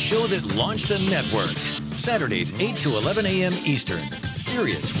 the show that launched a network. Saturdays, 8 to 11 a.m. Eastern.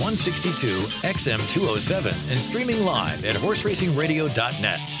 Sirius 162, XM 207, and streaming live at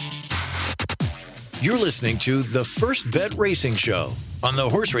horseracingradio.net. You're listening to the First Bet Racing Show on the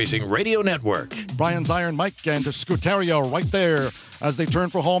Horse Racing Radio Network. Brian's Iron Mike and Scuteria right there as they turn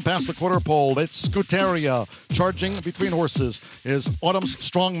for home past the quarter pole. It's Scuteria charging between horses is Autumn's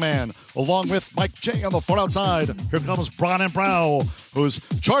Strongman, along with Mike J on the far outside. Here comes Braun and Brow, who's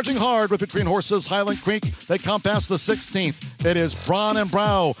charging hard with between horses. Highland Creek, they come past the 16th. It is Braun and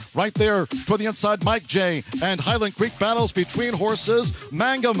Brow right there toward the inside. Mike J and Highland Creek battles between horses.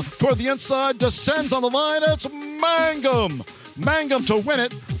 Mangum toward the inside, descends on the line. It's Mangum. Mangum to win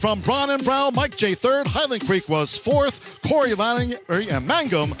it from Braun and Brow. Mike J third. Highland Creek was fourth. Corey Lanning and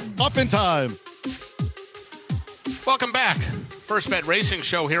Mangum up in time. Welcome back. First Bet Racing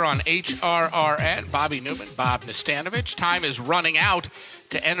Show here on HRRN. Bobby Newman, Bob Nastanovich. Time is running out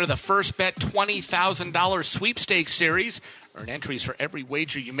to enter the First Bet $20,000 sweepstakes series. Earn entries for every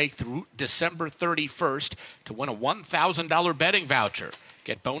wager you make through December 31st to win a $1,000 betting voucher.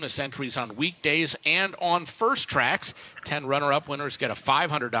 Get bonus entries on weekdays and on first tracks. 10 runner-up winners get a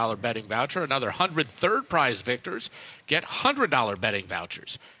 $500 betting voucher. Another 100 third prize victors get $100 betting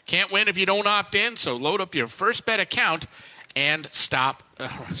vouchers. Can't win if you don't opt in, so load up your First Bet account and start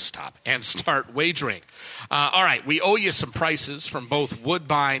wagering. All right, we owe you some prices from both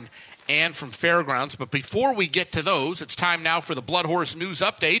Woodbine and from Fairgrounds. But before we get to those, it's time now for the Blood Horse News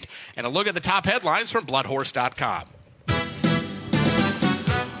Update and a look at the top headlines from bloodhorse.com.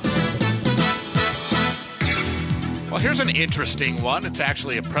 Well, here's an interesting one. It's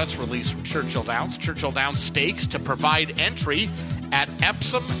actually a press release from Churchill Downs. Churchill Downs Stakes to provide entry at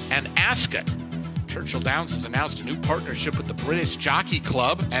Epsom and Ascot. Churchill Downs has announced a new partnership with the British Jockey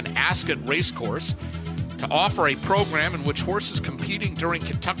Club and Ascot Racecourse to offer a program in which horses competing during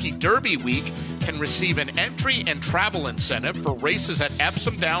Kentucky Derby Week can receive an entry and travel incentive for races at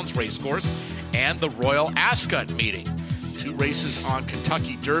Epsom Downs Racecourse and the Royal Ascot meeting. 2 races on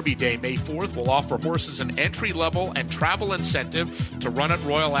Kentucky Derby Day, May 4th, will offer horses an entry-level and travel incentive to run at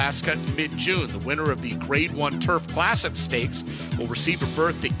Royal Ascot mid-June. The winner of the Grade 1 Turf Classic Stakes will receive a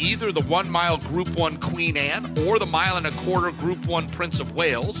berth to either the 1-mile Group 1 Queen Anne or the 1.25 mile Group 1 Prince of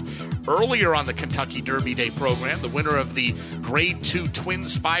Wales. Earlier on the Kentucky Derby Day program, the winner of the Grade 2 Twin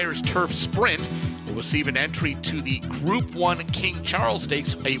Spires Turf Sprint will receive an entry to the Group 1 King Charles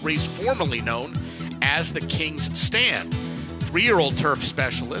Stakes, a race formerly known as the King's Stand. 3-year-old turf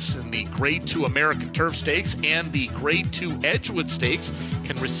specialists in the Grade 2 American Turf Stakes and the Grade 2 Edgewood Stakes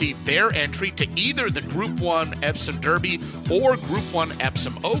can receive their entry to either the Group 1 Epsom Derby or Group 1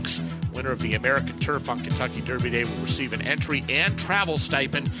 Epsom Oaks. Winner of the American Turf on Kentucky Derby Day will receive an entry and travel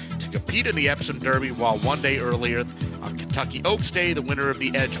stipend to compete in the Epsom Derby, while one day earlier on Kentucky Oaks Day, the winner of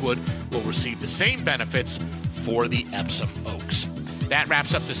the Edgewood will receive the same benefits for the Epsom Oaks. That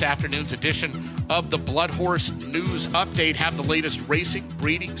wraps up this afternoon's edition of the Blood Horse News Update. Have the latest racing,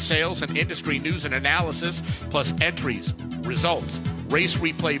 breeding, sales, and industry news and analysis, plus entries, results, race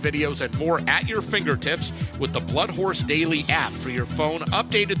replay videos, and more at your fingertips with the Blood Horse Daily app for your phone,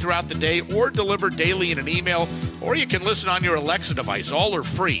 updated throughout the day or delivered daily in an email, or you can listen on your Alexa device. All are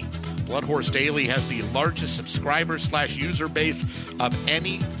free. Blood Horse Daily has the largest subscriber/user base of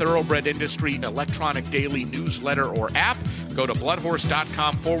any thoroughbred industry electronic daily newsletter or app. Go to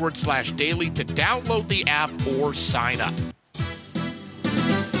bloodhorse.com/daily to download the app or sign up.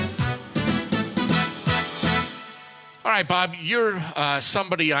 All right, Bob, you're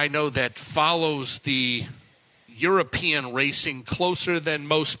somebody I know that follows the European racing closer than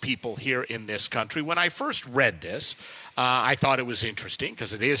most people here in this country. When I first read this, I thought it was interesting,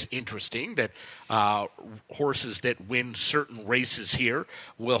 because it is interesting that horses that win certain races here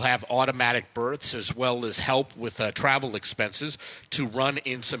will have automatic berths as well as help with travel expenses to run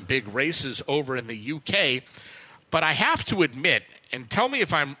in some big races over in the UK. But I have to admit, and tell me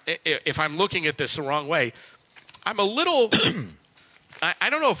if I'm looking at this the wrong way, I'm a little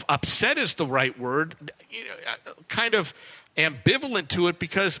I don't know if upset is the right word, kind of ambivalent to it,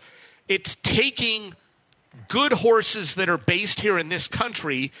 because it's taking good horses that are based here in this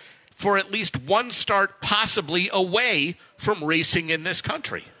country for at least one start possibly away from racing in this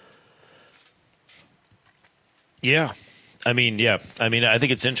country. Yeah. I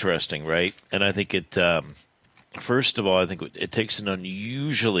think it's interesting, right? And I think it, first of all, I think it takes an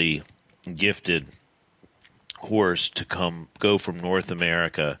unusually gifted horse to go from North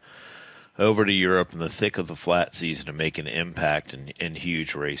America over to Europe in the thick of the flat season to make an impact in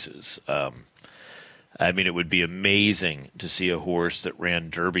huge races. It would be amazing to see a horse that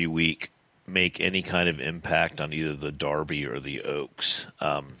ran Derby week make any kind of impact on either the Derby or the Oaks.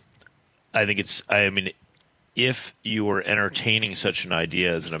 If you were entertaining such an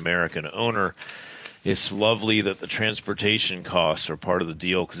idea as an American owner, it's lovely that the transportation costs are part of the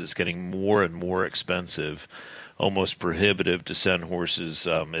deal, because it's getting more and more expensive, almost prohibitive to send horses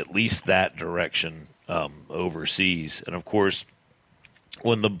at least that direction overseas. And, of course,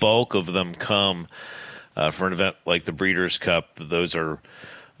 when the bulk of them come for an event like the Breeders' Cup, those are,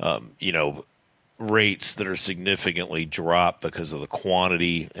 rates that are significantly dropped because of the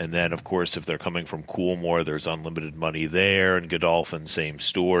quantity. And then, of course, if they're coming from Coolmore, there's unlimited money there. And Godolphin, same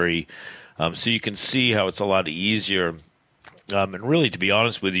story. So you can see how it's a lot easier. And really, to be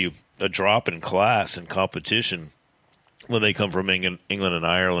honest with you, a drop in class and competition when they come from England and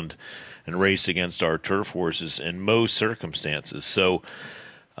Ireland and race against our turf horses in most circumstances. So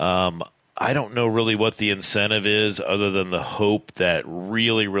I don't know really what the incentive is, other than the hope that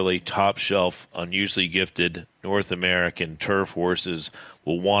really, really top shelf, unusually gifted North American turf horses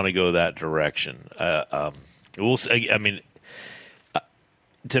will want to go that direction. We'll see.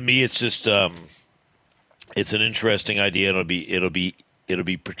 To me, it's just it's an interesting idea. It'll be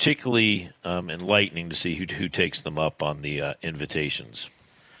particularly enlightening to see who takes them up on the invitations.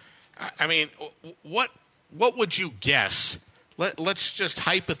 What would you guess? Let's just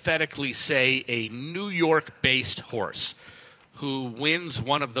hypothetically say a New York-based horse who wins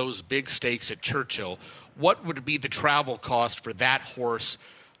one of those big stakes at Churchill. What would be the travel cost for that horse?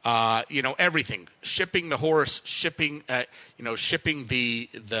 Everything, shipping the horse, shipping the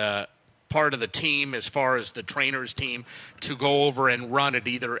part of the team as far as the trainer's team to go over and run at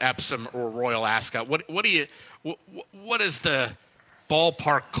either Epsom or Royal Ascot. What is the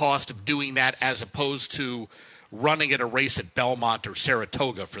ballpark cost of doing that as opposed to running at a race at Belmont or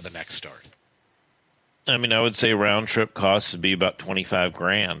Saratoga for the next start? I would say round trip costs would be about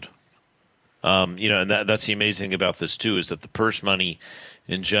 $25,000. And that's the amazing thing about this too, is that the purse money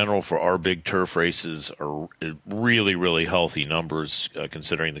in general for our big turf races are really, really healthy numbers,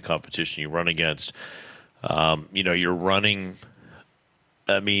 considering the competition you run against. You're running,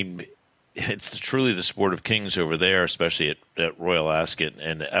 it's truly the sport of kings over there, especially at Royal Ascot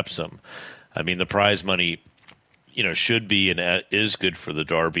and Epsom. The prize money, should be and is good for the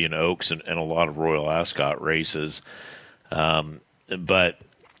Derby and Oaks and a lot of Royal Ascot races. But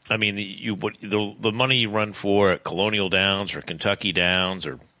the money you run for at Colonial Downs or Kentucky Downs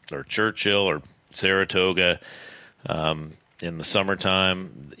or Churchill or Saratoga in the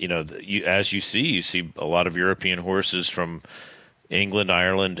summertime, as you see a lot of European horses from England,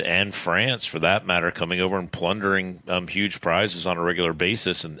 Ireland, and France, for that matter, coming over and plundering huge prizes on a regular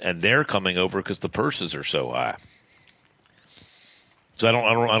basis, and they're coming over because the purses are so high. So I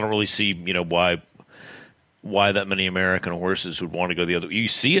don't really see why that many American horses would want to go the other. You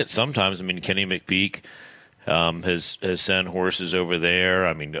see it sometimes. I mean, Kenny McPeak has sent horses over there.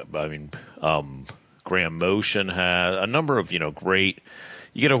 I mean, Graham Motion has a number of great.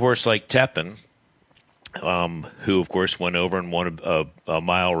 You get a horse like Tepin, who, of course, went over and won a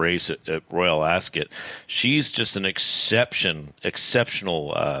mile race at Royal Ascot. She's just an exceptional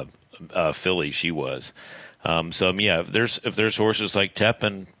filly. She was. If there's horses like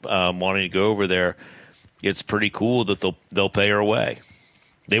Tepin wanting to go over there, it's pretty cool that they'll pay her way.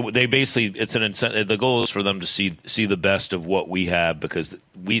 They basically, it's an incentive. The goal is for them to see the best of what we have, because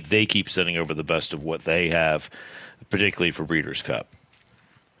they keep sending over the best of what they have, particularly for Breeders' Cup.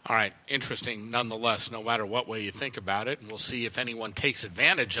 All right, interesting nonetheless, no matter what way you think about it, and we'll see if anyone takes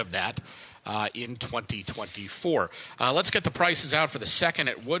advantage of that in 2024. Let's get the prices out for the second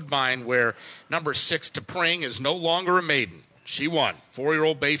at Woodbine, where number 6, T'Pring, is no longer a maiden. She won.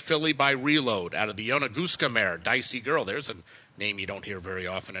 4-year-old Bay Filly by Reload out of the Yonaguska mare, Dicey Girl. There's a name you don't hear very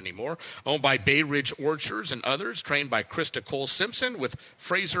often anymore. Owned by Bay Ridge Orchards and others, trained by Krista Cole-Simpson with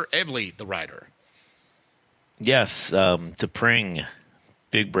Fraser Ebley, the rider. Yes, T'Pring.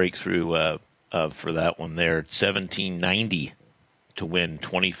 Big breakthrough for that one there. $17.90 to win.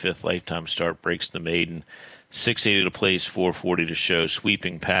 25th lifetime start, breaks the maiden. $6.80 to place, $4.40 to show.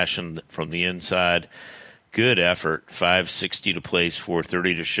 Sweeping Passion from the inside. Good effort. $5.60 to place,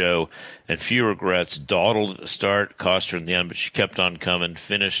 $4.30 to show. And few regrets. Dawdled at the start, cost her in the end, but she kept on coming.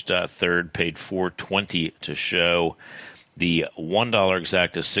 Finished third, paid $4.20 to show. The $1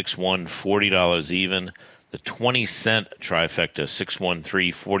 exacta, 6-1, $40 even. The 20-cent trifecta,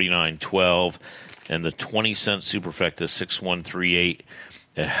 613, 49.12, and the 20-cent superfecta, 6138,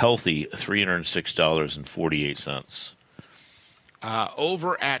 a healthy $306.48.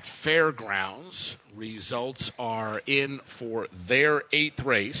 Over at Fairgrounds, results are in for their 8th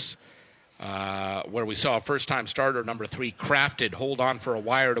race, where we saw a first-time starter, number 3, Crafted, hold on for a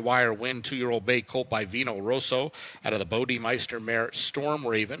wire-to-wire win. 2-year-old bay colt by Vino Rosso out of the Bodemeister mare Storm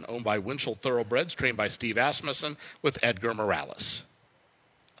Raven, owned by Winchell Thoroughbreds, trained by Steve Asmussen with Edgar Morales.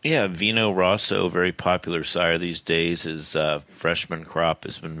 Yeah, Vino Rosso, very popular sire these days. His freshman crop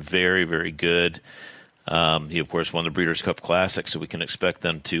has been very, very good. He, of course, won the Breeders' Cup Classic, so we can expect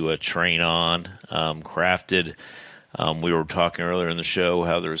them to train on. Crafted. We were talking earlier in the show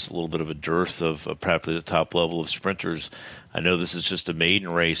how there's a little bit of a dearth of probably the top level of sprinters. I know this is just a maiden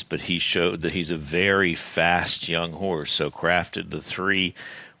race, but he showed that he's a very fast young horse. So Crafted, the 3,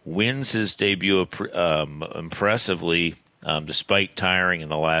 wins his debut impressively, despite tiring in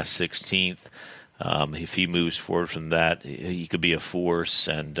the last 16th. If he moves forward from that, he could be a force.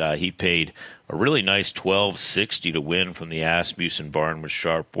 And he paid a really nice $12.60 to win from the Asmussen barn with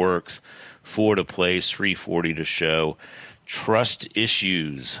Sharp Works. 4 to place, $3.40 to show. Trust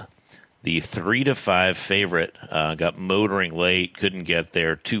Issues, the 3-5 favorite, got motoring late, couldn't get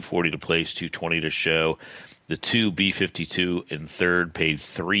there. $2.40 to place, $2.20 to show. The 2 B52 in third paid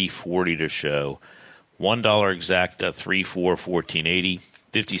 $3.40 to show. $1 exacta, 3-4, $14.80.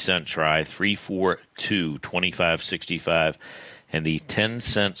 50-cent try, 3-4-2, $25.65. And the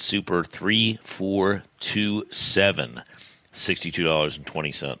 10-cent super, 3-4-2-7,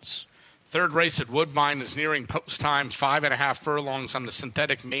 $62.20. Third race at Woodbine is nearing post time, 5.5 furlongs on the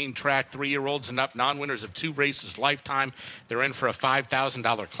synthetic main track. 3-year-olds and up, non-winners of 2 races lifetime. They're in for a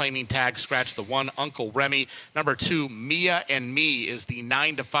 $5,000 claiming tag. Scratch the 1, Uncle Remy. Number 2, Mia and Me, is the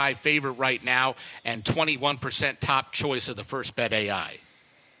 9-5 favorite right now and 21% top choice of the first bet AI.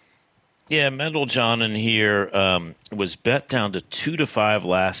 Yeah, Mendel John in here was bet down to 2-5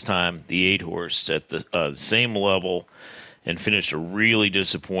 last time, the 8-horse at the same level, and finished a really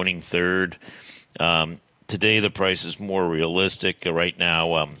disappointing third. Today the price is more realistic. Right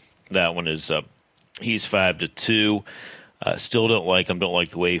now, that one is he's 5-2. Still don't like him. Don't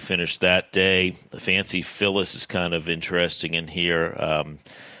like the way he finished that day. The Fancy Phyllis is kind of interesting in here.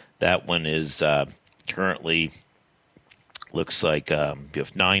 That one is currently looks like you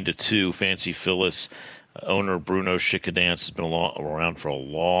have 9-2. Fancy Phyllis, owner Bruno Schickedance, has been around for a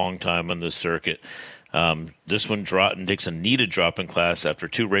long time on this circuit. This one takes a needed drop in class after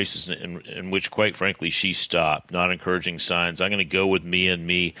 2 races in which, quite frankly, she stopped. Not encouraging signs. I'm going to go with Mia and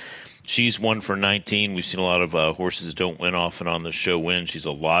Me. She's 1 for 19. We've seen a lot of horses that don't win often on the show win. She's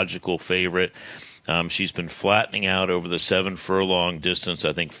a logical favorite. She's been flattening out over the 7 furlong distance.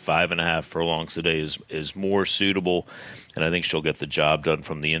 I think 5.5 furlongs today is more suitable, and I think she'll get the job done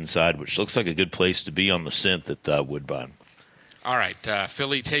from the inside, which looks like a good place to be on the scent at Woodbine. All right,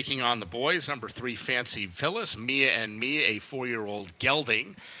 Philly taking on the boys. Number 3, Fancy Phyllis. Mia and Me, a 4-year-old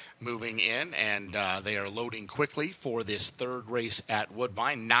gelding, moving in, and they are loading quickly for this third race at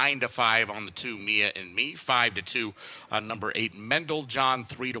Woodbine. 9-5 on the 2, Mia and Me. 5-2 on number 8, Mendel John.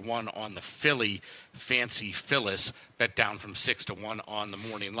 3-1 on the Philly, Fancy Phyllis. Bet down from 6-1 on the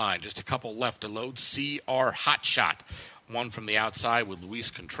morning line. Just a couple left to load. CR Hot Shot. One from the outside with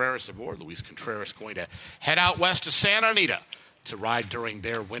Luis Contreras aboard. Luis Contreras going to head out west to Santa Anita to ride during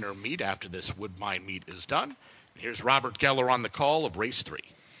their winter meet after this Woodbine meet is done. Here's Robert Geller on the call of race 3.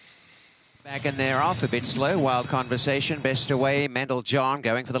 Back in there off a bit slow. Wild Conversation, best away. Mendel John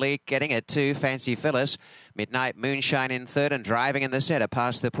going for the lead, getting it to Fancy Phyllis. Midnight Moonshine in third and driving in the centre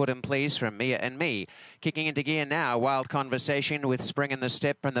past the Put 'em Please from Mia and Me. Kicking into gear now, Wild Conversation with Spring in the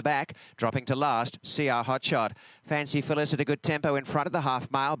step from the back. Dropping to last, CR Hotshot. Fancy Phyllis at a good tempo in front of the half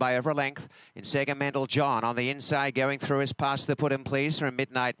mile by over a length. In second, Mendel John on the inside going through as past the Put 'em Please from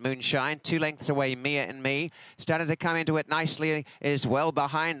Midnight Moonshine. 2 lengths away, Mia and Me. Started to come into it nicely, is well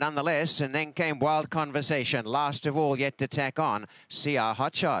behind nonetheless. And then came Wild Conversation. Last of all, yet to tack on, CR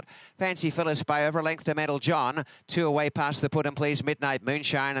Hotshot. Fancy Phyllis by over a length to Mendel John. 2 away past the Put 'em Please, Midnight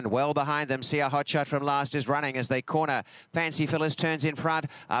Moonshine, and well behind them, CR Hotshot from last is running as they corner. Fancy Phyllis turns in front,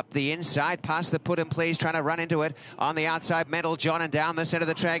 up the inside, past the Put 'em Please, trying to run into it. On the outside, Mendel John, and down the centre of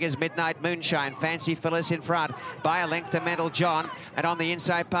the track is Midnight Moonshine. Fancy Phyllis in front by a length to Mendel John, and on the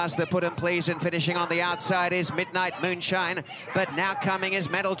inside past the Put 'em Please, and finishing on the outside is Midnight Moonshine. But now coming is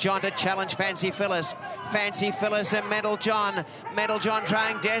Mendel John to challenge Fancy Phyllis. Fancy Phyllis and Mendel John. Mendel John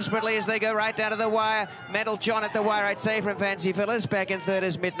trying desperately as they go right down to the wire. Mendel John at the wire, I'd say, from Fancy Phyllis. Back in third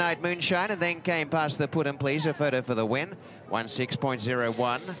is Midnight Moonshine, and then came past the Put 'em Please, a photo for the win.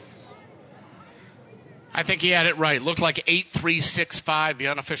 16.01. I think he had it right. Looked like 8-3-6-5, the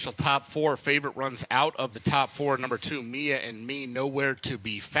unofficial top 4. Favorite runs out of the top 4. Number 2, Mia and Me, nowhere to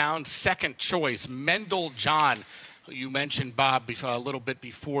be found. Second choice, Mendel John, who you mentioned, Bob, a little bit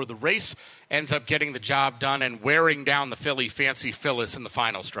before the race, ends up getting the job done and wearing down the Philly, Fancy Phyllis, in the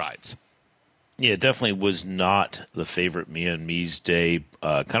final strides. Yeah, it definitely was not the favorite Mia and Me's day.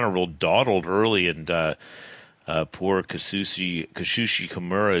 Kind of real dawdled early, and poor Kasushi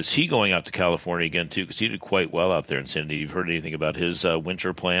Kimura, is he going out to California again, too? Because he did quite well out there in San Diego. You've heard anything about his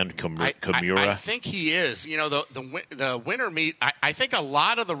winter plan, Kimura? I think he is. You know, the winter meet, I think a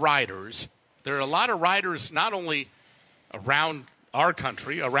lot of the riders, there are a lot of riders not only around our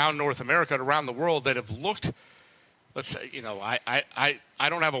country, around North America, and around the world that have looked, let's say, you know, I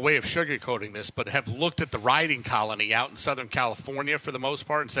don't have a way of sugarcoating this, but have looked at the riding colony out in Southern California for the most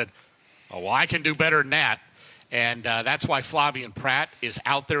part and said, oh, well, I can do better than that. And that's why Flavian Pratt is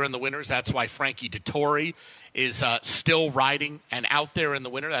out there in the winters. That's why Frankie Dettori is still riding and out there in the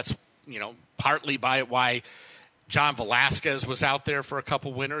winter. That's, you know, partly by why John Velasquez was out there for a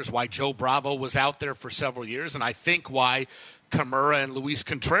couple winters, why Joe Bravo was out there for several years, and I think why Kimura and Luis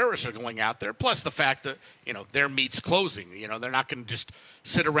Contreras are going out there, plus the fact that, you know, their meet's closing. You know, they're not going to just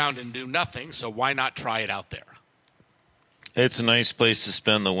sit around and do nothing, so why not try it out there? It's a nice place to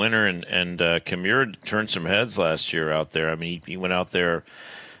spend the winter, and Kimura turned some heads last year out there. I mean, he went out there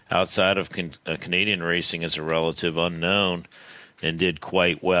outside of Canadian racing as a relative unknown and did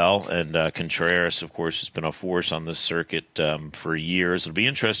quite well. And Contreras, of course, has been a force on this circuit for years. It'll be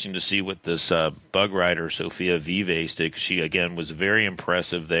interesting to see what this bug rider, Sophia Vives, did. She, again, was very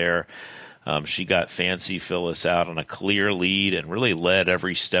impressive there. She got Fancy Phyllis out on a clear lead and really led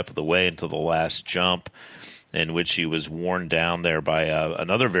every step of the way until the last jump, in which she was worn down there by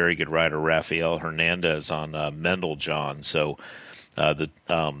another very good rider, Rafael Hernandez, on Mendel John. So the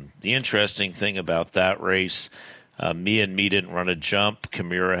interesting thing about that race, Me and Me didn't run a jump.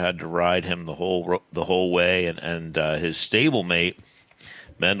 Kimura had to ride him the whole way, and his stablemate,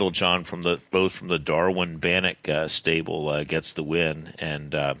 Mendel John, both from the Darwin Bannock stable, gets the win.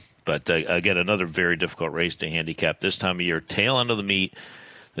 And but again, another very difficult race to handicap this time of year, tail end of the meet.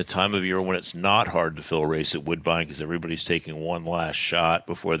 The time of year when it's not hard to fill a race at Woodbine because everybody's taking one last shot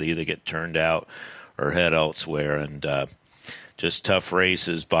before they either get turned out or head elsewhere. And just tough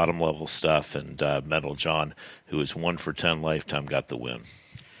races, bottom-level stuff. And Mendel John, who is 1 for 10 lifetime, got the win.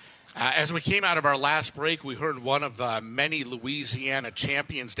 As we came out of our last break, we heard one of the many Louisiana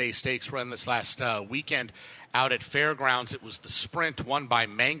Champions Day stakes run this last weekend out at Fairgrounds. It was the Sprint won by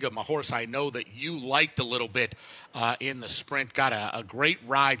Mangum, a horse I know that you liked a little bit in the Sprint. Got a great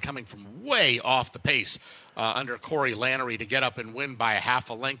ride coming from way off the pace under Corey Lannery to get up and win by a half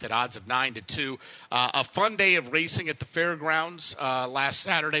a length at odds of 9-2. A fun day of racing at the Fairgrounds last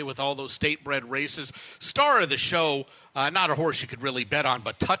Saturday with all those state-bred races. Star of the show, not a horse you could really bet on,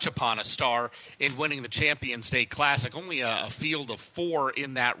 but touch upon a star in winning the Champions Day Classic. Only a field of 4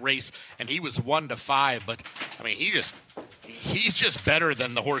 in that race, and he was 1-5. But I mean, he's just better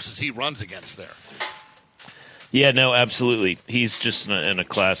than the horses he runs against there. Yeah, no, absolutely. He's just in a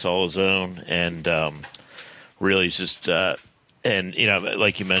class all his own, and really just and you know,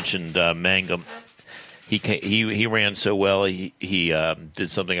 like you mentioned, Mangum. He ran so well. He did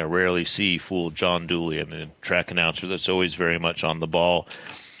something I rarely see, fool John Dooley. I mean, a track announcer that's always very much on the ball.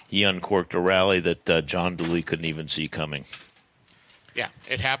 He uncorked a rally that John Dooley couldn't even see coming. Yeah,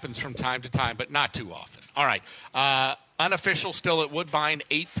 it happens from time to time, but not too often. All right. Unofficial still at Woodbine,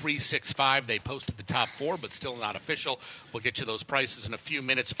 8,365. They posted the top 4, but still not official. We'll get you those prices in a few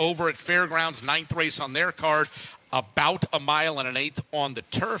minutes. Over at Fairgrounds, 9th race on their card, about 1 1/8 on the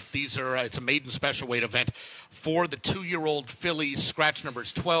turf. It's a maiden special weight event for the 2-year-old fillies. Scratch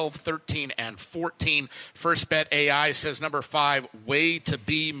numbers 12, 13, and 14. First Bet AI says number 5, Way to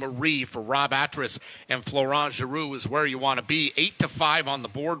Be Marie for Rob Atras and Florent Giroux is where you want to be. 8-5 on the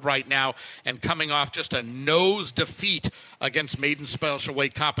board right now, and coming off just a nose defeat against maiden special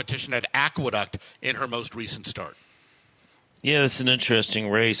weight competition at Aqueduct in her most recent start. Yeah, it's an interesting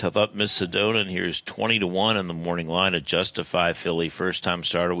race. I thought Miss Sedona here is 20-1 in the morning line. A Justify filly, first-time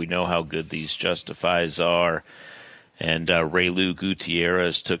starter. We know how good these Justifies are. And Raylu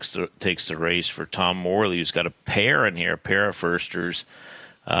Gutierrez takes the race for Tom Morley, who's got a pair in here, a pair of firsters.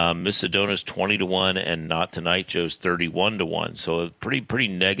 Miss Sedona's 20-1, and Not Tonight Joe's 31-1. So pretty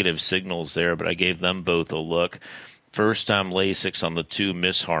negative signals there, but I gave them both a look. First-time Lasix on the 2,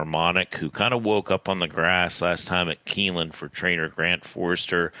 Miss Harmonic, who kind of woke up on the grass last time at Keeneland for trainer Grant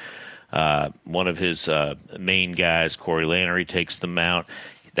Forster. One of his main guys, Corey Lannery, takes the mount.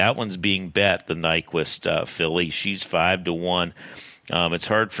 That one's being bet, the Nyquist filly. She's 5-1. It's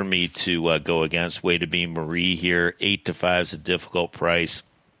hard for me to go against Way to Be Marie here. 8-5 is a difficult price,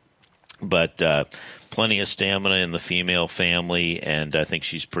 but plenty of stamina in the female family, and I think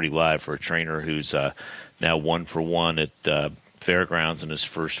she's pretty live for a trainer who's now 1-for-1 at Fairgrounds in his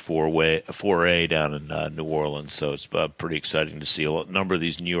first foray down in New Orleans. So it's pretty exciting to see a number of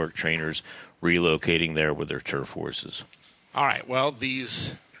these New York trainers relocating there with their turf horses. All right, well,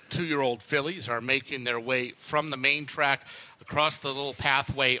 these 2-year-old fillies are making their way from the main track across the little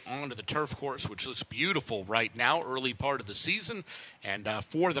pathway onto the turf course, which looks beautiful right now, early part of the season. And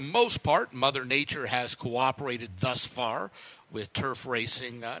for the most part, Mother Nature has cooperated thus far with turf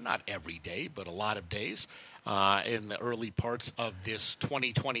racing, not every day, but a lot of days in the early parts of this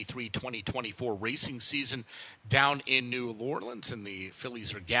 2023-2024 racing season down in New Orleans. And the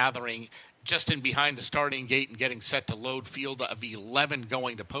fillies are gathering just in behind the starting gate and getting set to load. Field of 11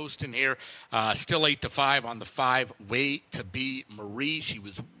 going to post in here. Still 8-5 on the 5, Way to Be Marie. She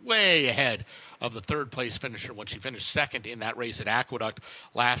was way ahead of the third-place finisher when she finished second in that race at Aqueduct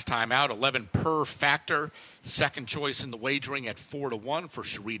last time out. 11 per factor. Second choice in the wagering at 4-1 for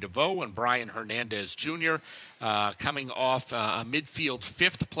Cherie DeVoe and Brian Hernandez Jr. Coming off a midfield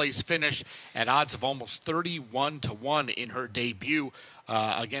 5th-place finish at odds of almost 31-1 in her debut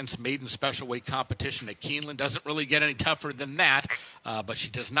against maiden special weight competition at Keeneland. Doesn't really get any tougher than that, but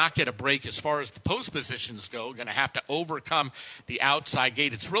she does not get a break as far as the post positions go. Going to have to overcome the outside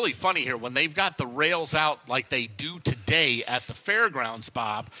gate. It's really funny here when they've got the rails out like they do today at the Fairgrounds,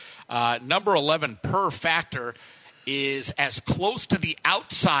 Bob. Number 11 per factor is as close to the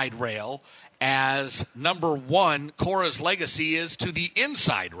outside rail as number 1 Cora's Legacy is to the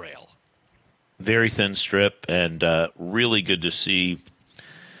inside rail. Very thin strip, and really good to see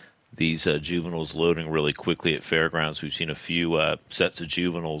these juveniles loading really quickly at Fairgrounds. We've seen a few sets of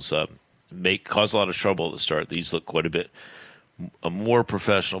juveniles cause a lot of trouble at the start. These look quite a bit more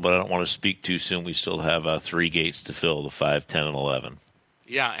professional, but I don't want to speak too soon. We still have 3 gates to fill, the 5, 10, and 11.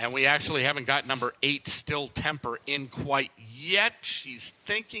 Yeah, and we actually haven't got number 8, Still Temper, in quite yet. She's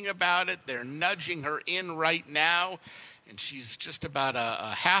thinking about it. They're nudging her in right now, and she's just about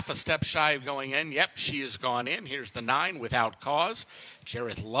a half a step shy of going in. Yep, she has gone in. Here's the 9, Without Cause.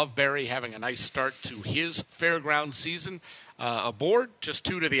 Jareth Loveberry having a nice start to his Fairground season. Aboard, just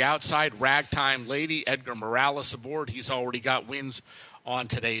 2 to the outside, Ragtime Lady, Edgar Morales aboard. He's already got wins on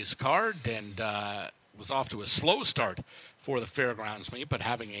today's card and was off to a slow start for the Fairgrounds meet, but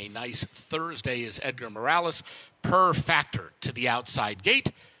having a nice Thursday is Edgar Morales per factor to the outside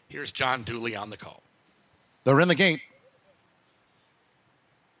gate. Here's John Dooley on the call. They're in the gate.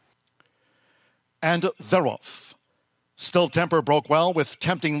 And they're off. Still Temper broke well with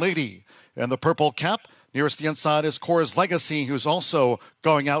Tempting Lady in the purple cap. Nearest the inside is Cora's Legacy, who's also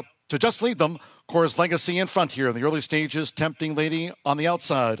going out to just lead them. Cora's Legacy in front here in the early stages. Tempting Lady on the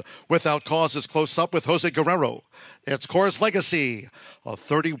outside. Without Cause is close up with Jose Guerrero. It's Cora's Legacy, a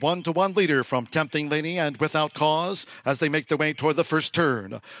 31-1 leader from Tempting Lady and Without Cause as they make their way toward the first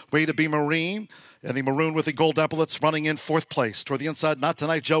turn. Way to Be Marie and the maroon with the gold epaulets running in fourth place. Toward the inside, Not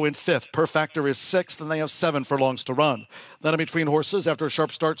Tonight Joe in fifth. Per Factor is sixth, and they have 7 furlongs to run. Then in between horses, after a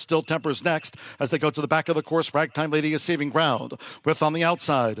sharp start, Still Temper's next. As they go to the back of the course, Ragtime Lady is saving ground. With on the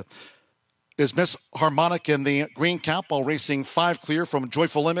outside is Miss Harmonic in the green cap, while racing 5 clear from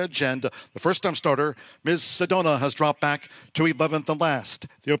Joyful Image, and the first-time starter, Ms. Sedona, has dropped back to 11th and last.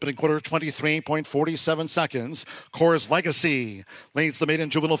 The opening quarter, 23.47 seconds. Cora's Legacy leads the maiden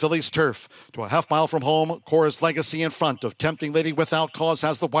juvenile fillies turf to a half mile from home. Cora's Legacy in front of Tempting Lady. Without Cause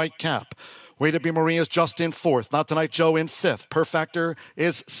has the white cap. Way to Be Marie is just in fourth. Not Tonight Joe in fifth. Per Factor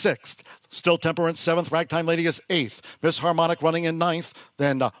is sixth. Still Temper in seventh. Ragtime Lady is eighth. Miss Harmonic running in ninth.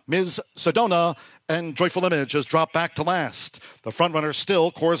 Then Ms. Sedona and Joyful Image has dropped back to last. The front runner still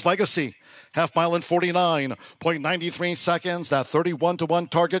Cora's Legacy. Half mile in 49.93 seconds. That 31-1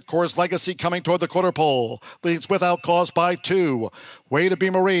 target. Cora's Legacy coming toward the quarter pole. Leads Without Cause by 2. Way to Be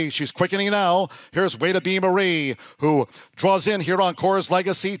Marie. She's quickening now. Here's Way to Be Marie, who draws in here on Cora's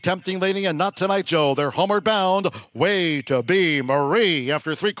Legacy. Tempting Lady and Not Tonight Joe. They're homeward bound. Way to Be Marie.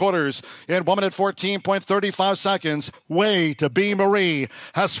 After 3 quarters in 1 minute 14.35 seconds. Way to Be Marie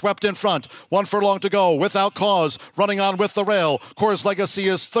has swept in front. 1 furlong to go. Without Cause running on with the rail. Cora's Legacy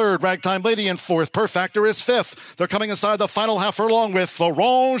is third. Ragtime Lady in fourth. Per Factor is fifth. They're coming inside the final half furlong with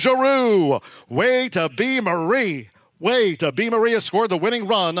Florent Giroux. Way to Be Marie. Way to Be Marie has scored the winning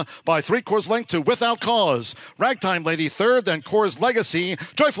run by 3/4 length to Without Cause. Ragtime Lady third, then Cora's Legacy,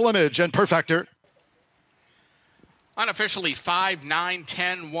 Joyful Image, and Per Factor. Unofficially 5, 9,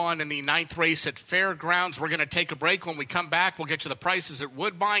 10, 1 in the 9th race at Fairgrounds. We're going to take a break. When we come back, we'll get you the prices at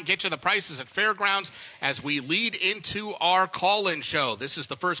Woodbine, get you the prices at Fairgrounds as we lead into our call-in show. This is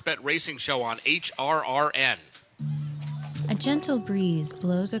the First Bet Racing Show on HRRN. A gentle breeze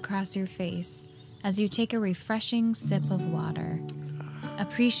blows across your face as you take a refreshing sip of water,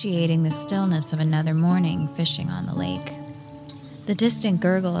 appreciating the stillness of another morning fishing on the lake. The distant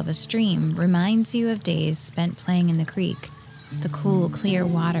gurgle of a stream reminds you of days spent playing in the creek, the cool, clear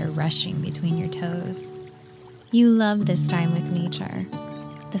water rushing between your toes. You love this time with nature,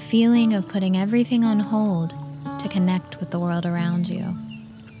 the feeling of putting everything on hold to connect with the world around you.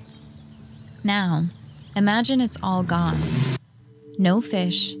 Now, imagine it's all gone. No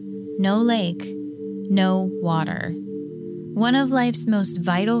fish, no lake, no water. One of life's most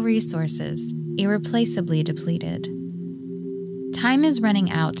vital resources, irreplaceably depleted. Time is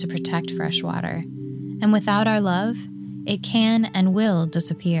running out to protect fresh water, and without our love, it can and will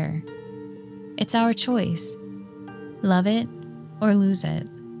disappear. It's our choice. Love it or lose it.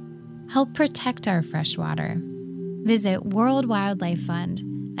 Help protect our fresh water. Visit World Wildlife Fund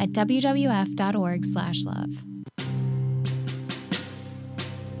at wwf.org/love.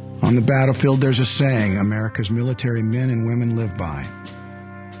 On the battlefield, there's a saying America's military men and women live by.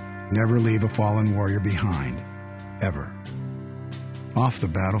 Never leave a fallen warrior behind, ever. Off the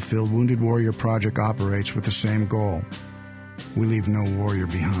battlefield, Wounded Warrior Project operates with the same goal. We leave no warrior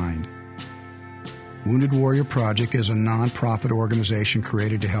behind. Wounded Warrior Project is a non-profit organization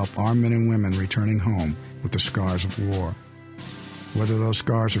created to help our men and women returning home with the scars of war. Whether those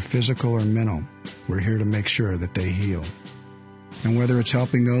scars are physical or mental, we're here to make sure that they heal. And whether it's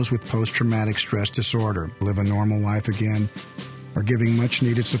helping those with post-traumatic stress disorder live a normal life again, or giving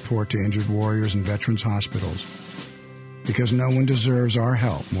much-needed support to injured warriors in veterans' hospitals, because no one deserves our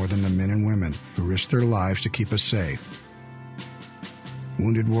help more than the men and women who risk their lives to keep us safe.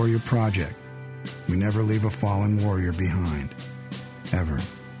 Wounded Warrior Project. We never leave a fallen warrior behind. Ever.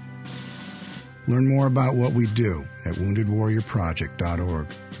 Learn more about what we do at woundedwarriorproject.org.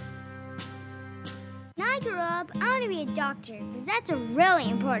 When I grow up, I want to be a doctor because that's a really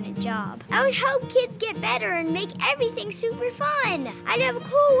important job. I would hope kids get better and make everything super fun. I'd have a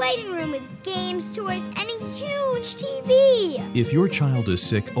cool waiting room with games, toys, and a huge TV. If your child is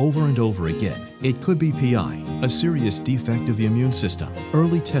sick over and over again, it could be PI, a serious defect of the immune system.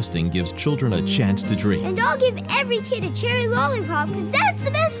 Early testing gives children a chance to dream. And I'll give every kid a cherry lollipop because that's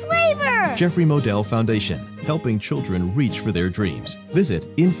the best flavor. Jeffrey Modell Foundation, helping children reach for their dreams. Visit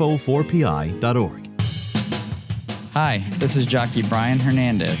info4pi.org. Hi, this is jockey Brian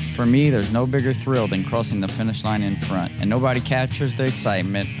Hernandez. For me, there's no bigger thrill than crossing the finish line in front, and nobody captures the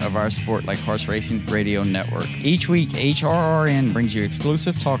excitement of our sport like Horse Racing Radio Network. Each week, HRRN brings you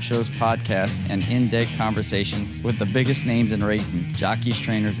exclusive talk shows, podcasts, and in-depth conversations with the biggest names in racing, jockeys,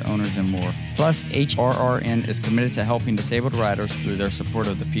 trainers, owners, and more. Plus, HRRN is committed to helping disabled riders through their support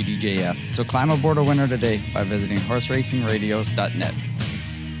of the PDJF. So climb aboard a winner today by visiting horseracingradio.net.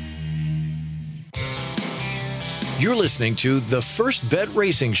 You're listening to the First Bet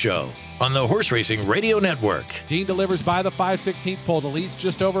Racing Show on the Horse Racing Radio Network. Dean delivers by the 5/16 pole. The lead's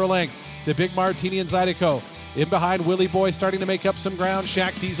just over a length to Big Martini and Zydeco. In behind, Willie Boy starting to make up some ground.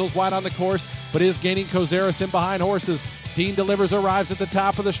 Shaq Diesel's wide on the course, but is gaining Kozeris in behind horses. Dean delivers arrives at the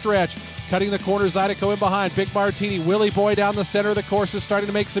top of the stretch. Cutting the corner, Zydeco in behind. Big Martini, Willie Boy down the center of the course is starting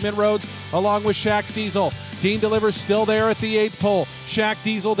to make some inroads along with Shaq Diesel. Dean delivers still there at the 8th pole. Shaq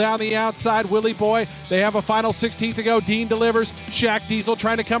Diesel down the outside. Willie Boy, they have a final 16th to go. Dean delivers. Shaq Diesel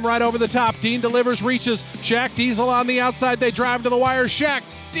trying to come right over the top. Dean delivers, reaches. Shaq Diesel on the outside. They drive to the wire. Shaq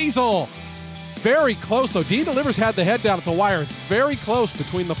Diesel. Very close, though. Dean delivers had the head down at the wire. It's very close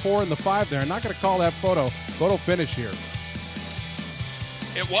between the 4 and the 5 there. I'm not going to call that photo finish here.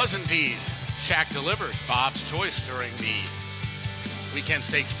 It was indeed Shaq delivers, Bob's choice during the Weekend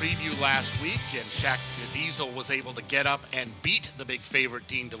Stakes preview last week, and Shaq Diesel was able to get up and beat the big favorite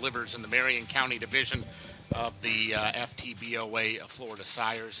Dean Delivers in the Marion County division of the FTBOA Florida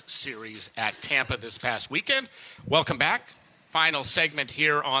Sires Series at Tampa this past weekend. Welcome back. Final segment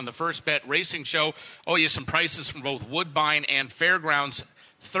here on the First Bet Racing Show. Oh, you some prices from both Woodbine and Fairgrounds.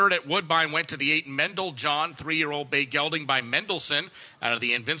 Third at Woodbine went to the 8 Mendel John, 3-year-old bay gelding by Mendelssohn out of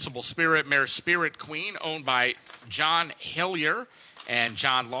the Invincible Spirit mare Spirit Queen, owned by John Hillier and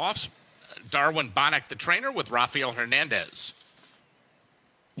John Lofts. Darwin Bonnack, the trainer, with Rafael Hernandez.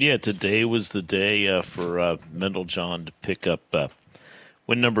 Yeah, today was the day for Mendel John to pick up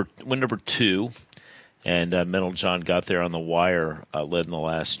win number 2. And Mendel John got there on the wire, led in the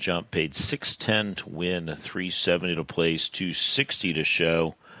last jump, paid $6.10 to win, $3.70 to place, $2.60 to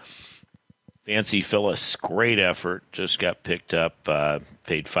show. Fancy Phyllis, great effort, just got picked up,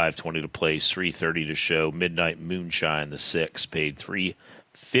 paid $5.20 to place, $3.30 to show. Midnight Moonshine, the 6, paid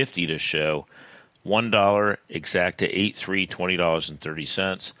 $3.50 to show. $1 Exacta, 8.3,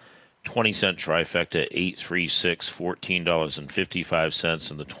 $20.30. 20-cent Trifecta, 8.36,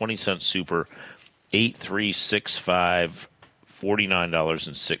 $14.55. And the 20-cent Super, 8.365,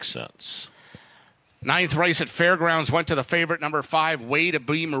 $49.06. Ninth race at Fairgrounds went to the favorite number 5, Way to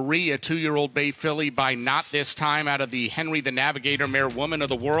Be Marie, a 2-year-old bay filly by Not This Time out of the Henry the Navigator mare Woman of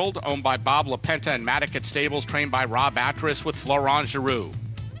the World, owned by Bob LaPenta and Madaket Stables, trained by Rob Atras with Florent Giroux.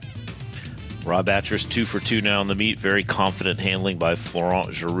 Rob Atras 2 for 2 now in the meet. Very confident handling by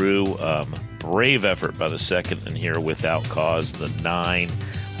Florent Giroux. Brave effort by the second in here, Without Cause, the 9.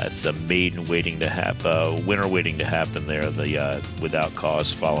 That's a maiden waiting to happen, winner waiting to happen there. The Without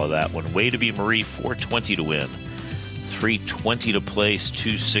Cause follow that one. Way to Be Marie, $4.20 to win, $3.20 to place,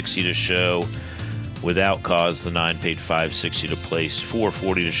 $2.60 to show. Without Cause, the 9 paid $5.60 to place,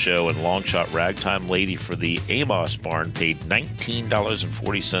 $4.40 to show. And Long Shot Ragtime Lady for the Amos barn paid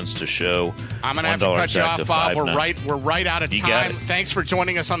 $19.40 to show. I'm going to have to cut you off, Bob. We're right out of time. Thanks for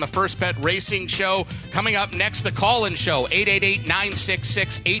joining us on the First Bet Racing Show. Coming up next, the call-in show,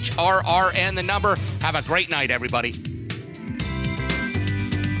 888-966-HRRN, the number. Have a great night, everybody.